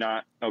never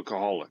not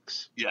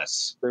alcoholics.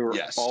 Yes. They were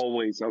Yes.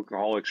 always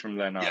alcoholics from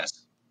then on.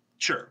 Yes.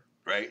 Sure.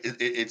 Right.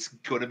 It's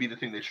going to be the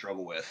thing they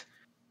struggle with.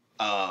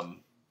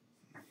 I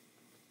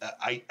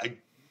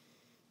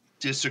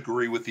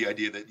disagree with the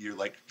idea that you're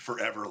like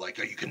forever, like,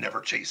 oh, you can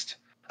never taste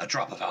a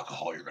drop of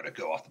alcohol, you're going to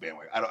go off the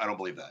bandwagon. I don't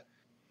believe that.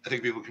 I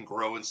think people can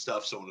grow and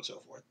stuff, so on and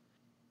so forth.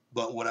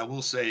 But what I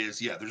will say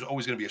is, yeah, there's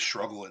always going to be a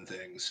struggle in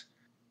things,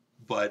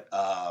 but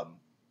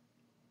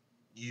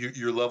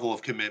your level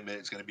of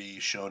commitment is going to be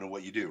shown in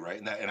what you do, right?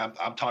 And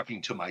I'm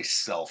talking to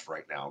myself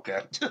right now.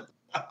 Okay,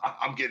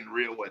 I'm getting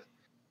real with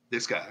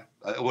this guy.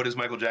 What does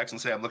Michael Jackson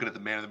say? I'm looking at the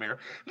man in the mirror.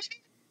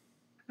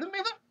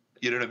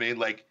 You know what I mean?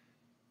 Like,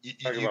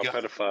 Talking about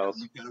pedophiles.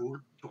 You got to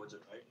work towards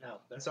it right now.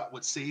 That's not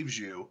what saves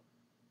you,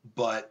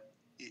 but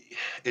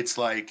it's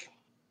like,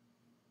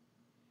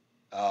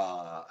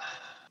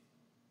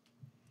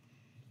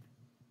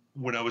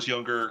 when I was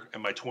younger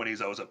in my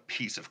 20s, I was a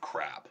piece of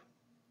crap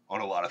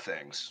on a lot of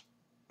things.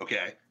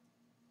 Okay,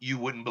 you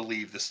wouldn't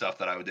believe the stuff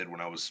that I did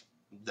when I was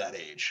that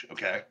age.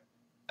 Okay,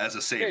 as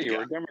a saved Yeah, you guy.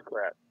 were a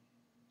Democrat.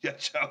 Yeah,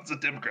 I was a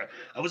Democrat.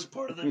 I was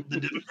part of the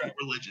Democrat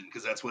religion,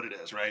 because that's what it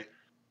is, right?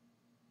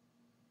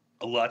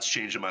 A lot's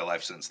changed in my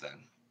life since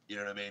then. You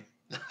know what I mean?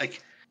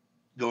 Like,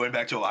 going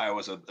back to Ohio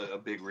was a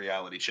big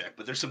reality check,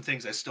 but there's some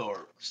things I still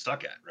are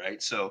stuck at,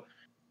 right? So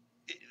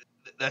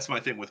that's my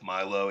thing with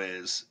Milo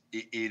is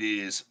it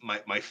is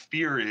my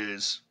fear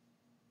is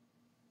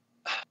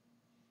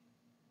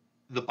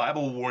the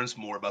Bible warns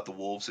more about the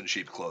wolves in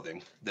sheep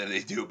clothing than they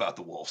do about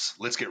the wolves.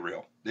 Let's get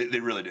real. They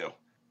really do.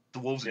 The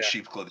wolves in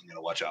sheep clothing you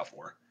gotta watch out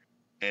for.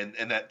 And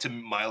that to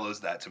Milo's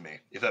that to me,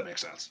 if that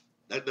makes sense.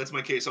 That's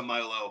my case on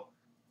Milo.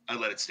 I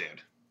let it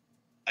stand.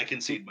 I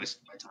concede my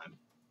time.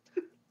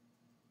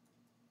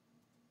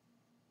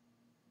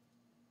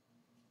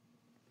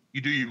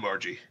 You do you,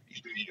 Margie.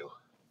 You do you.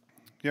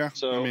 Yeah.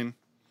 So,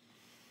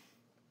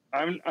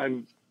 I mean,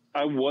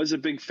 I was a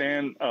big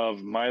fan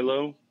of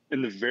Milo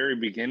in the very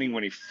beginning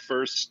when he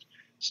first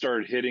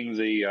started hitting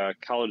the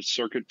college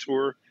circuit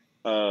tour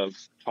of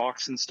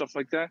talks and stuff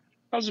like that.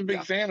 I was a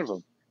big fan of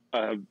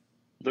him.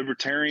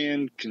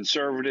 Libertarian,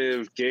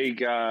 conservative, gay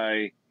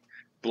guy,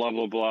 blah,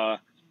 blah, blah.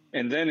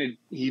 And then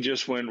he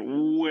just went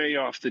way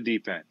off the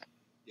deep end.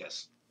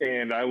 Yes.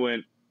 And I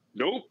went,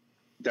 nope,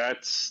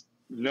 that's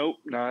not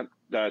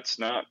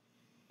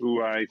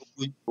who I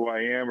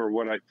am or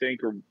what I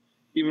think or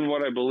even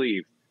what I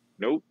believe.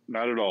 Nope,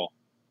 not at all.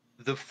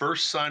 The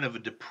first sign of a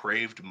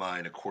depraved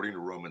mind, according to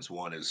Romans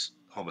 1, is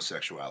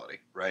homosexuality,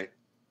 right?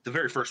 The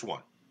very first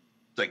one.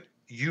 It's like,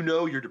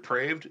 you're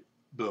depraved,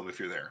 boom, if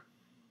you're there.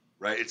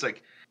 Right? It's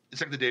like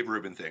the Dave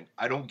Rubin thing.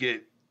 I don't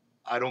get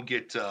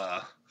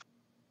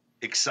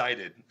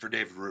excited for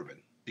David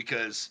Rubin,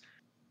 because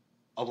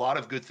a lot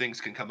of good things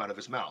can come out of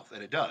his mouth,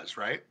 and it does,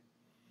 right?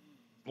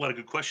 A lot of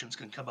good questions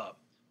can come up.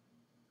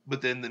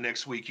 But then the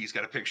next week he's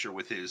got a picture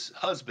with his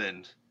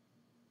husband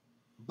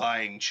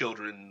buying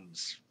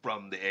children's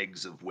from the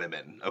eggs of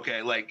women.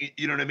 Okay, like,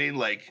 you know what I mean?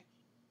 Like,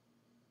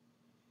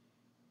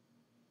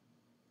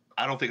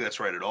 I don't think that's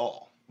right at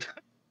all.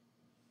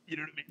 You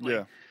know what I mean?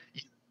 Like,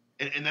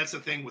 yeah. And that's the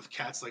thing with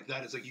cats like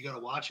that, is like, you got to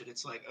watch it.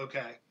 It's like,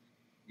 okay,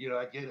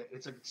 I get it.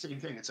 It's like the same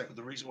thing. It's like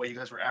the reason why you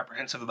guys were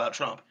apprehensive about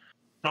Trump.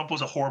 Trump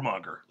was a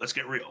whoremonger. Let's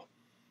get real.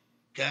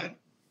 Okay?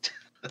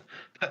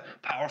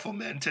 Powerful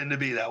men tend to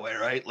be that way,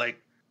 right?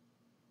 Like,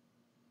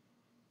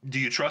 do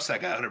you trust that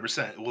guy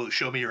 100%? Well,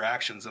 show me your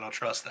actions and I'll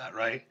trust that,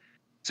 right?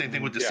 Same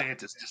thing with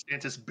DeSantis. Yeah.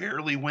 DeSantis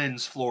barely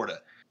wins Florida,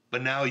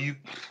 but now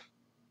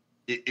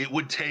it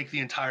would take the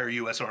entire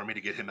U.S. Army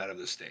to get him out of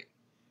this state.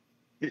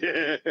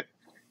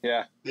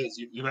 Yeah. Because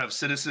you're going to have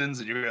citizens,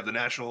 and you're going to have the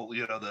national,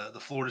 the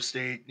Florida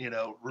State,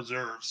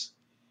 reserves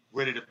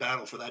ready to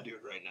battle for that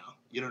dude right now.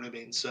 You know what I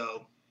mean?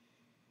 So,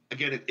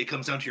 again, it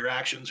comes down to your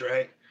actions,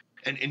 right?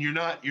 And you're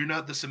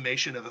not the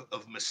summation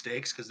of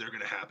mistakes, because they're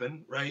going to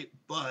happen, right?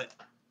 But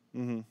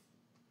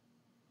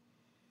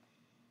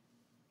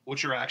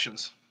what's your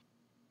actions?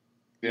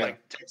 Yeah.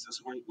 Like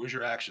Texas, where's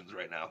your actions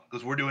right now?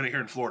 Because we're doing it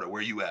here in Florida.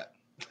 Where you at?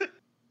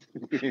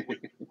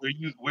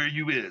 where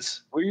you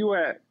is? Where you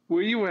at?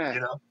 Where you at?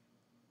 You know,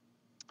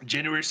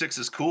 January 6th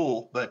is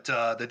cool, but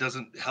that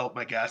doesn't help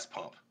my gas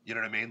pump. You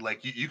know what I mean?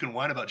 Like you can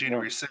whine about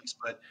January 6th,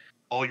 but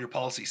all your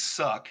policies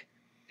suck,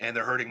 and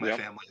they're hurting my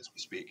family as we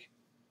speak.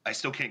 I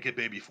still can't get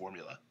baby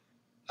formula.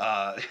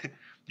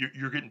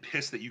 You're getting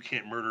pissed that you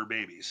can't murder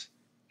babies,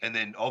 and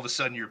then all of a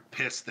sudden you're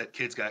pissed that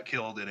kids got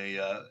killed in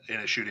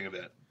a shooting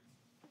event.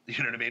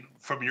 You know what I mean?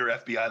 From your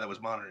FBI that was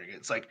monitoring it.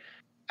 It's like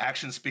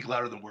actions speak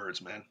louder than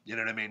words, man. You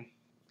know what I mean?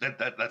 That's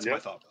my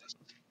thought process.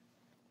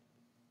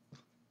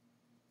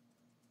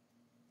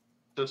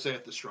 So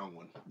saith the strong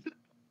one.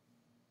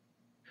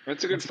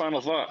 That's a good final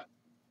thought.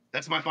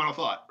 That's my final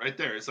thought right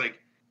there. It's like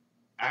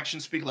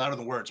actions speak louder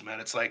than words, man.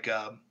 It's like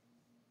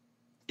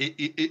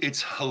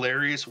it's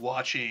hilarious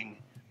watching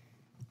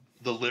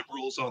the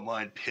liberals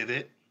online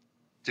pivot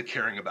to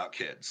caring about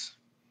kids.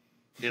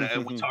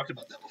 And we talked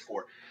about that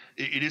before.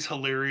 It is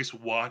hilarious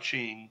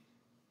watching,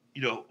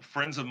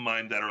 friends of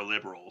mine that are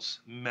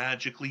liberals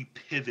magically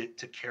pivot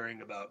to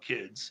caring about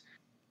kids.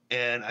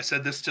 And I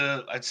said this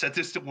to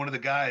one of the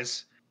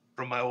guys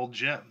from my old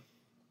gym,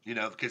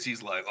 because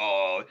he's like,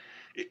 oh,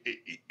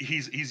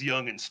 he's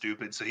young and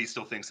stupid, so he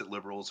still thinks that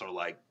liberals are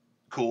like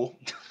cool,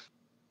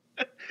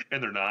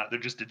 and they're not. They're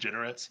just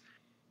degenerates.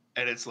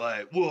 And it's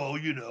like, well,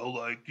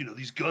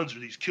 these guns are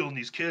these killing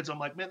these kids. I'm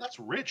like, man, that's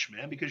rich,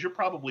 man, because you're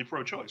probably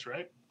pro-choice,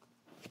 right?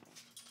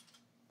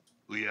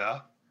 Well,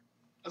 yeah.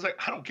 I was like,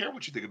 I don't care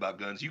what you think about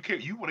guns. You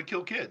want to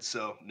kill kids,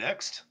 so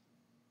next.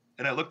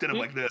 And I looked at him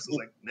like this. I was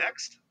like,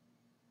 next.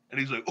 And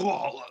he's like,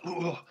 oh.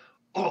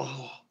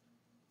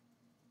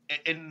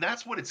 And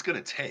that's what it's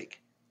going to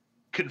take.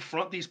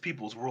 Confront these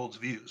people's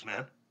worldviews,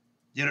 man.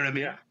 You know what I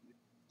mean? Yeah.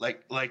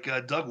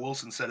 Like Doug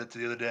Wilson said it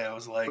the other day. I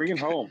was like, bring it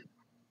home.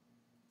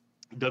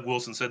 Doug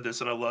Wilson said this,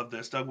 and I love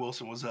this. Doug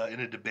Wilson was in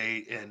a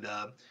debate, and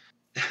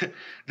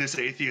this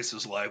atheist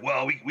was like,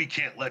 well, we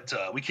can't let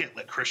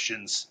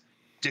Christians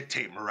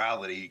dictate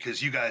morality,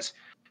 because you guys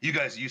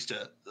used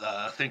to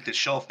think that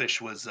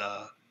shellfish was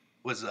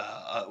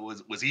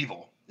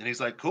evil. And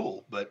he's like,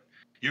 cool, but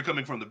you're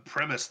coming from the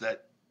premise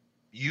that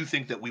you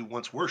think that we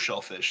once were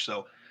shellfish,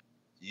 so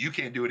you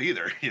can't do it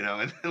either,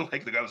 And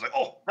like the guy was like,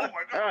 oh my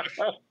gosh,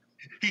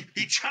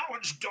 he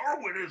challenged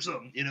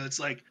Darwinism. It's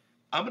like,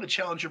 I'm going to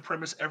challenge your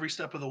premise every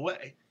step of the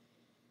way.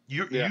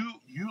 You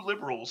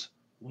liberals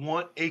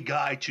want a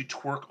guy to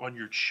twerk on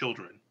your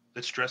children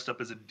that's dressed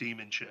up as a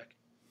demon chick.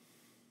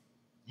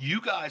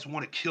 You guys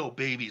want to kill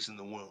babies in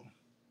the womb.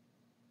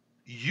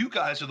 You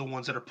guys are the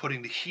ones that are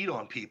putting the heat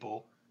on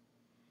people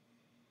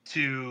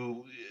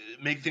to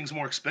make things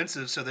more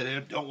expensive so that they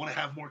don't want to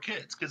have more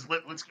kids. Because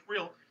let's get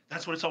real,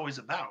 that's what it's always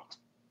about.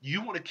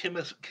 You want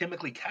to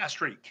chemically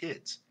castrate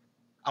kids.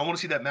 I want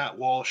to see that Matt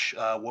Walsh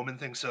woman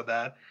thing so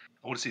bad.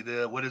 I want to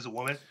see what is a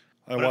woman.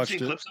 I watched it.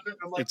 Clips of it.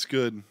 I'm like, it's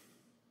good.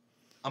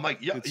 I'm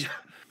like,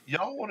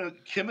 y'all want to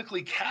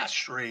chemically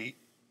castrate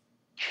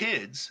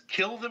kids,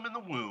 kill them in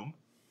the womb,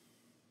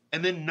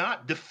 and then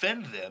not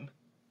defend them.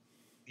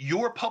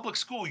 Your public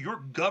school, your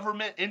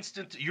government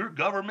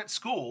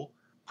school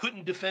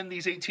couldn't defend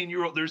these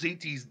 18-year-old. There's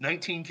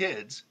 19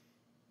 kids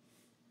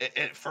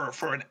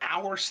for an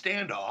hour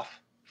standoff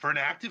for an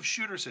active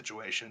shooter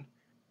situation,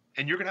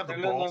 and you're gonna have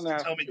the balls to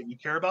tell me that you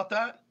care about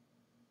that?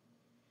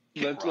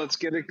 Let's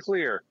get it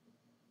clear.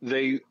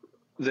 They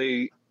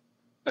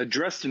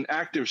addressed an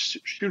active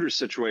shooter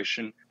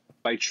situation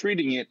by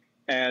treating it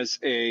as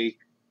a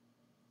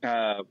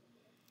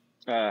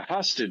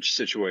hostage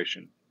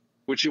situation,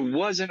 which it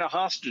wasn't a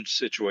hostage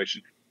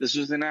situation. This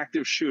was an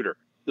active shooter.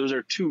 Those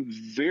are two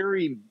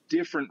very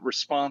different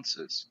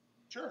responses.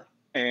 Sure.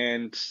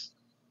 And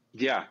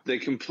yeah, they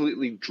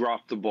completely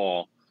dropped the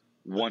ball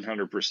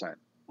 100%.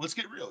 Let's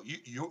get real.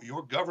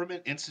 Your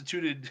government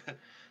instituted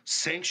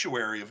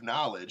sanctuary of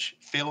knowledge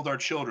failed our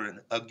children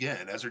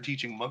again, as they're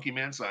teaching monkey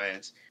man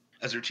science,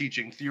 as they're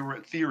teaching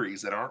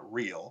theories that aren't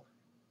real.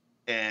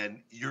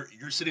 And you're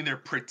sitting there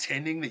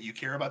pretending that you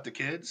care about the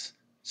kids.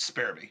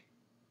 Spare me.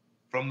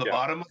 From the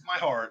bottom of my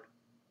heart,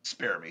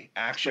 spare me.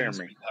 Actions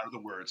speak louder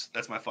than words.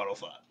 That's my final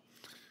thought.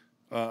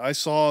 I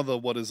saw the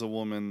What is a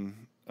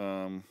Woman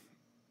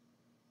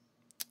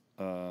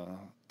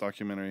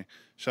documentary.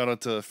 Shout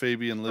out to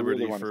Fabian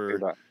Liberty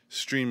for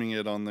streaming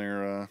it on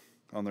their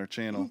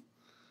channel.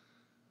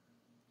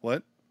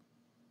 What?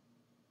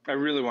 I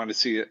really want to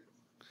see it.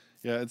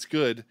 Yeah, it's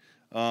good.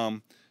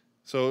 So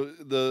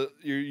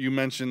you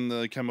mentioned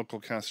the chemical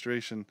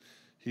castration.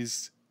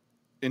 He's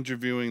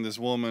interviewing this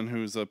woman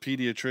who's a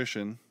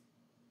pediatrician,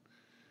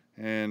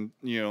 and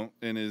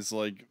and is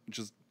like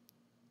just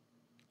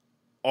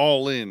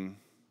all in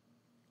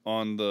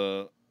on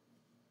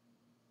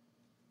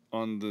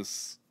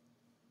this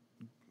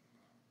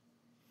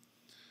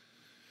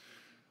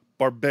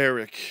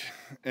barbaric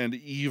and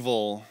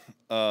evil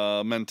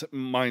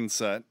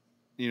mindset,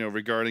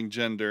 regarding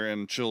gender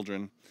and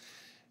children.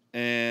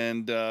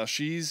 And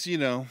she's,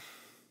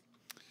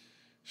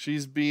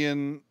 she's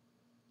being,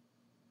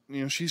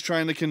 she's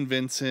trying to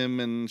convince him,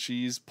 and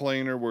she's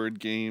playing her word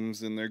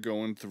games, and they're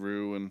going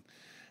through, and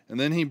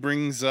then he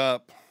brings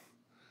up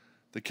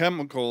the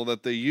chemical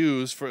that they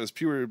use as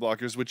puberty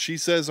blockers, which she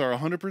says are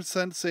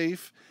 100%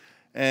 safe,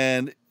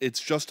 and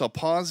it's just a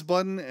pause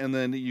button, and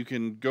then you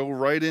can go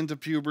right into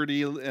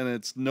puberty, and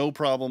it's no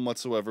problem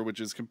whatsoever, which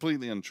is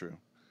completely untrue.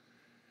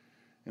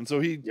 And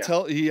so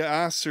he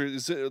asks her,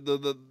 is it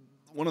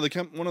one of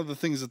the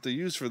things that they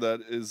use for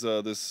that is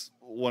this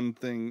one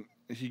thing.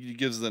 He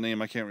gives the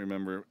name, I can't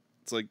remember.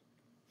 It's like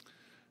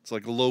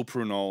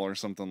Lopranol or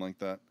something like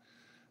that.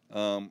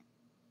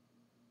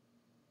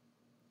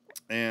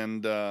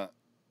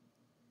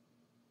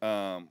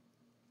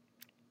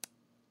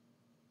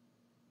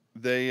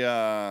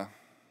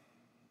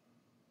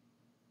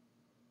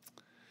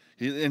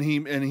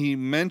 He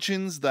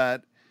mentions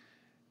that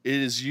it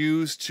is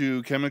used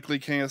to chemically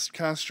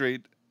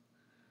castrate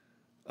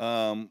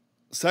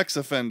sex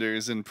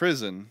offenders in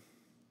prison,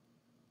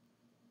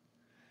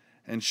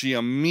 and she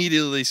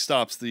immediately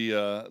stops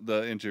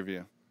the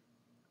interview.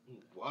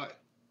 Why?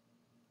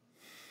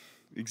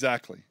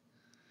 Exactly.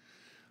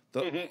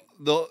 The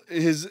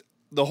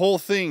whole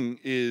thing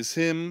is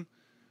him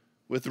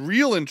with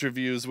real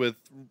interviews with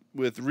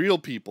real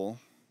people,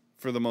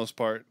 for the most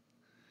part,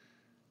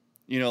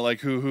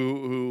 like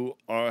who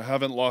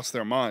haven't lost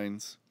their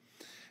minds,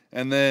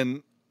 and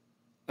then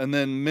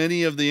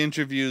many of the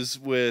interviews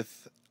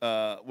with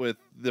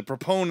the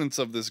proponents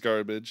of this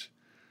garbage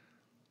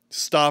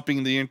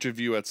stopping the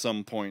interview at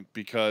some point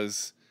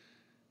because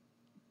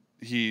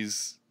they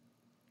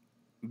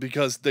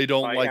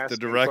don't like the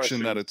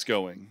direction that it's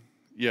going.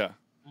 Yeah.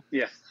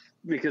 Yeah.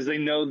 Because they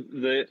know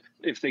that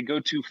if they go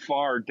too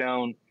far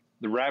down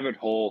the rabbit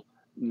hole,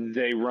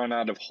 they run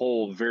out of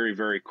hole very,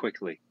 very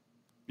quickly.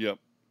 Yep.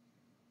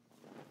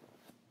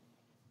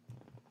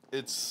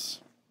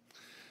 It's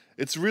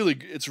really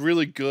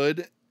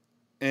good,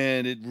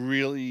 and it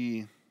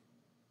really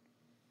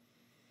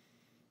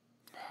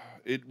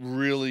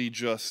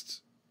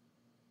just,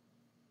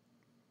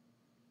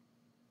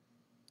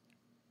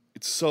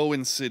 it's so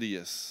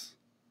insidious.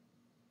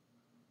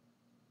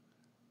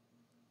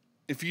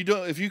 If you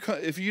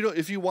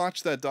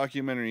watch that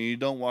documentary and you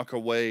don't walk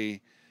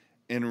away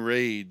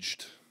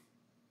enraged,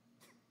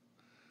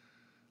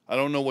 I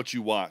don't know what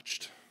you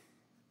watched.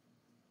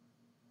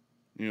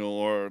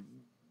 Or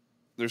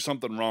there's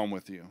something wrong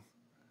with you.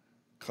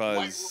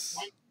 Cause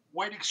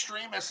white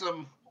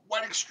extremism.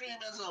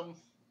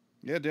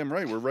 Yeah, damn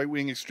right. We're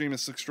right-wing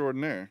extremists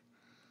extraordinaire.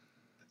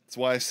 That's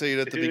why I say it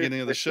at the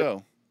beginning of the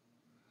show.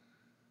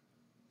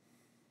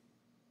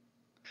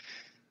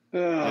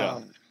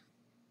 Yeah.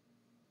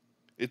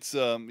 It's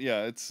and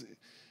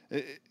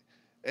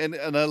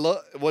I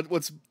love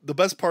what's the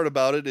best part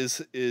about it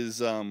is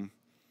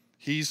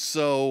he's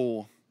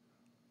so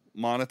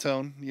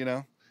monotone,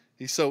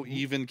 he's so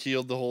even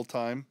keeled the whole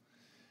time.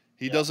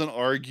 He doesn't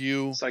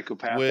argue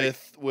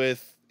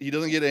with he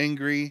doesn't get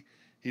angry.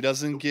 He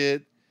doesn't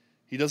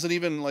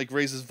even like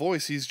raise his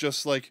voice. He's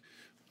just like,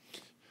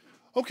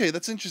 okay,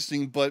 that's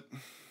interesting, but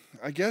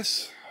I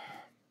guess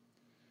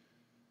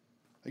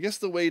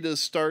the way to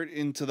start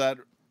into that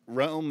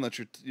realm that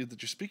you're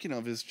speaking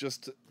of is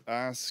just to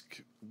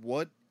ask,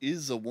 what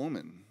is a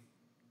woman?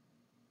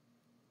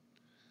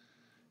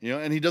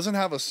 And he doesn't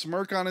have a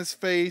smirk on his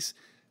face.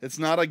 It's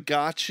not a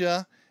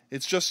gotcha.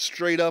 It's just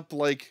straight up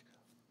like,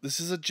 this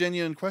is a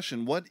genuine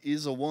question. What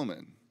is a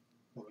woman?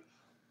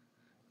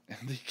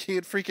 And they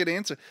can't freaking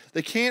answer.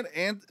 They can't.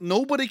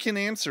 Nobody can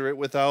answer it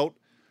without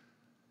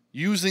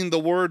using the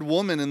word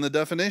woman in the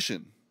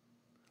definition.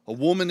 A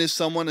woman is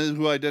someone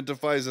who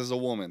identifies as a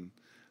woman.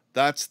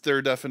 That's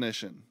their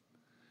definition.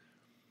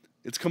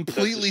 It's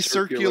completely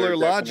circular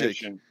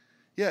logic.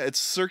 Yeah, it's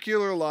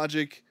circular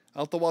logic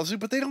out the wazoo,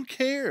 but they don't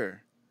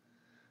care.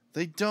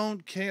 They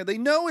don't care. They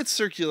know it's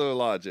circular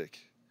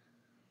logic.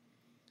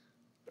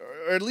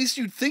 Or at least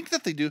you'd think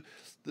that they do.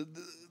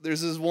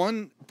 There's this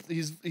one,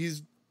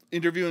 he's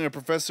interviewing a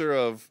professor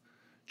of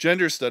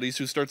gender studies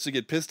who starts to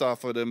get pissed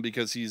off at him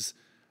because he's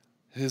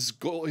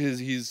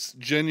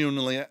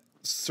genuinely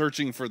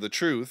searching for the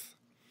truth.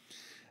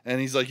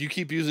 And he's like, you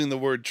keep using the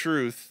word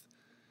truth,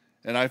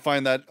 and I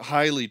find that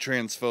highly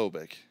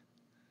transphobic.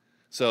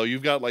 So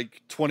you've got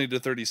like 20 to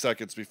 30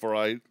 seconds before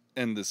I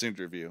end this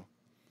interview.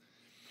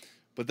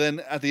 But then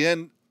at the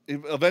end,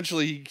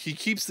 eventually he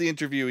keeps the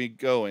interview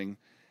going,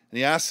 and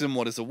he asks him,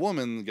 what is a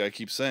woman? The guy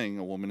keeps saying,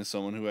 a woman is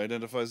someone who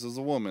identifies as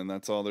a woman.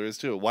 That's all there is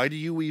to it. Why do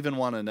you even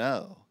want to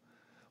know?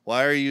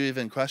 Why are you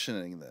even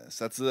questioning this?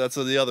 That's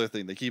the other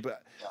thing.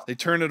 They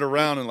turn it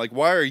around and like,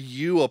 why are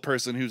you a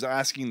person who's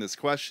asking this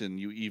question,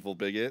 you evil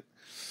bigot?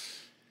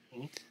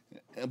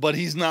 Mm-hmm. But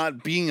he's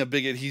not being a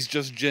bigot. He's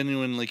just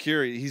genuinely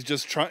curious. He's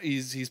just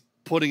he's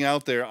putting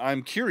out there,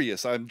 I'm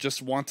curious. I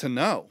just want to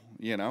know,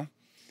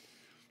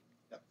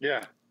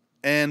 Yeah.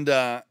 And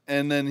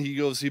then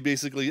he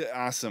basically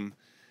asks him,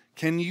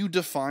 can you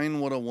define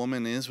what a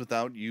woman is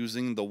without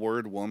using the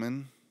word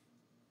woman?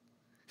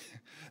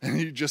 And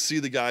you just see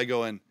the guy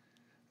going,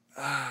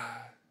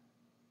 ah.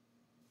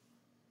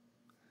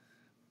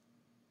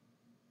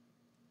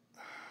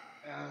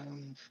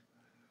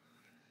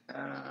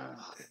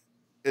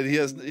 And he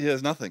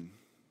has nothing.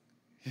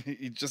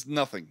 He just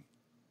nothing.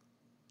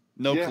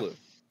 No clue.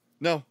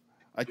 No,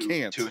 I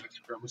can't. Two X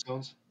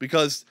chromosomes.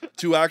 Because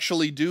to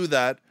actually do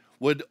that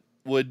would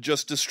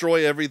just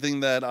destroy everything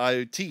that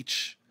I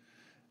teach,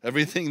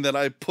 everything that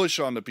I push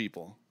onto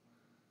people.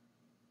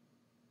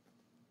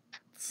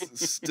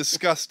 It's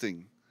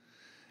disgusting.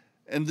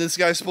 And this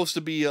guy's supposed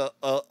to be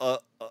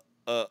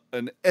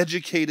an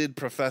educated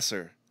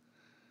professor,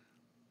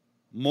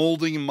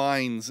 molding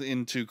minds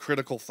into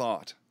critical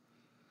thought,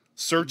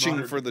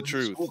 searching for the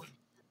truth.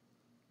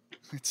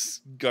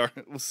 It's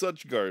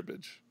such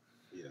garbage.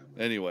 Yeah.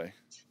 Anyway.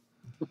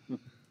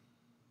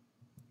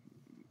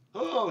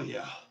 Oh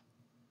yeah.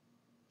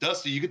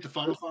 Dusty, you get the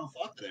final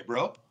thought today,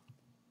 bro.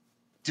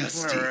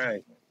 Dusty. All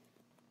right.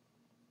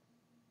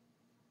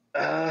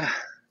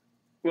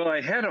 Well,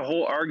 I had a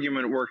whole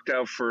argument worked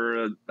out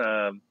for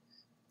a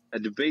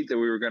debate that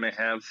we were going to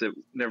have that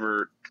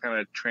never kind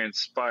of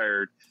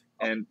transpired.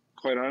 And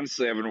quite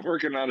honestly, I've been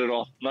working on it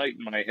all night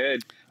in my head.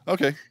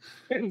 Okay.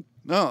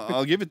 No,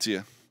 I'll give it to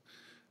you.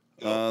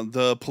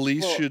 The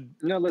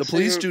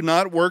police do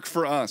not work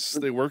for us.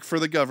 They work for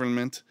the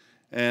government,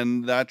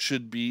 and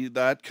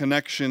that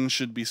connection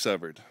should be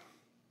severed.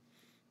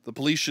 The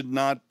police should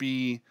not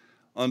be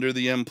under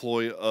the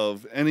employ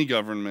of any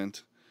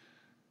government.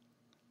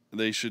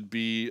 They should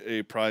be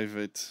they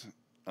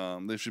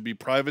should be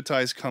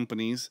privatized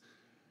companies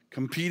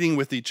competing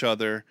with each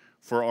other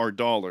for our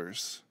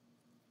dollars.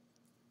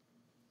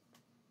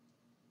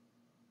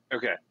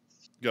 Okay.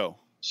 Go.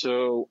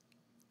 So,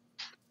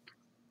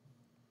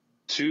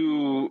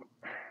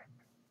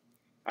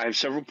 I have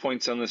several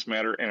points on this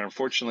matter, and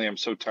unfortunately, I'm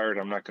so tired,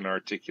 I'm not going to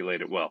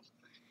articulate it well.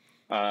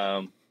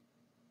 The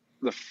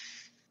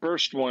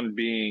first one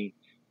being,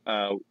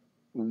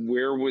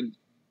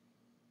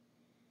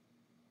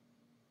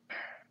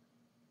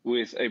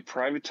 with a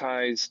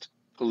privatized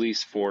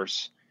police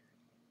force,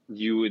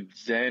 they would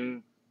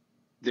then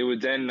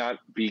not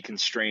be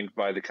constrained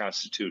by the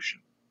Constitution.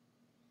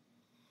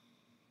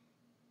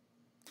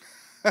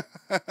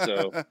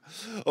 So,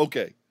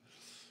 okay,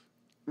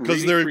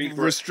 because they're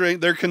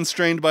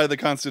constrained by the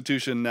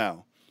Constitution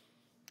now.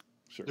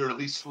 Sure. They're at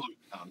least slowed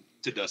down.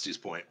 To Dusty's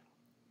point,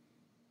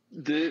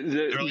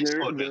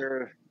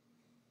 the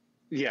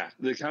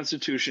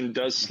Constitution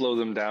does slow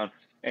them down,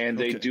 and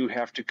they do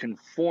have to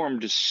conform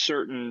to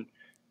certain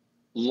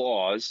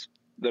laws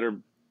that are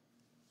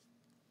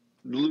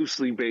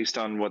loosely based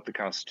on what the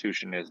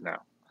Constitution is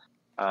now.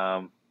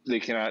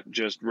 They cannot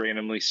just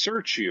randomly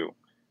search you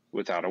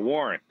without a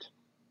warrant.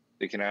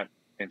 They cannot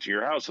enter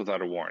your house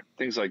without a warrant.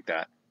 Things like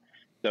that.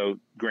 Though,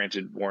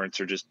 granted, warrants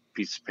are just a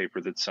piece of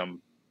paper that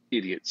some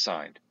idiot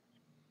signed.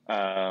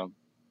 The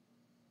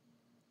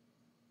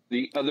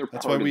other part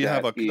that's why we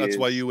of that's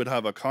why you would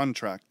have a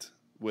contract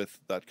with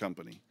that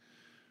company.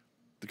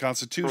 The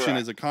Constitution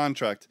is a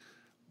contract,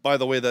 by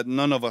the way, that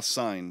none of us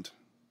signed.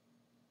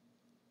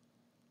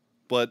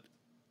 But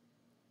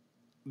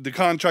the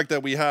contract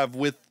that we have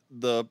with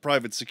the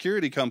private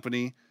security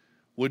company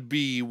would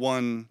be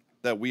one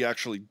that we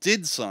actually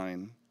did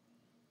sign.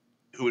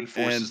 Who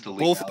enforces and the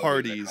legality both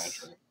parties? Of that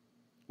contract?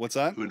 What's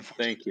that?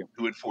 Thank you.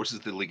 Who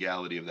enforces the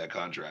legality of that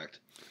contract?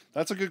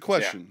 That's a good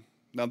question.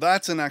 Yeah. Now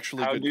that's an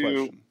actually good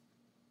question.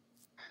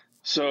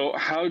 So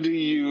how do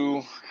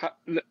you,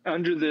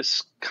 under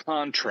this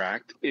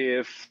contract,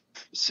 if,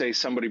 say,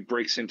 somebody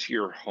breaks into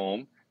your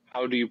home,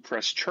 how do you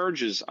press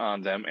charges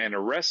on them and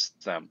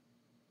arrest them?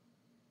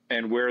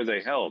 And where are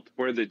they held?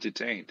 Where are they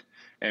detained?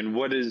 And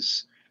what do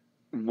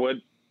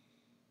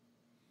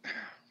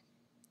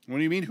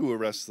you mean who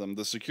arrests them?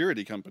 The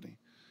security company.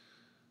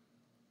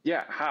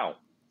 Yeah, how? What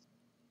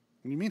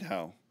do you mean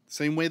how?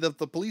 Same way that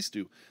the police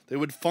do. They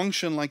would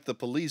function like the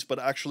police, but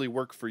actually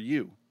work for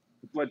you.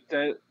 But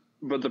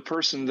the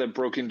person that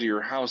broke into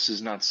your house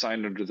is not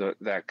signed under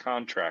that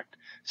contract.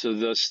 So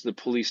thus the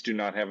police do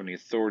not have any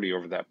authority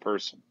over that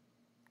person.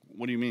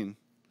 What do you mean?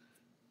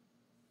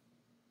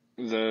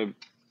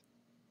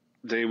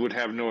 They would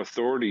have no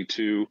authority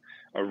to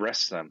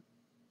arrest them.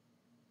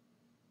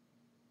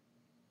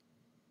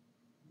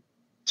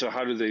 So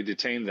how do they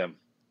detain them?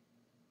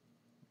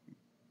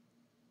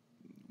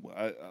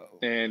 By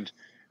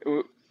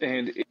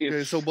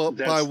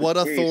what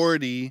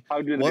authority?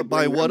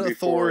 By what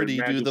authority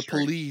do the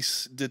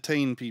police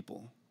detain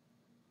people?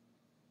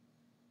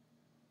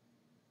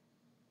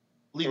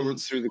 Legal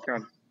through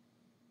the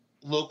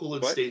local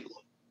and state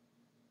law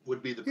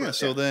would be the yeah.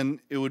 So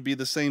then it would be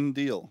the same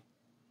deal.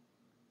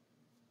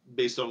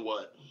 Based on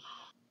what?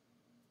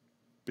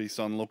 Based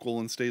on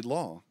local and state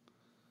law.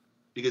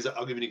 Because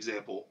I'll give you an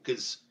example.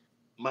 Because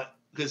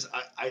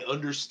I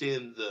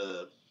understand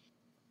the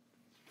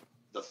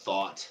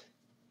thought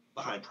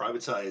behind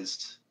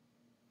privatized,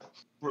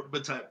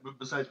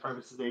 besides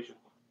privatization.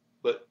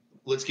 But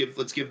let's give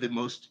the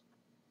most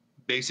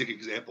basic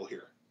example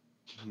here.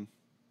 Mm-hmm.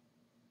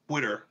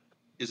 Twitter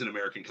is an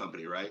American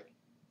company, right?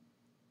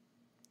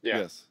 Yeah.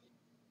 Yes.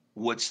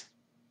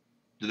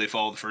 Do they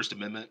follow the First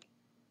Amendment?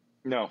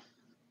 No.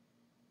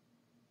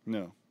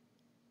 No.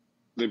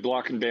 They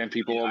block and ban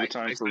people all the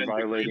time I for signed an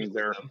violating agreement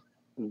their with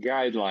them.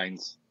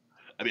 guidelines.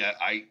 I mean,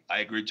 I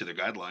agreed to their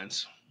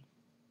guidelines,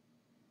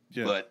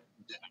 Yeah. but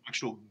the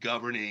actual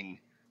governing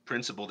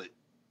principle that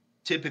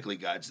typically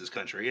guides this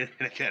country, and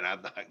again,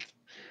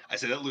 I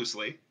say that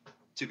loosely,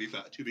 to be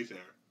fair.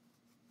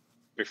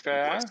 If,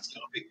 uh,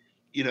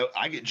 You know,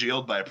 I get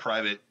jailed by a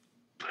private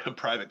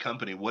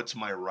company. What's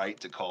my right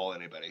to call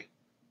anybody?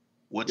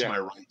 What's Yeah. my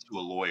right to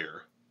a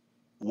lawyer?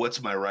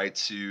 What's my right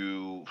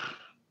to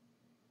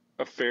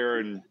a fair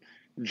and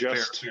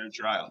just fair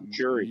trial?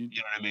 jury. You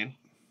know what I mean?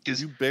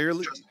 Because You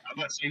barely. I'm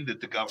not saying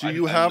that the government.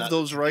 Do you have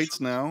those rights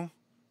now?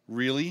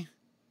 Really?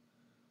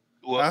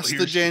 Well, Ask the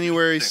here's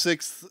January the thing.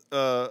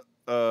 6th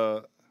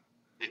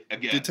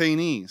Again,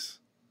 detainees.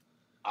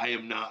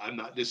 I'm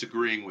not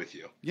disagreeing with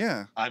you.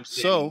 Yeah. I'm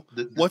saying So,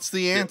 what's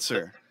the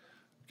answer?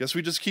 Guess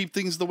we just keep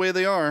things the way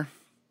they are.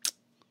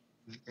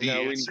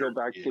 Now we can go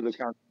back to the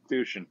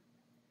Constitution.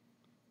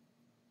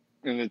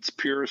 In its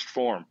purest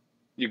form,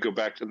 you go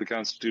back to the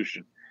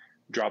Constitution.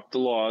 Drop the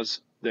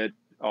laws that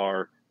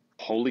are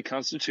wholly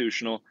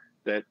constitutional,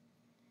 drop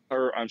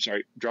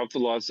the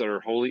laws that are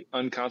wholly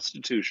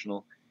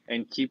unconstitutional,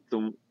 and keep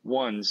the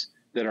ones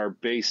that are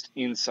based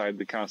inside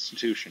the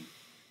Constitution.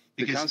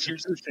 The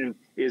Constitution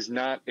is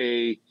not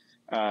a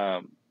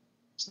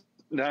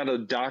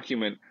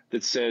document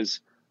that says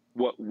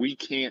what we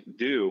can't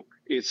do.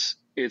 It's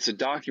a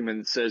document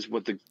that says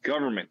what the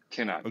government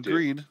cannot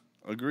do.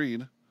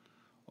 Agreed.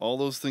 All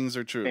those things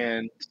are true.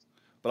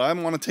 But I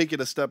want to take it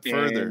a step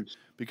further,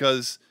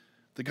 because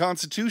the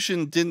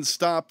Constitution didn't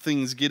stop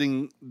things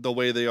getting the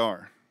way they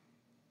are.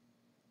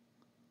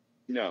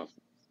 No.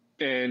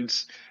 And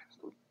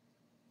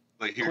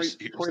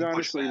quite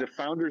honestly, the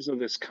founders of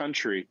this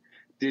country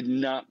did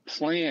not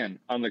plan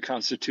on the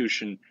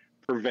Constitution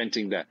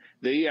preventing that.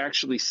 They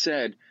actually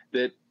said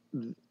that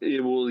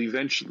it will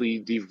eventually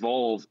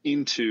devolve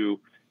into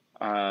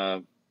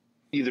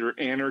either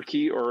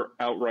anarchy or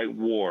outright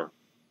war.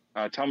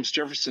 Thomas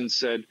Jefferson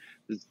said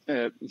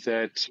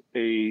that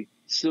a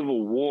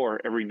civil war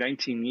every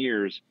 19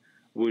 years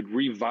would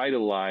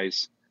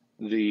revitalize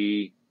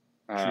the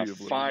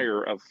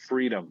fire of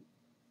freedom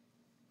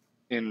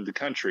in the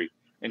country.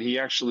 And he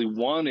actually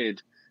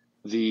wanted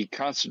the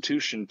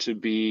Constitution to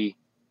be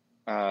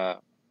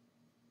fought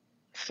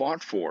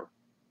for,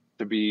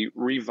 to be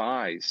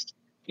revised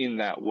in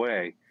that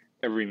way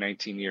every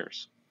 19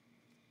 years.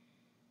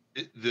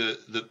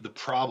 The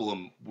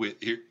problem with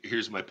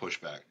here's my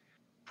pushback: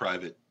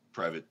 private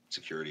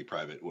security,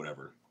 private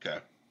whatever. Okay,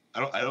 I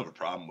don't have a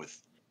problem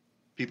with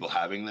people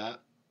having that.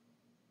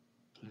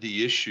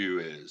 The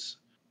issue is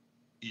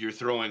you're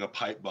throwing a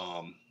pipe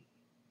bomb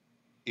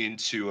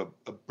into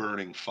a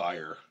burning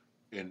fire,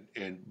 and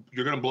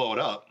you're going to blow it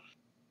up.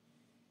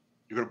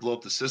 You're going to blow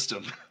up the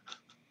system.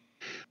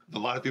 A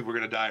lot of people are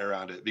going to die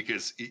around it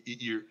because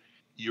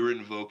you're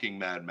invoking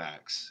Mad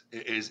Max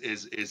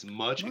as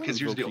much, because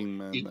here's the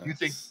deal.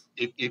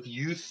 If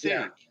you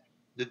think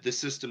that the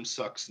system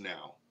sucks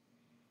now,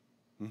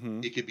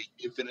 it could be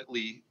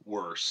infinitely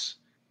worse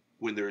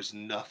when there's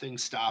nothing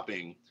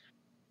stopping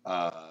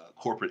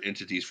corporate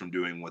entities from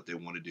doing what they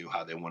want to do,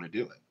 how they want to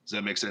do it. Does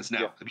that make sense?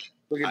 Now, I mean,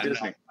 look at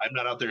Disney. I'm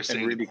not out there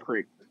saying Reedy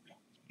Creek.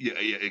 Yeah,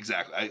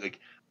 exactly.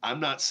 I'm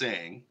not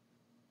saying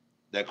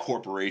that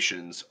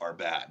corporations are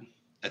bad.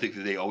 I think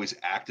that they always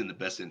act in the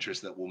best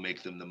interest that will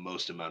make them the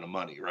most amount of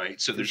money,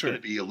 right? So there's going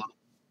to be a little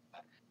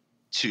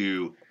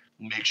to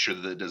make sure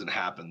that it doesn't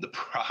happen. The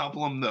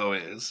problem, though,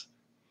 is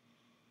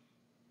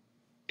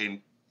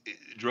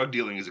drug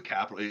dealing is a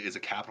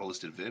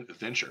capitalist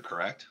venture,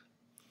 correct?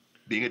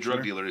 Being a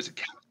drug dealer is a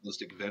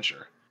capitalistic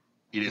venture.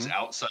 It is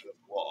outside of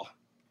the law.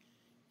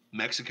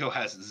 Mexico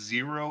has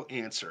zero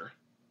answer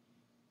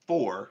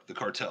for the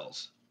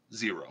cartels.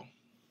 Zero.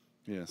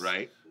 Yes.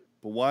 Right?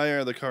 But why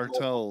are the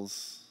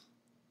cartels?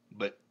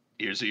 But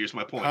here's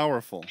my point.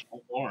 Powerful.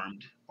 How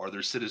armed are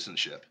their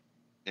citizenship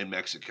in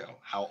Mexico?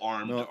 How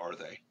armed are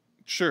they?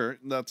 Sure,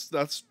 that's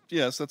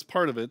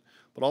part of it.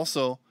 But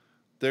also,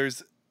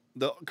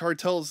 the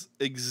cartels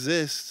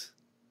exist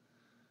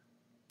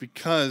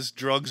because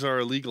drugs are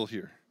illegal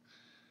here.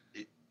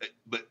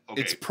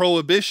 It's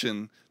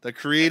prohibition that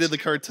created the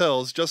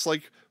cartels, just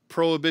like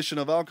prohibition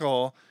of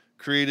alcohol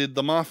created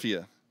the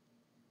mafia.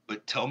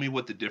 But tell me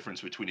what the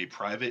difference between a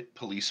private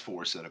police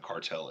force and a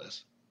cartel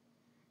is.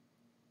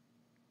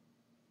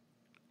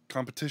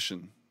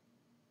 Competition.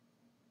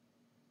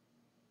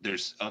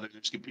 There's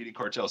competing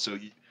cartels, so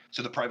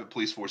the private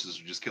police forces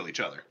will just kill each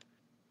other,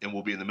 and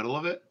we'll be in the middle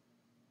of it.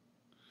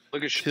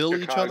 Look at kill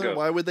each other.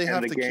 Why would they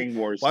have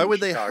to? Why would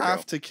they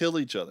have to kill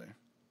each other?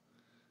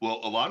 Well,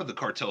 a lot of the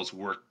cartels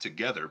work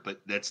together,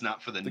 but that's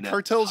not for the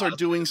cartels are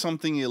doing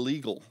something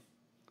illegal.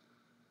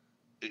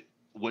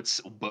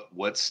 What's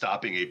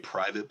stopping a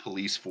private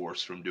police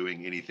force from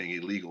doing anything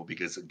illegal?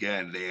 Because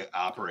again, they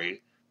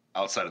operate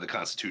outside of the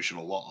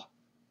constitutional law.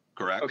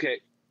 Correct? Okay.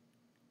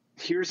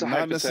 Here's a Not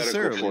hypothetical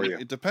necessarily. for you.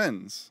 It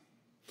depends.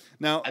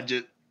 Now,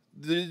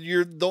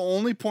 the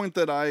only point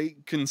that I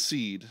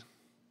concede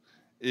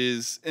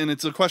is, and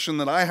it's a question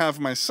that I have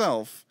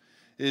myself,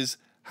 is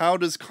how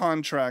do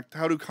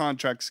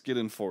contracts get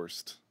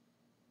enforced?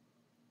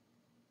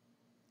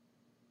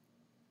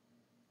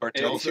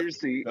 Cartels.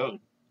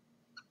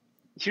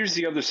 Here's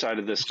the other side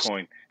of this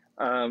coin.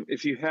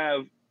 If you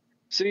have,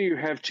 say, you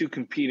have two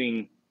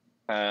competing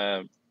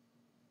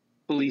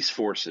police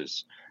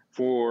forces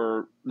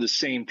for the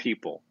same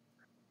people,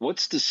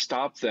 what's to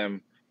stop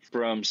them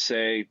from,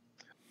 say,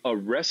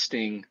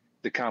 arresting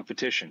the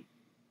competition?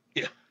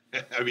 Yeah,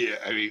 I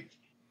mean,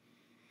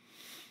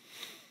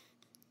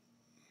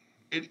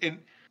 and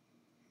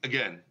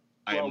again,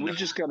 we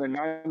just got a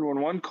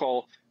 911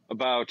 call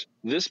about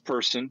this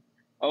person.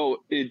 Oh,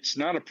 it's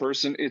not a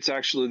person. It's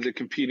actually the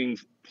competing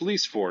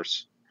police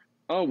force.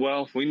 Oh,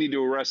 well, we need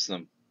to arrest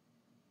them.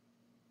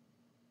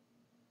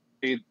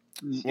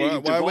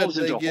 Why would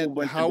they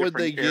get? How would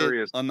they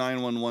get a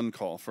 911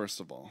 call? First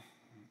of all,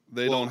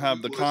 they don't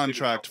have the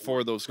contract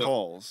for those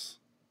calls.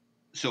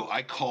 So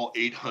I call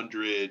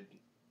 800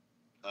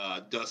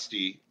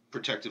 Dusty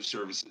Protective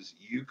Services.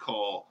 You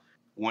call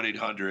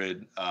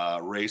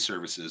 1-800 Ray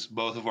Services.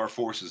 Both of our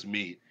forces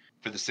meet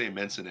for the same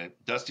incident.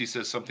 Dusty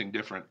says something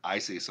different. I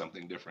say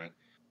something different.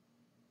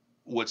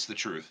 What's the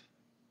truth?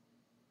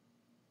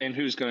 And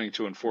who's going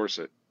to enforce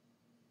it?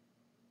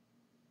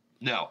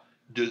 Now,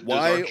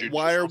 why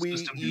are we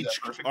each?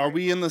 Are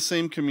we in the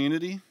same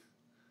community?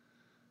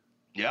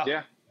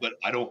 Yeah. But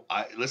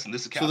listen.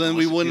 This is so then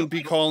we wouldn't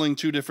be calling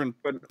two different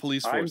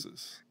police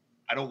forces.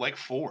 I don't like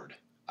Ford.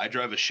 I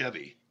drive a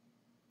Chevy.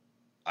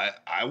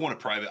 I want a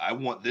private. I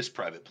want this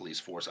private police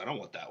force. I don't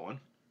want that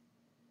one.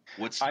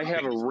 I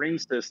have a ring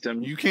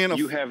system. You can't.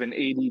 You have an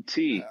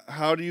ADT.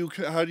 How do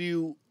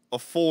you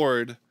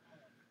afford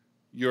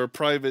your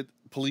private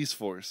police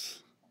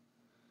force?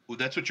 Well,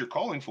 that's what you're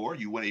calling for.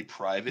 You want a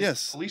private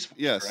police force,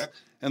 yes.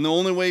 Correct? And the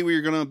only way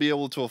we're going to be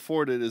able to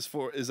afford it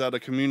is at a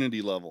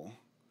community level.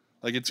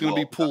 Like it's going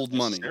to be pooled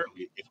money.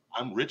 If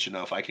I'm rich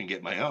enough, I can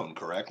get my own,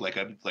 correct?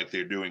 Like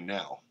they're doing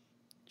now.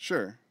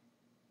 Sure.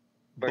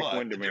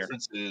 But the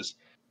difference is,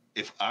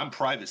 if I'm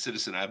private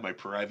citizen, I have my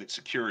private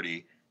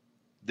security.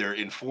 They're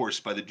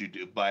enforced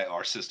by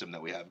our system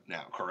that we have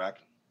now,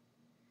 correct?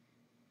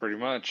 Pretty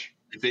much.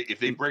 If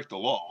they break the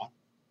law,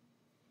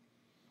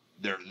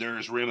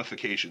 there's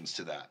ramifications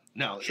to that.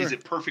 Now, is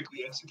it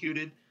perfectly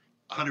executed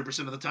 100%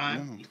 of the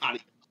time?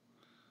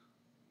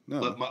 No.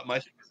 But my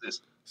thing is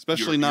this.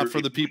 Especially not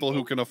for the people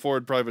who can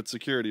afford private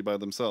security by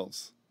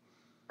themselves.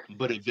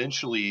 But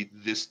eventually,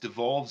 this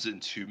devolves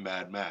into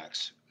Mad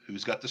Max.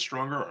 Who's got the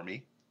stronger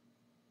army?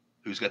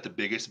 Who's got the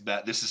biggest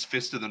bat? This is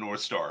Fist of the North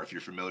Star, if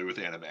you're familiar with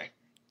anime.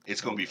 It's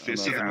going to be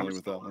Fist of the North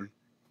Star.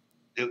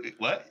 I'm not familiar with that one.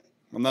 What?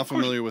 I'm not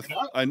familiar with.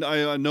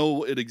 I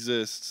know it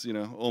exists. You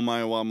know,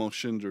 Omae wa mo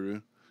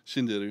Shinderu.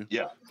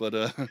 Yeah. But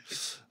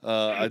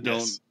I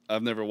don't.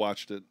 I've never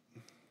watched it.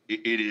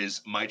 It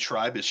is. My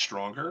tribe is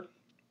stronger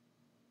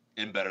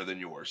and better than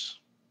yours.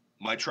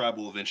 My tribe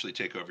will eventually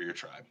take over your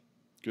tribe.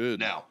 Good.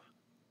 Now,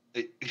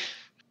 I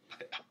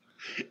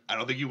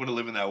don't think you want to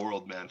live in that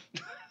world, man.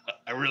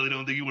 I really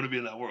don't think you want to be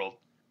in that world.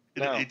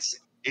 No.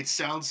 It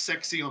sounds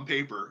sexy on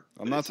paper.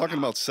 I'm not talking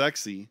about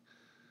sexy.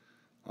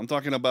 I'm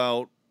talking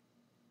about,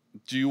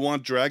 do you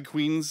want drag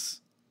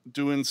queens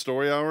doing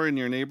story hour in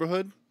your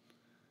neighborhood?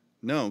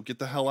 No, get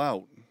the hell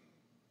out.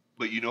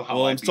 But you know how.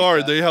 Well, I'm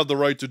sorry, they have the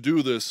right to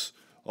do this.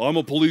 I'm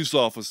a police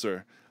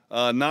officer.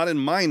 Not in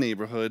my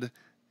neighborhood.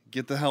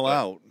 Get the hell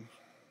out.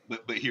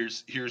 But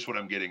here's what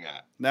I'm getting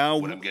at. Now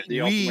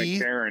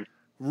we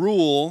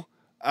rule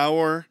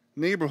our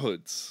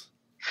neighborhoods.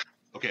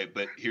 Okay,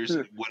 but here's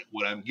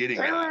what I'm getting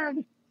at.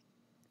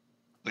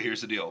 But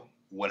here's the deal.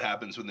 What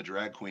happens when the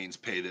drag queens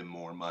pay them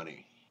more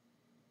money?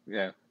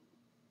 Yeah.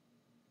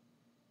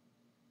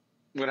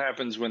 What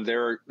happens when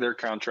they're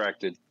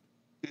contracted?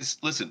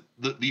 Listen,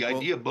 the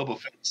idea of Boba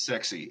Fett is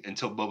sexy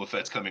until Boba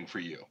Fett's coming for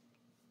you.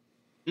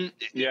 It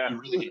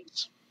really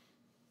is.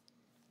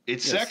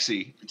 It's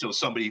sexy until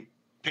somebody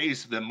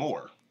pays them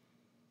more,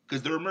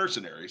 because they're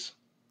mercenaries.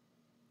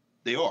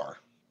 They are.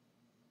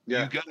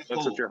 Yeah, that's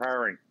what you're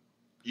hiring.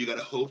 You got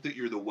to hope that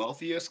you're the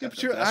wealthiest.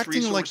 But you're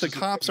acting like the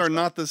cops are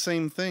not the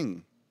same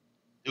thing.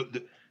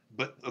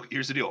 But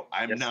here's the deal.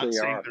 I'm not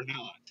saying they're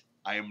not.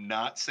 I am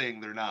not saying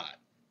they're not.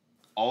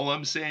 All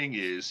I'm saying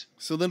is.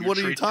 So then, what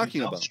are you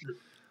talking about?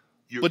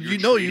 But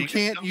you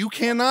can't. You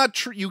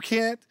cannot. You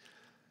can't.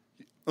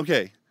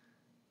 Okay.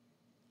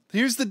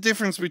 Here's the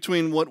difference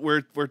between what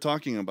we're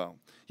talking about.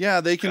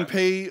 Yeah, they can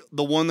pay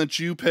the one that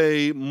you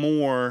pay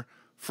more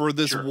for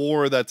this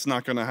war that's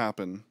not going to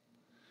happen.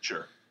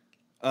 Sure.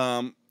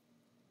 And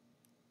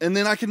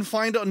then I can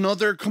find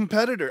another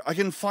competitor. I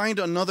can find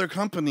another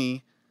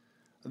company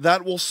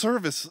that will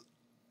service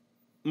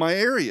my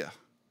area.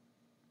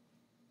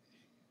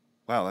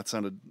 Wow, that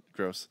sounded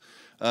gross.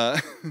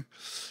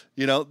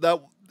 You know,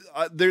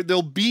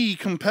 there'll be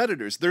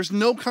competitors. There's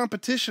no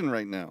competition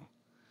right now.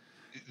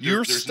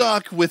 You're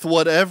stuck with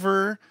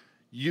whatever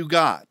you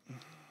got.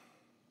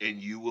 And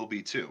you will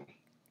be too.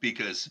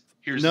 Because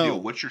here's the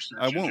deal. What's your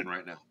search engine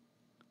right now?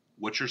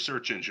 What's your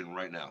search engine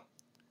right now?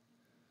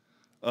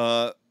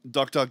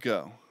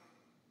 DuckDuckGo.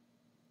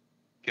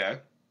 Okay.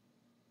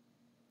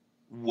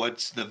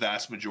 What's the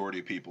vast majority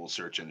of people's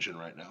search engine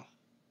right now?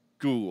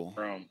 Google.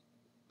 Chrome.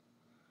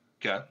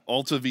 Okay.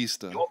 Alta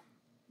Vista.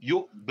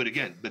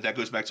 But that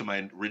goes back to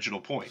my original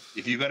point.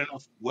 If you've got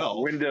enough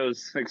wealth,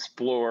 Windows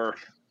Explorer.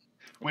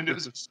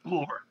 Windows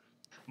Explorer,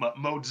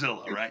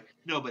 Mozilla, right?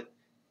 No, but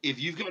if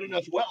you've got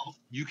enough wealth,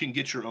 you can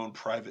get your own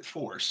private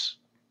force.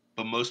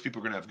 But most people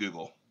are going to have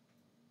Google.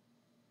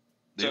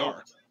 They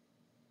are.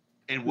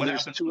 And what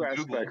There's happens two when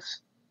Google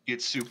aspects.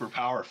 gets super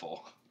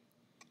powerful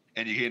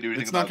and you can't do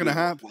anything It's about not going to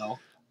Google? happen. Well,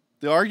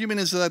 The argument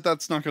is that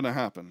that's not going to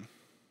happen.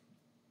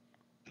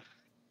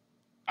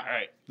 all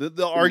right.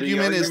 The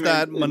argument is argument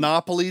that is-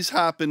 monopolies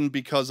happen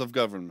because of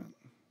government.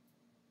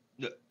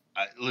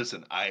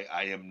 Listen, I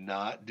am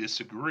not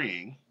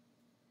disagreeing.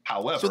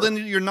 However, So then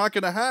you're not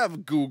going to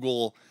have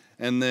Google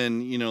and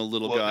then,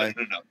 little well, guy.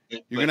 no.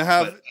 You're going to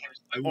have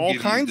I will all give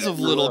you kinds that. of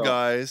little No.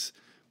 guys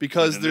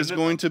because No. there's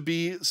going to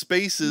be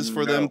spaces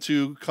for them No.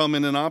 to come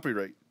in and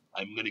operate.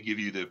 I'm going to give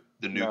you the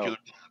No. nuclear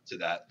to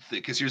that,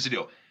 because here's the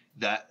deal: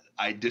 that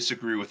I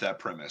disagree with that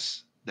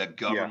premise that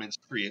governments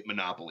create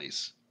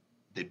monopolies.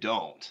 They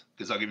don't,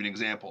 because I'll give you an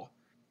example.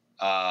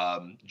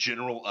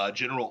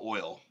 General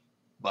Oil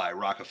by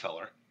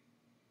Rockefeller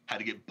had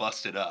to get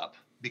busted up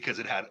because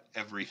it had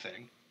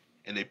everything,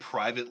 and they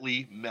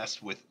privately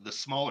messed with the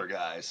smaller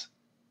guys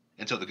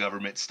until the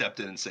government stepped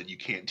in and said, you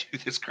can't do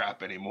this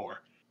crap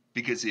anymore.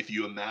 Because if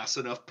you amass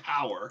enough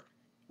power,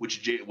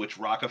 which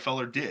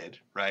Rockefeller did,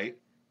 right?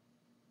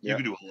 Yeah. You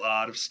can do a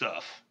lot of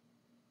stuff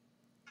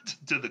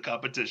to the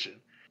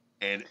competition.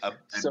 And a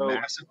So-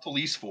 massive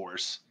police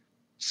force,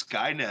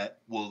 Skynet,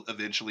 will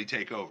eventually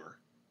take over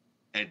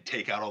and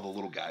take out all the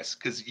little guys.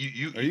 Because Are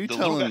you the little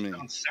telling guys me?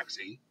 sound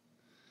sexy,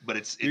 but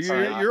it's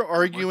You're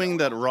arguing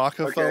that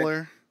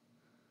Rockefeller.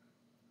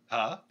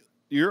 Huh?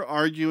 You're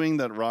arguing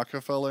that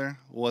Rockefeller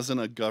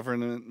wasn't a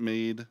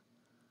government-made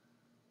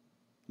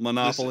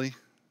monopoly.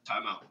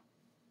 Time out.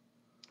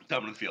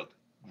 Time on the field.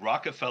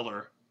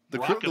 Rockefeller.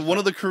 One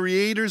of the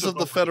creators of the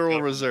took over the Federal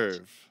government.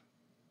 Reserve.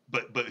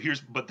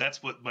 But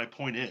that's what my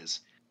point is.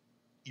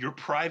 Your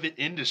private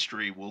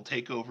industry will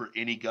take over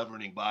any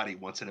governing body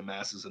once it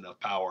amasses enough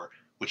power,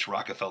 which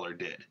Rockefeller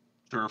did.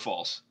 True or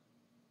false?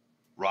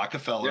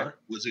 Rockefeller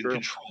was in true.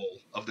 control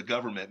of the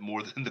government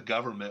more than the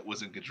government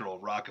was in control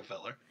of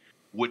Rockefeller,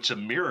 which a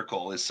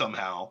miracle is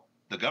somehow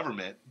the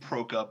government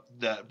broke up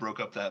that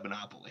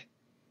monopoly.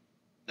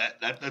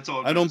 That's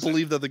all. I don't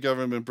believe that the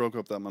government broke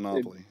up that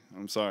monopoly.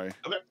 I'm sorry.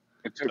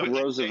 It took Okay,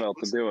 Roosevelt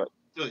to do it.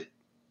 Good.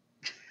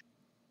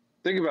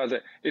 Think about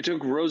that. It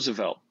took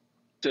Roosevelt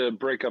to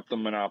break up the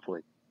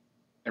monopoly.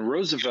 And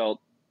Roosevelt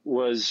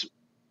was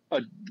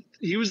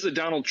the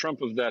Donald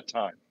Trump of that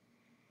time.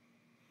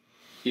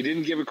 He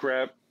didn't give a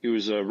crap. He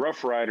was a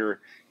rough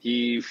rider.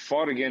 He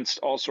fought against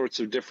all sorts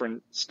of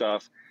different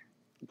stuff.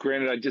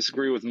 Granted, I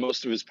disagree with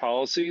most of his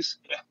policies,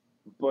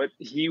 but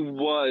he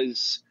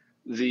was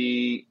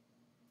the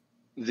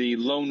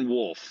lone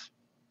wolf.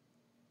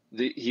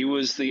 He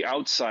was the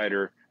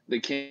outsider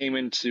that came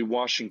into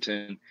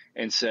Washington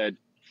and said,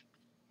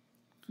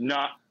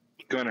 not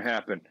going to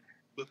happen.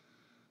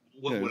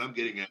 What I'm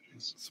getting at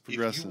is, It's if you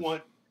progressive.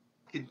 want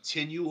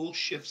continual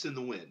shifts in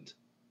the wind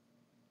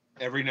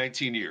every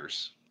 19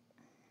 years,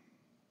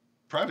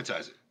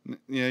 privatize it.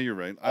 Yeah, you're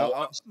right.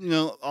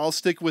 I'll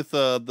stick with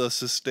the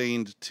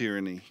sustained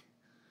tyranny.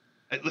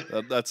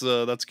 That's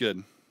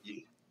good.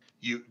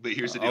 But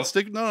here's the deal. I'll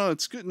stick. No,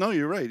 it's good. No,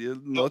 you're right.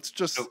 Let's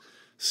just no.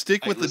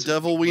 stick with the Listen,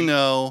 devil we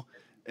know,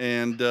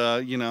 and I'll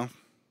give you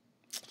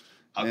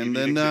and an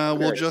then example.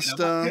 we'll And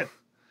just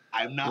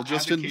I'm not we'll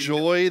just advocating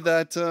enjoy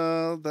that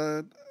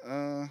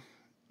Can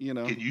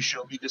you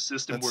show me the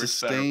system that where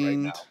it's better right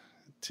sustained now?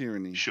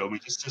 tyranny. Show me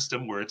the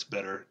system where it's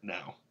better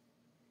now.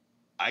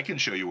 I can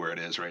show you where it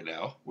is right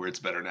now, where it's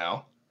better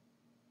now.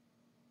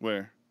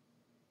 Where?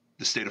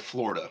 The state of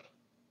Florida.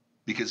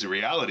 Because the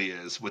reality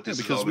is, what this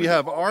is Because all we gonna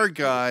have be- our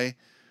guy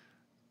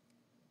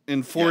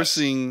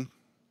enforcing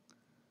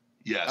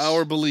Yes.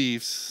 our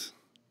beliefs,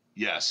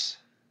 Yes.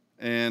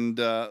 and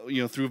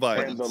through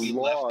violence. the We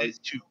left laws-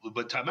 it to,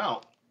 but time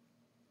out.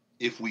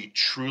 If we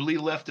truly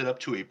left it up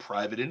to a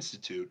private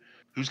institute,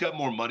 who's got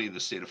more money in the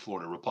state of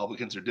Florida,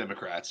 Republicans or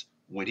Democrats?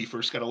 When he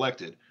first got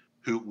elected,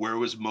 where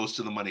was most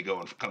of the money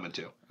coming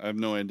to? I have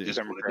no idea. Just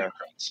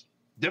Democrats.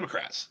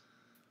 Democrats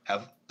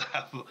have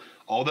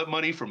all that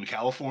money from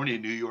California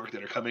and New York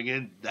that are coming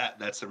in.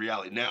 That's the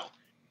reality. Now,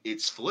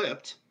 it's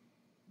flipped.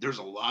 There's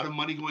a lot of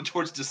money going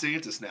towards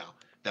DeSantis now.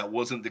 That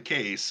wasn't the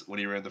case when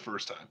he ran the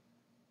first time.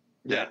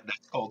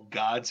 That's called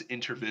God's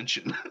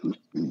intervention.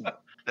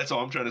 That's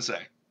all I'm trying to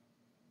say.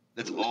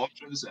 That's all I'm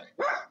trying to say.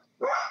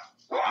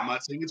 I'm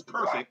not saying it's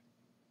perfect.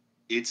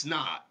 It's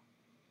not.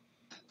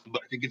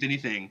 But I think if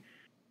anything,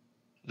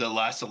 the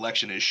last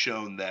election has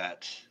shown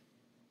that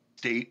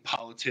state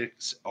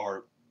politics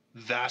are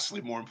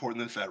vastly more important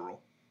than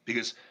federal,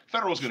 because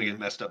federal is going to Sure. get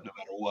messed up no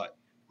matter what,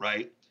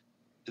 right?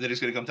 And then it's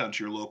going to come down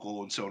to your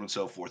local and so on and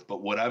so forth.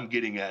 But what I'm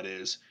getting at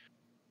is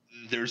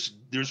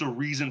there's a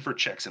reason for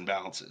checks and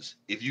balances.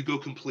 If you go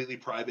completely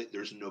private,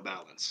 there's no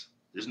balance.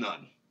 There's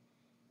none.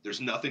 There's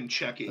nothing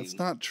checking That's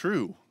not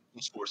true.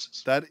 those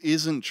forces. That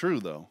isn't true,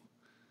 though.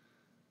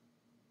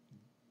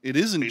 It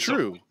isn't Based on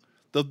true.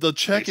 what? The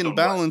check Based and on what?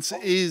 balance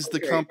is the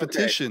Okay,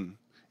 competition.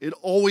 It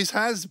always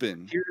has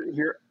been.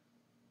 Here,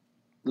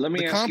 let me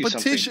The ask you something.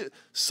 competition.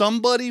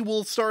 Somebody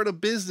will start a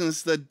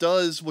business that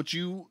does what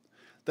you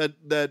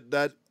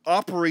that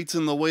operates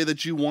in the way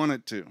that you want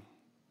it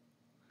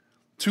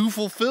to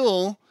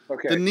fulfill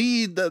Okay. the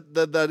need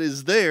that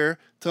is there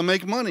to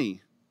make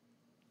money.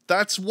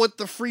 That's what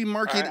the free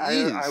market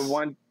is. I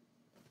want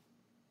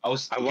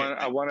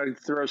to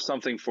throw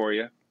something for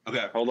you.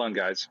 Okay. Hold on,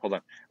 guys. Hold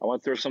on. I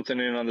want to throw something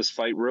in on this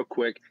fight real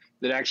quick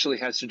that actually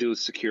has to do with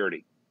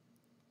security.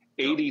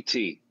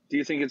 ADT. Do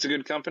you think it's a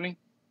good company?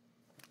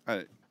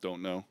 I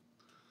don't know.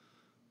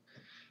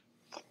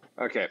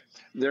 Okay.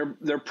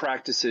 Their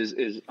practices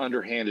is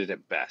underhanded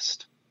at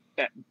best.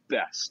 At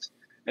best.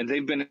 And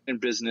they've been in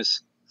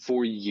business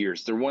for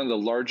years. They're one of the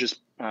largest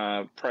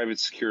private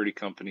security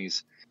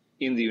companies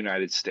in the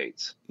United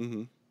States.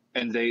 Mm-hmm.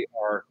 And they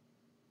are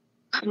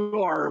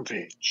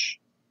garbage.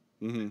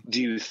 Mm-hmm.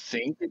 Do you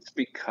think it's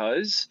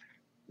because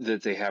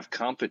that they have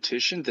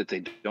competition that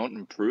they don't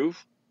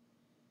improve?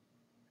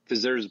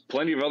 Because there's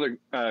plenty of other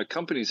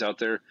companies out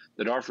there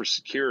that offer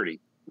security.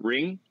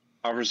 Ring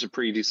offers a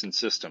pretty decent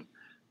system.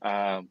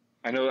 I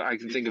know I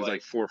can think of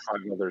like 4 or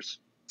 5 others.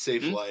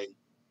 SafeLight.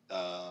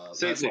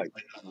 SafeLight.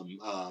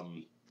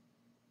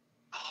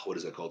 What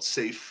is that called?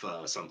 Safe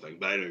something.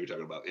 But I know what you're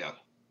talking about. Yeah.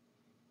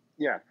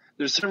 Yeah,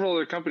 there's several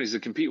other companies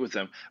that compete with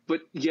them,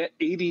 but yet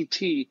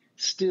ADT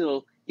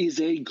still is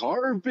a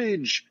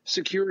garbage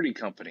security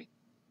company.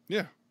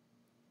 Yeah.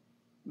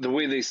 The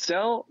way they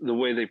sell, the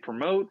way they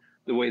promote,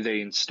 the way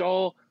they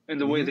install, and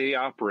the way they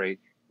operate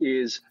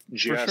is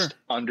just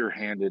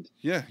underhanded.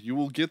 Yeah, you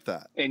will get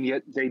that. And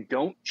yet they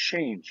don't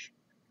change.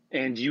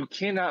 And you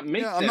cannot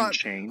make them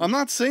change. I'm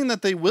not saying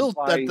that they will,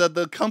 that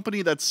the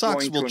company that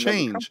sucks going to will another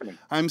change. company.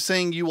 I'm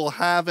saying you will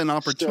have an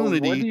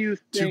opportunity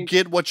to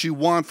get what you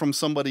want from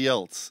somebody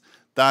else.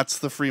 That's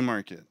the free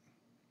market.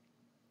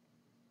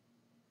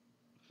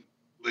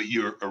 But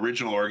your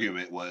original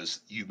argument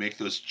was you make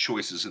those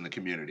choices in the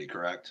community,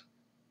 correct?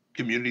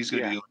 Community's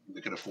going to be the only one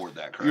that can afford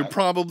that, correct? You're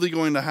probably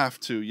going to have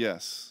to,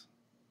 yes,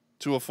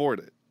 to afford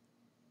it.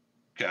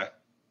 Okay.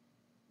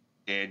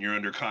 And you're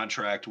under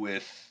contract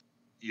with,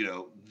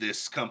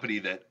 this company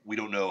that we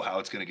don't know how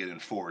it's going to get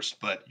enforced,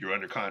 but you're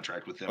under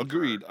contract with them.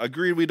 Agreed.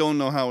 We don't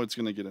know how it's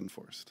going to get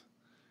enforced.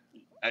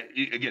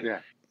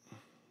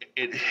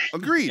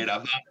 Agreed. And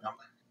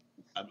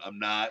I'm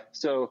not.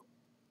 So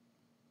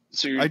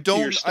I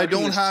don't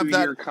have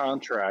that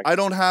contract. I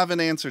don't have an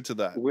answer to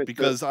that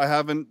because I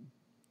haven't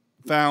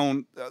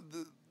found.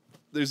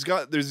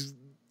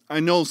 I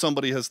know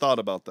somebody has thought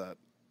about that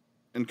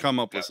and come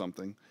up with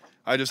something.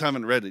 I just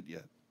haven't read it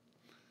yet.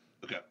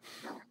 Okay.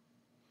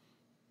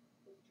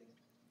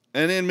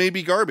 And it may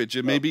be garbage.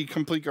 It may be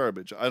complete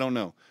garbage. I don't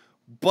know.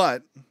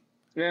 But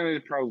yeah,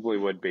 it probably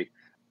would be.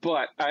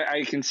 But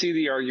I can see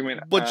the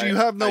argument. But you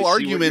have no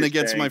argument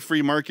against my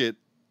free market.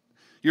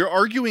 You're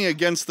arguing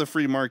against the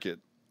free market.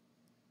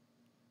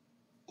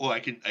 Well, I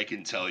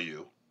can tell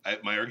you,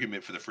 my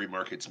argument for the free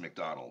market's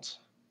McDonald's.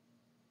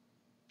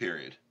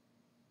 Period.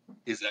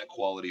 Is that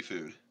quality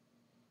food?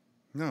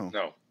 No.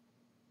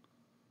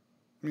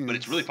 But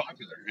it's really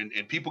popular,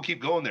 and people keep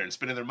going there and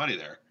spending their money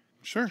there.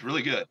 Sure. It's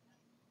really good.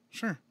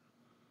 Sure.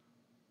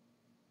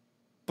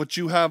 But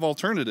you have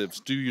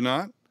alternatives, do you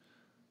not?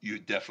 You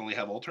definitely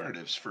have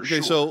alternatives for sure.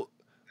 Okay, so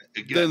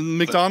then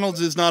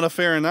McDonald's is not a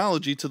fair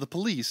analogy to the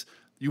police.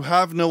 You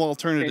have no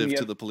alternative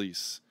to the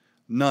police.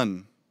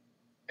 None.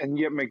 And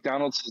yet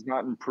McDonald's has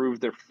not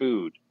improved their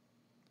food.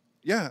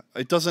 Yeah,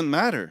 it doesn't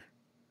matter.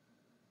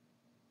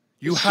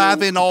 You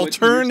have an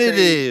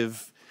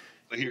alternative.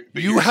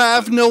 You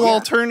have no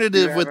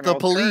alternative with the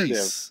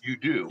police. You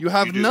do. You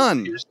have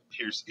none. Here's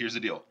the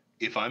deal.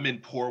 If I'm in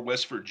poor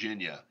West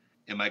Virginia,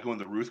 am I going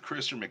to Ruth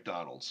Chris or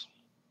McDonald's?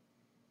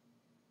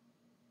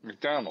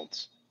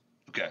 McDonald's.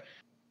 Okay.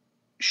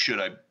 Should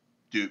I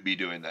be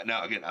doing that?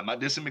 Now, again, I'm not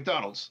dissing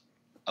McDonald's.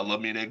 I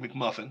love me an Egg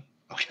McMuffin.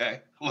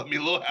 Okay. I love me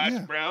a little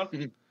hash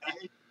brown.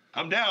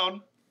 I'm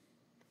down.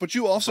 But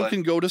you also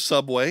can go to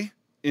Subway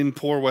in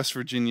poor West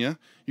Virginia.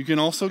 You can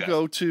also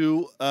go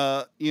to,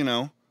 but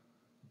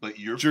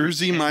you're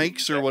Jersey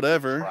Mike's or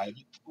whatever.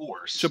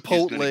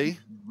 Chipotle.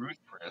 Ruth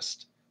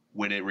Chris.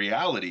 When in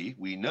reality,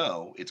 we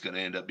know it's going to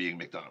end up being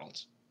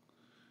McDonald's.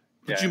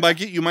 But you might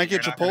get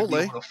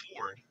Chipotle.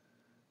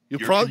 You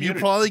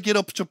probably get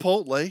a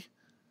Chipotle.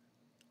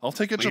 I'll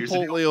take a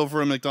Chipotle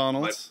over a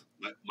McDonald's.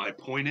 My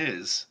point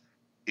is,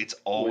 it's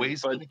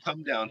always going to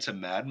come down to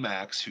Mad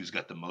Max, who's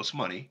got the most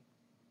money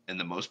and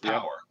the most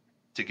power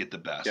to get the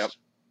best. Yep.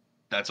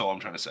 That's all I'm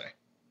trying to say.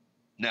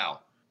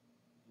 Now,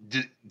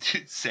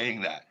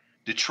 saying that,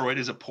 Detroit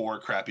is a poor,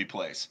 crappy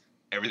place.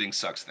 Everything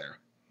sucks there.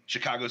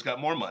 Chicago's got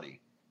more money,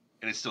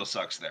 and it still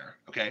sucks there.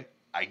 Okay?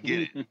 I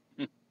get it.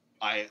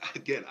 I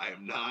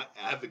am not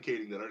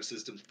advocating that our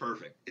system's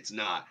perfect. It's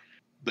not.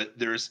 But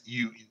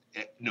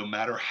no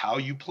matter how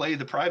you play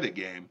the private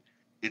game,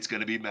 it's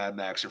going to be Mad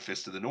Max or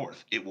Fist of the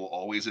North. It will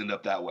always end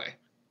up that way.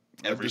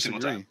 Every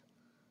single time.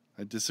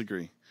 I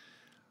disagree.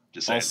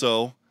 Just saying.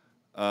 Also,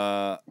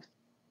 what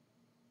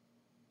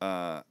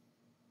was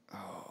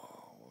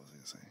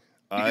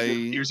I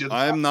going to say?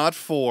 I'm not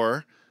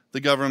for the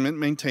government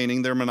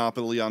maintaining their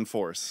monopoly on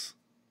force.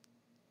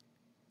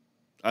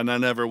 And I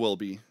never will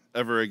be,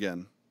 ever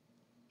again.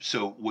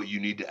 So what you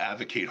need to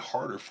advocate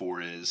harder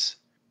for is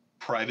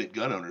private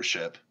gun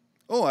ownership.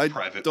 Oh,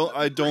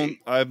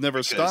 I've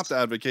never stopped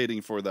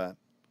advocating for that.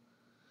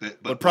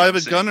 But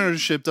private gun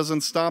ownership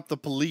doesn't stop the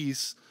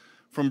police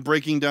from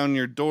breaking down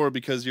your door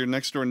because your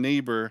next door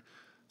neighbor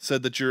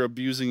said that you're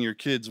abusing your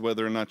kids,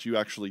 whether or not you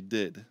actually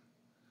did.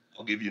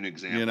 I'll give you an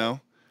example. You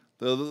know,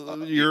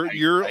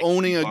 you're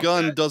owning a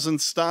gun doesn't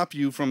stop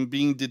you from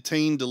being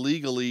detained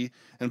illegally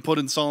and put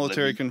in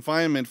solitary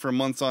confinement for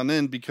months on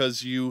end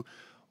because you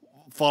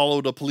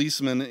followed a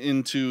policeman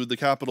into the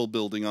Capitol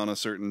building on a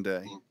certain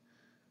day.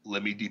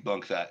 Let me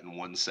debunk that in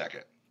 1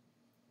 second.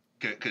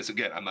 Because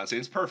again, I'm not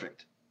saying it's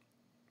perfect,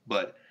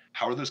 but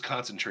how are those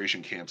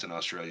concentration camps in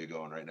Australia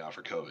going right now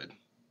for COVID?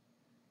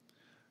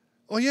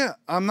 Oh yeah,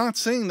 I'm not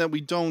saying that we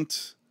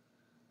don't.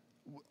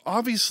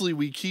 Obviously,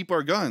 we keep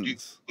our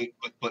guns.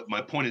 But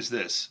my point is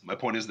this. But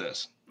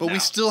now, we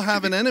still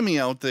have an enemy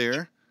out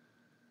there.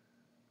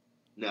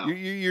 No,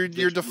 you're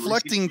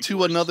deflecting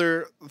to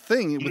another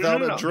thing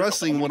without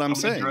addressing what I'm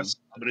saying.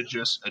 I'm going to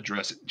just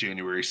address it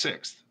January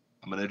 6th.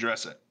 I'm going to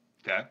address it.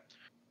 Okay.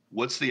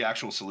 What's the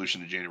actual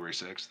solution to January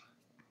 6th?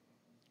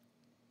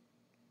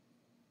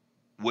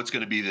 What's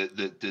going to be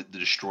the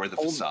destroy the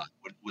facade?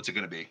 What's it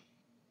going to be?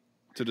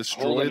 To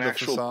destroy the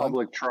actual facade?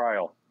 Public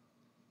trial.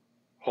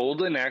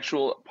 Hold an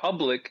actual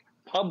public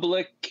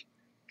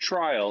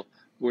trial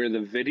where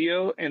the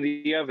video and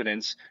the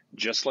evidence,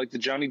 just like the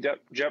Johnny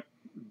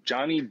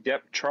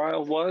Depp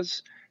trial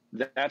was,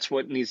 that's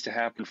what needs to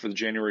happen for the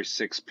January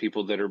 6th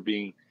people that are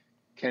being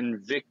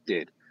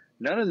convicted.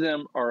 None of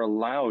them are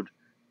allowed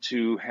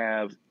to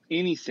have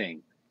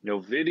anything. No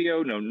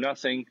video, no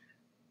nothing.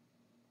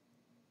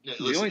 Yeah,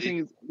 the only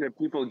thing that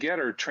people get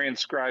are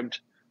transcribed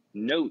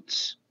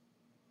notes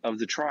of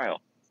the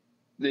trial.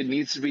 There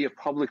needs to be a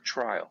public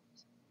trial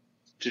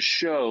to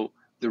show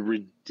the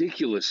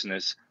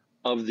ridiculousness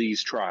of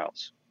these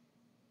trials.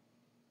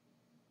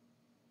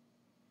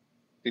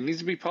 It needs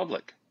to be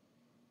public.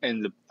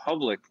 And the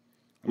public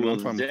will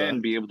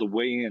then be able to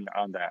weigh in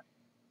on that.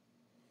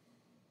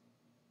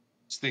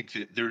 I think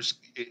that there's,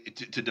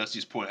 to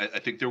Dusty's point, I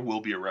think there will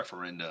be a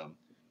referendum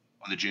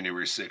on the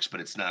January 6th, but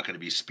it's not going to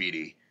be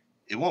speedy.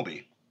 It won't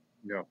be.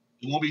 No.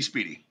 It won't be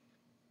speedy.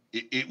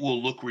 It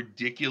will look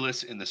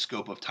ridiculous in the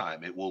scope of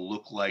time. It will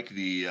look like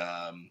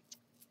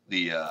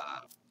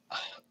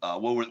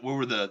what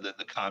were the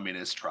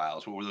communist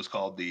trials? What were those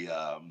called?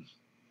 Have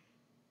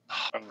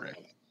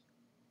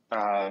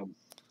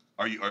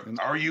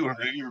you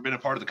ever been a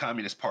part of the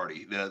Communist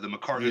Party? The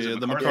McCarthy. Yeah,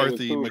 the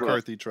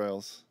McCarthy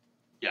trials.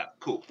 Yeah,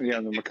 cool. Yeah,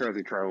 the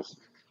McCarthy trials.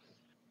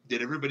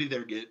 Did everybody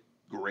there get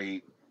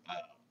great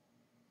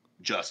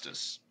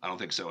justice? I don't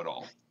think so at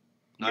all.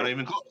 Not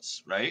even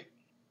close, right?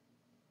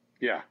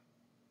 Yeah.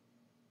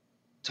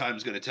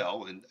 Time's going to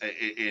tell, and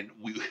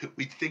we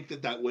think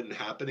that wouldn't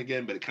happen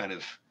again, but it kind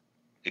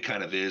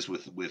of is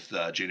with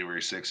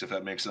January 6th, if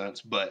that makes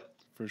sense. But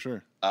for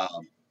sure,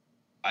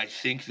 I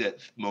think that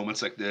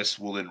moments like this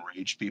will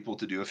enrage people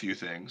to do a few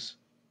things,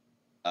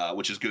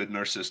 which is good in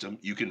our system.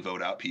 You can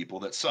vote out people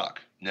that suck.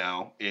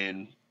 Now,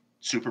 in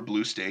super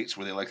blue states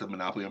where they like the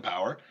monopoly on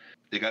power,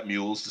 they got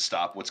mules to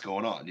stop what's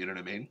going on. You know what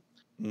I mean?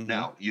 Mm-hmm.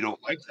 Now, you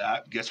don't like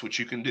that. Guess what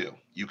you can do?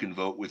 You can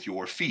vote with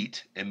your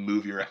feet and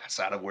move your ass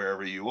out of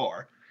wherever you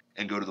are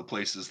and go to the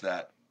places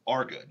that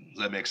are good.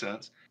 Does that make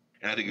sense?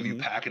 And I think if you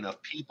pack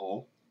enough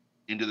people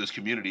into those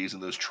communities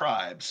and those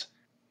tribes,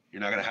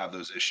 you're not going to have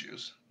those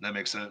issues. That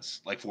makes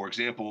sense? Like, for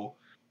example,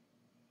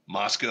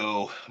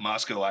 Moscow,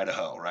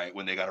 Idaho, right?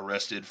 When they got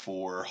arrested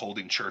for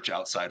holding church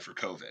outside for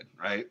COVID,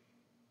 right?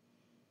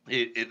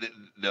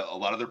 A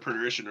lot of their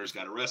parishioners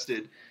got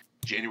arrested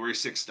January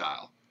 6th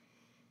style.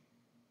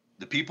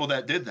 The people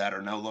that did that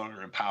are no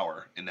longer in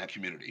power in that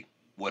community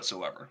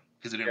whatsoever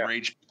because it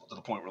enraged people to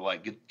the point where,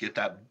 like, get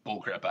that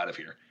bullcrap out of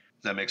here.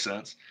 Does that make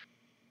sense?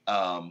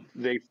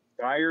 They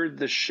fired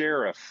the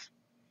sheriff.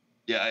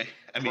 Yeah,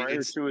 I mean,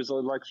 prior to his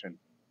election.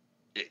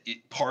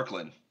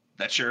 Parkland,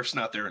 that sheriff's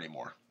not there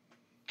anymore.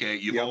 Okay,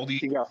 Uvalde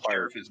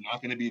sheriff is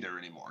not going to be there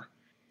anymore.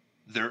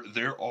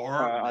 There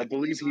are. I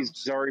believe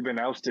he's already been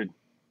ousted.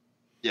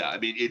 Yeah, I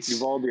mean, it's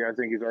Uvalde. I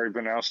think he's already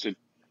been ousted.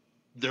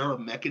 There are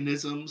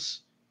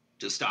mechanisms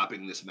to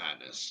stopping this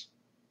madness.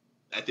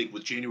 I think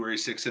with January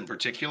 6th in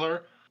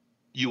particular,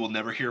 you will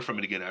never hear from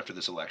it again after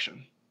this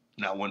election.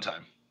 Not one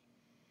time.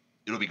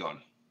 It'll be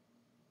gone.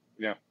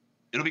 Yeah.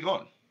 It'll be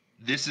gone.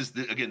 This is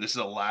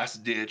a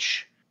last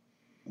ditch.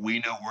 We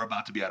know we're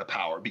about to be out of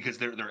power because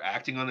they're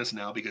acting on this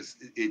now because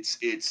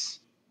it's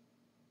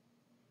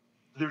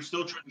they're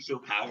still trying to show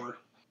power.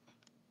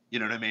 You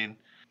know what I mean?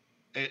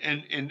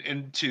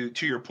 And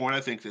to your point,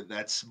 I think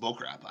that's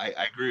bullcrap. I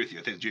agree with you.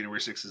 I think January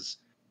 6th is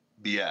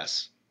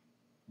BS.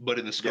 But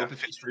in the scope Yeah.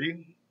 of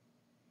history,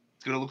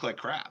 it's going to look like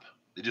crap.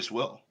 It just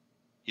will.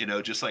 You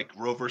know, just like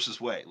Roe versus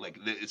Wade, like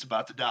it's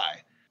about to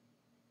die.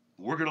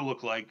 We're going to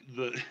look like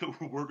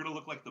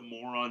the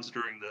morons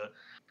during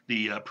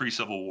the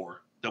pre-Civil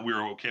War that we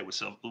were okay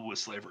with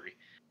slavery.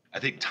 I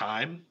think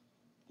time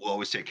will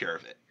always take care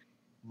of it.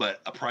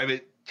 But a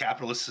private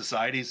capitalist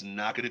society is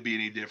not going to be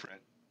any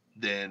different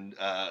than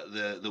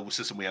the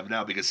system we have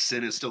now, because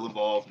sin is still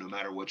involved no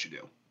matter what you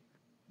do.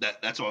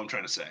 That's all I'm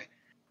trying to say.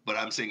 But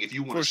I'm saying if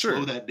you want to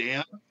slow that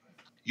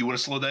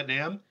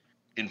down,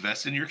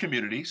 invest in your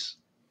communities,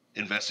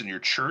 invest in your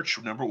church.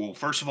 Remember, well,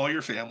 first of all,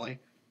 your family.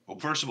 Well,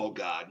 first of all,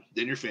 God,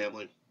 then your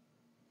family,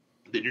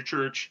 then your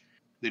church,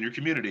 then your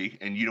community.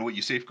 And you know what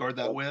you safeguard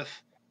that with?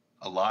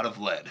 A lot of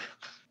lead.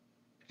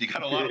 If you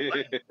got a lot of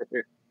lead,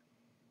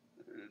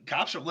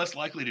 cops are less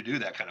likely to do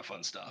that kind of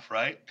fun stuff,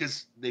 right?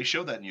 Because they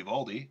showed that in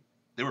Uvalde.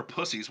 They were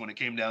pussies when it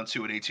came down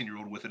to an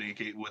 18-year-old with an AK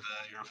with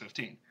a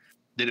AR-15.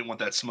 They didn't want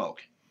that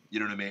smoke. You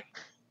know what I mean?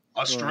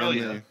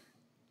 Australia.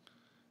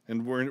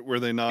 And were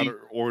they not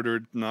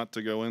ordered not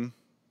to go in?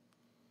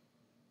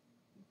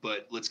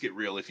 But let's get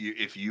real.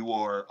 If you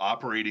are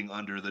operating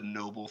under the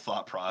noble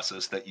thought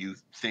process that you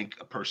think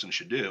a person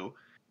should do,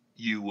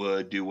 you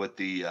would do what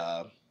the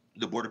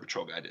Border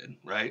Patrol guy did,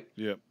 right?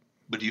 Yep.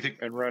 But do you think?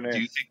 And run in. Do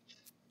you think?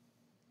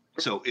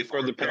 So if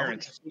for the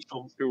parents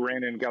who ran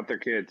in and got their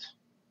kids.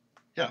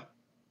 Yeah,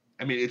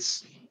 I mean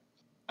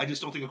I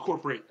just don't think a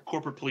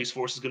corporate police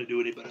force is going to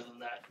do any better than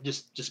that.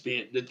 Just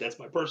being that's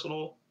my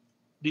personal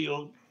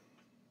deal.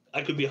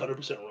 I could be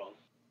 100% wrong,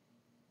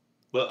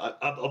 but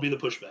I'll be the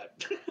pushback.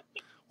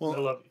 Well, I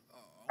love you.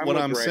 What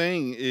I'm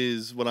saying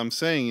is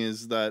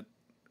that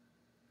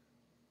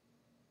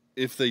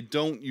if they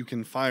don't, you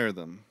can fire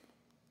them.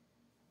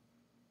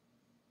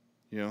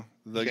 You know,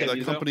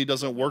 that company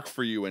doesn't work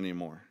for you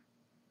anymore.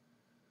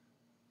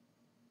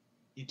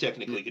 You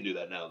technically can do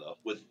that now, though,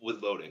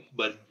 with voting,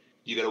 but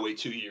you got to wait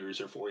 2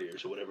 years or 4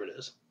 years or whatever it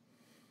is.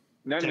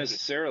 Not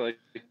necessarily.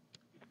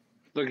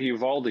 Look at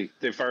Uvalde;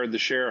 they fired the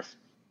sheriff.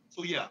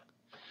 Oh yeah,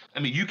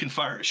 I mean you can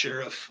fire a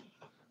sheriff.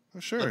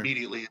 Sure.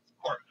 Immediately.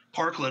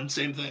 Parkland,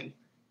 same thing.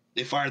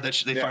 They fired that.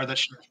 Fired that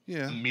sheriff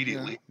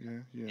immediately. Yeah.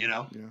 You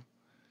know.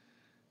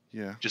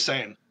 Yeah. Just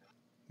saying.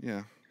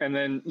 Yeah. And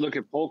then look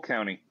at Polk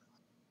County.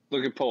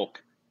 Look at Polk.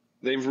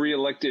 They've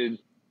reelected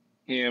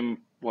him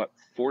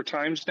 4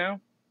 times now.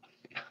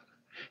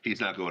 He's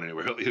not going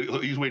anywhere.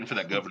 He's waiting for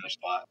that governor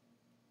spot,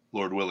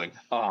 Lord willing.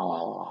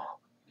 Oh,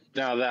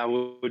 now that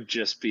would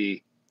just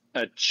be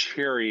a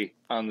cherry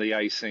on the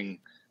icing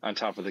on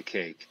top of the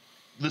cake.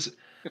 Listen,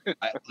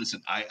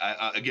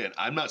 I again,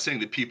 I'm not saying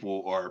that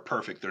people are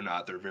perfect. They're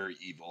not. They're very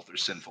evil. They're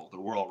sinful.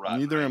 We're all rotten.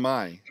 Neither am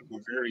I.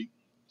 We're very,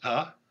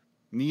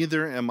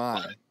 Neither am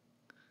I.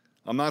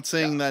 I'm not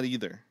saying that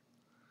either.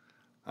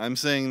 I'm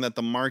saying that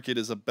the market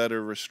is a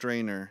better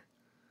restrainer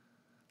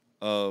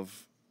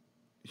of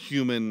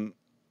human,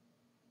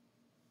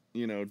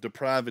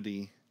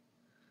 depravity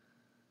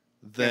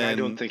than I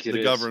don't think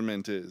the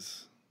government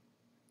is.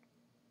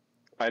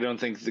 I don't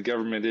think the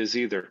government is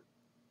either.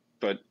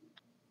 But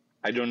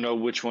I don't know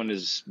which one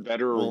is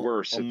better or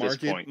worse at this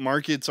point.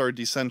 Markets are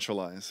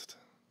decentralized.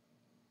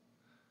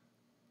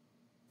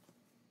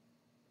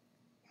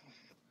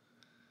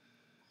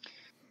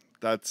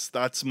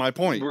 That's my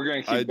point. We're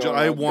going to keep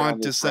I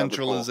want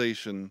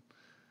decentralization.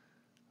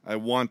 I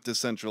want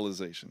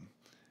decentralization.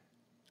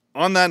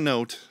 On that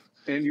note,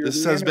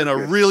 this has been a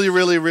really,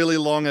 really, really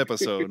long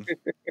episode.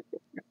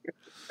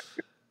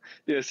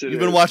 Yes, You've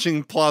been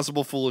watching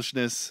Plausible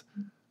Foolishness,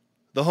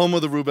 the home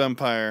of the Rube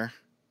Empire,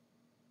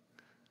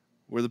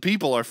 where the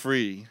people are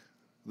free,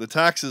 the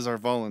taxes are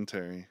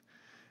voluntary,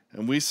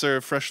 and we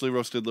serve freshly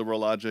roasted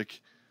liberal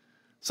logic,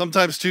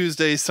 sometimes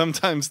Tuesdays,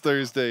 sometimes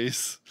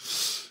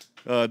Thursdays,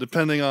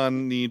 depending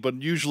on need,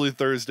 but usually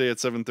Thursday at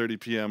 7:30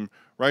 p.m.,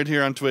 right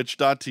here on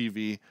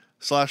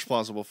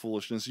twitch.tv/Plausible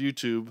Foolishness,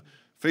 YouTube,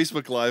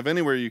 Facebook Live,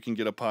 anywhere you can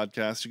get a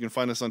podcast. You can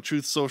find us on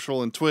Truth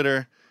Social and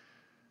Twitter.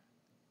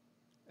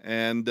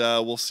 And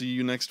we'll see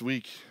you next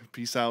week.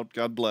 Peace out.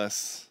 God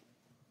bless.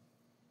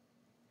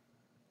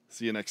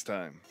 See you next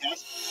time.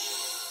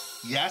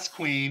 Yes,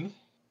 Queen.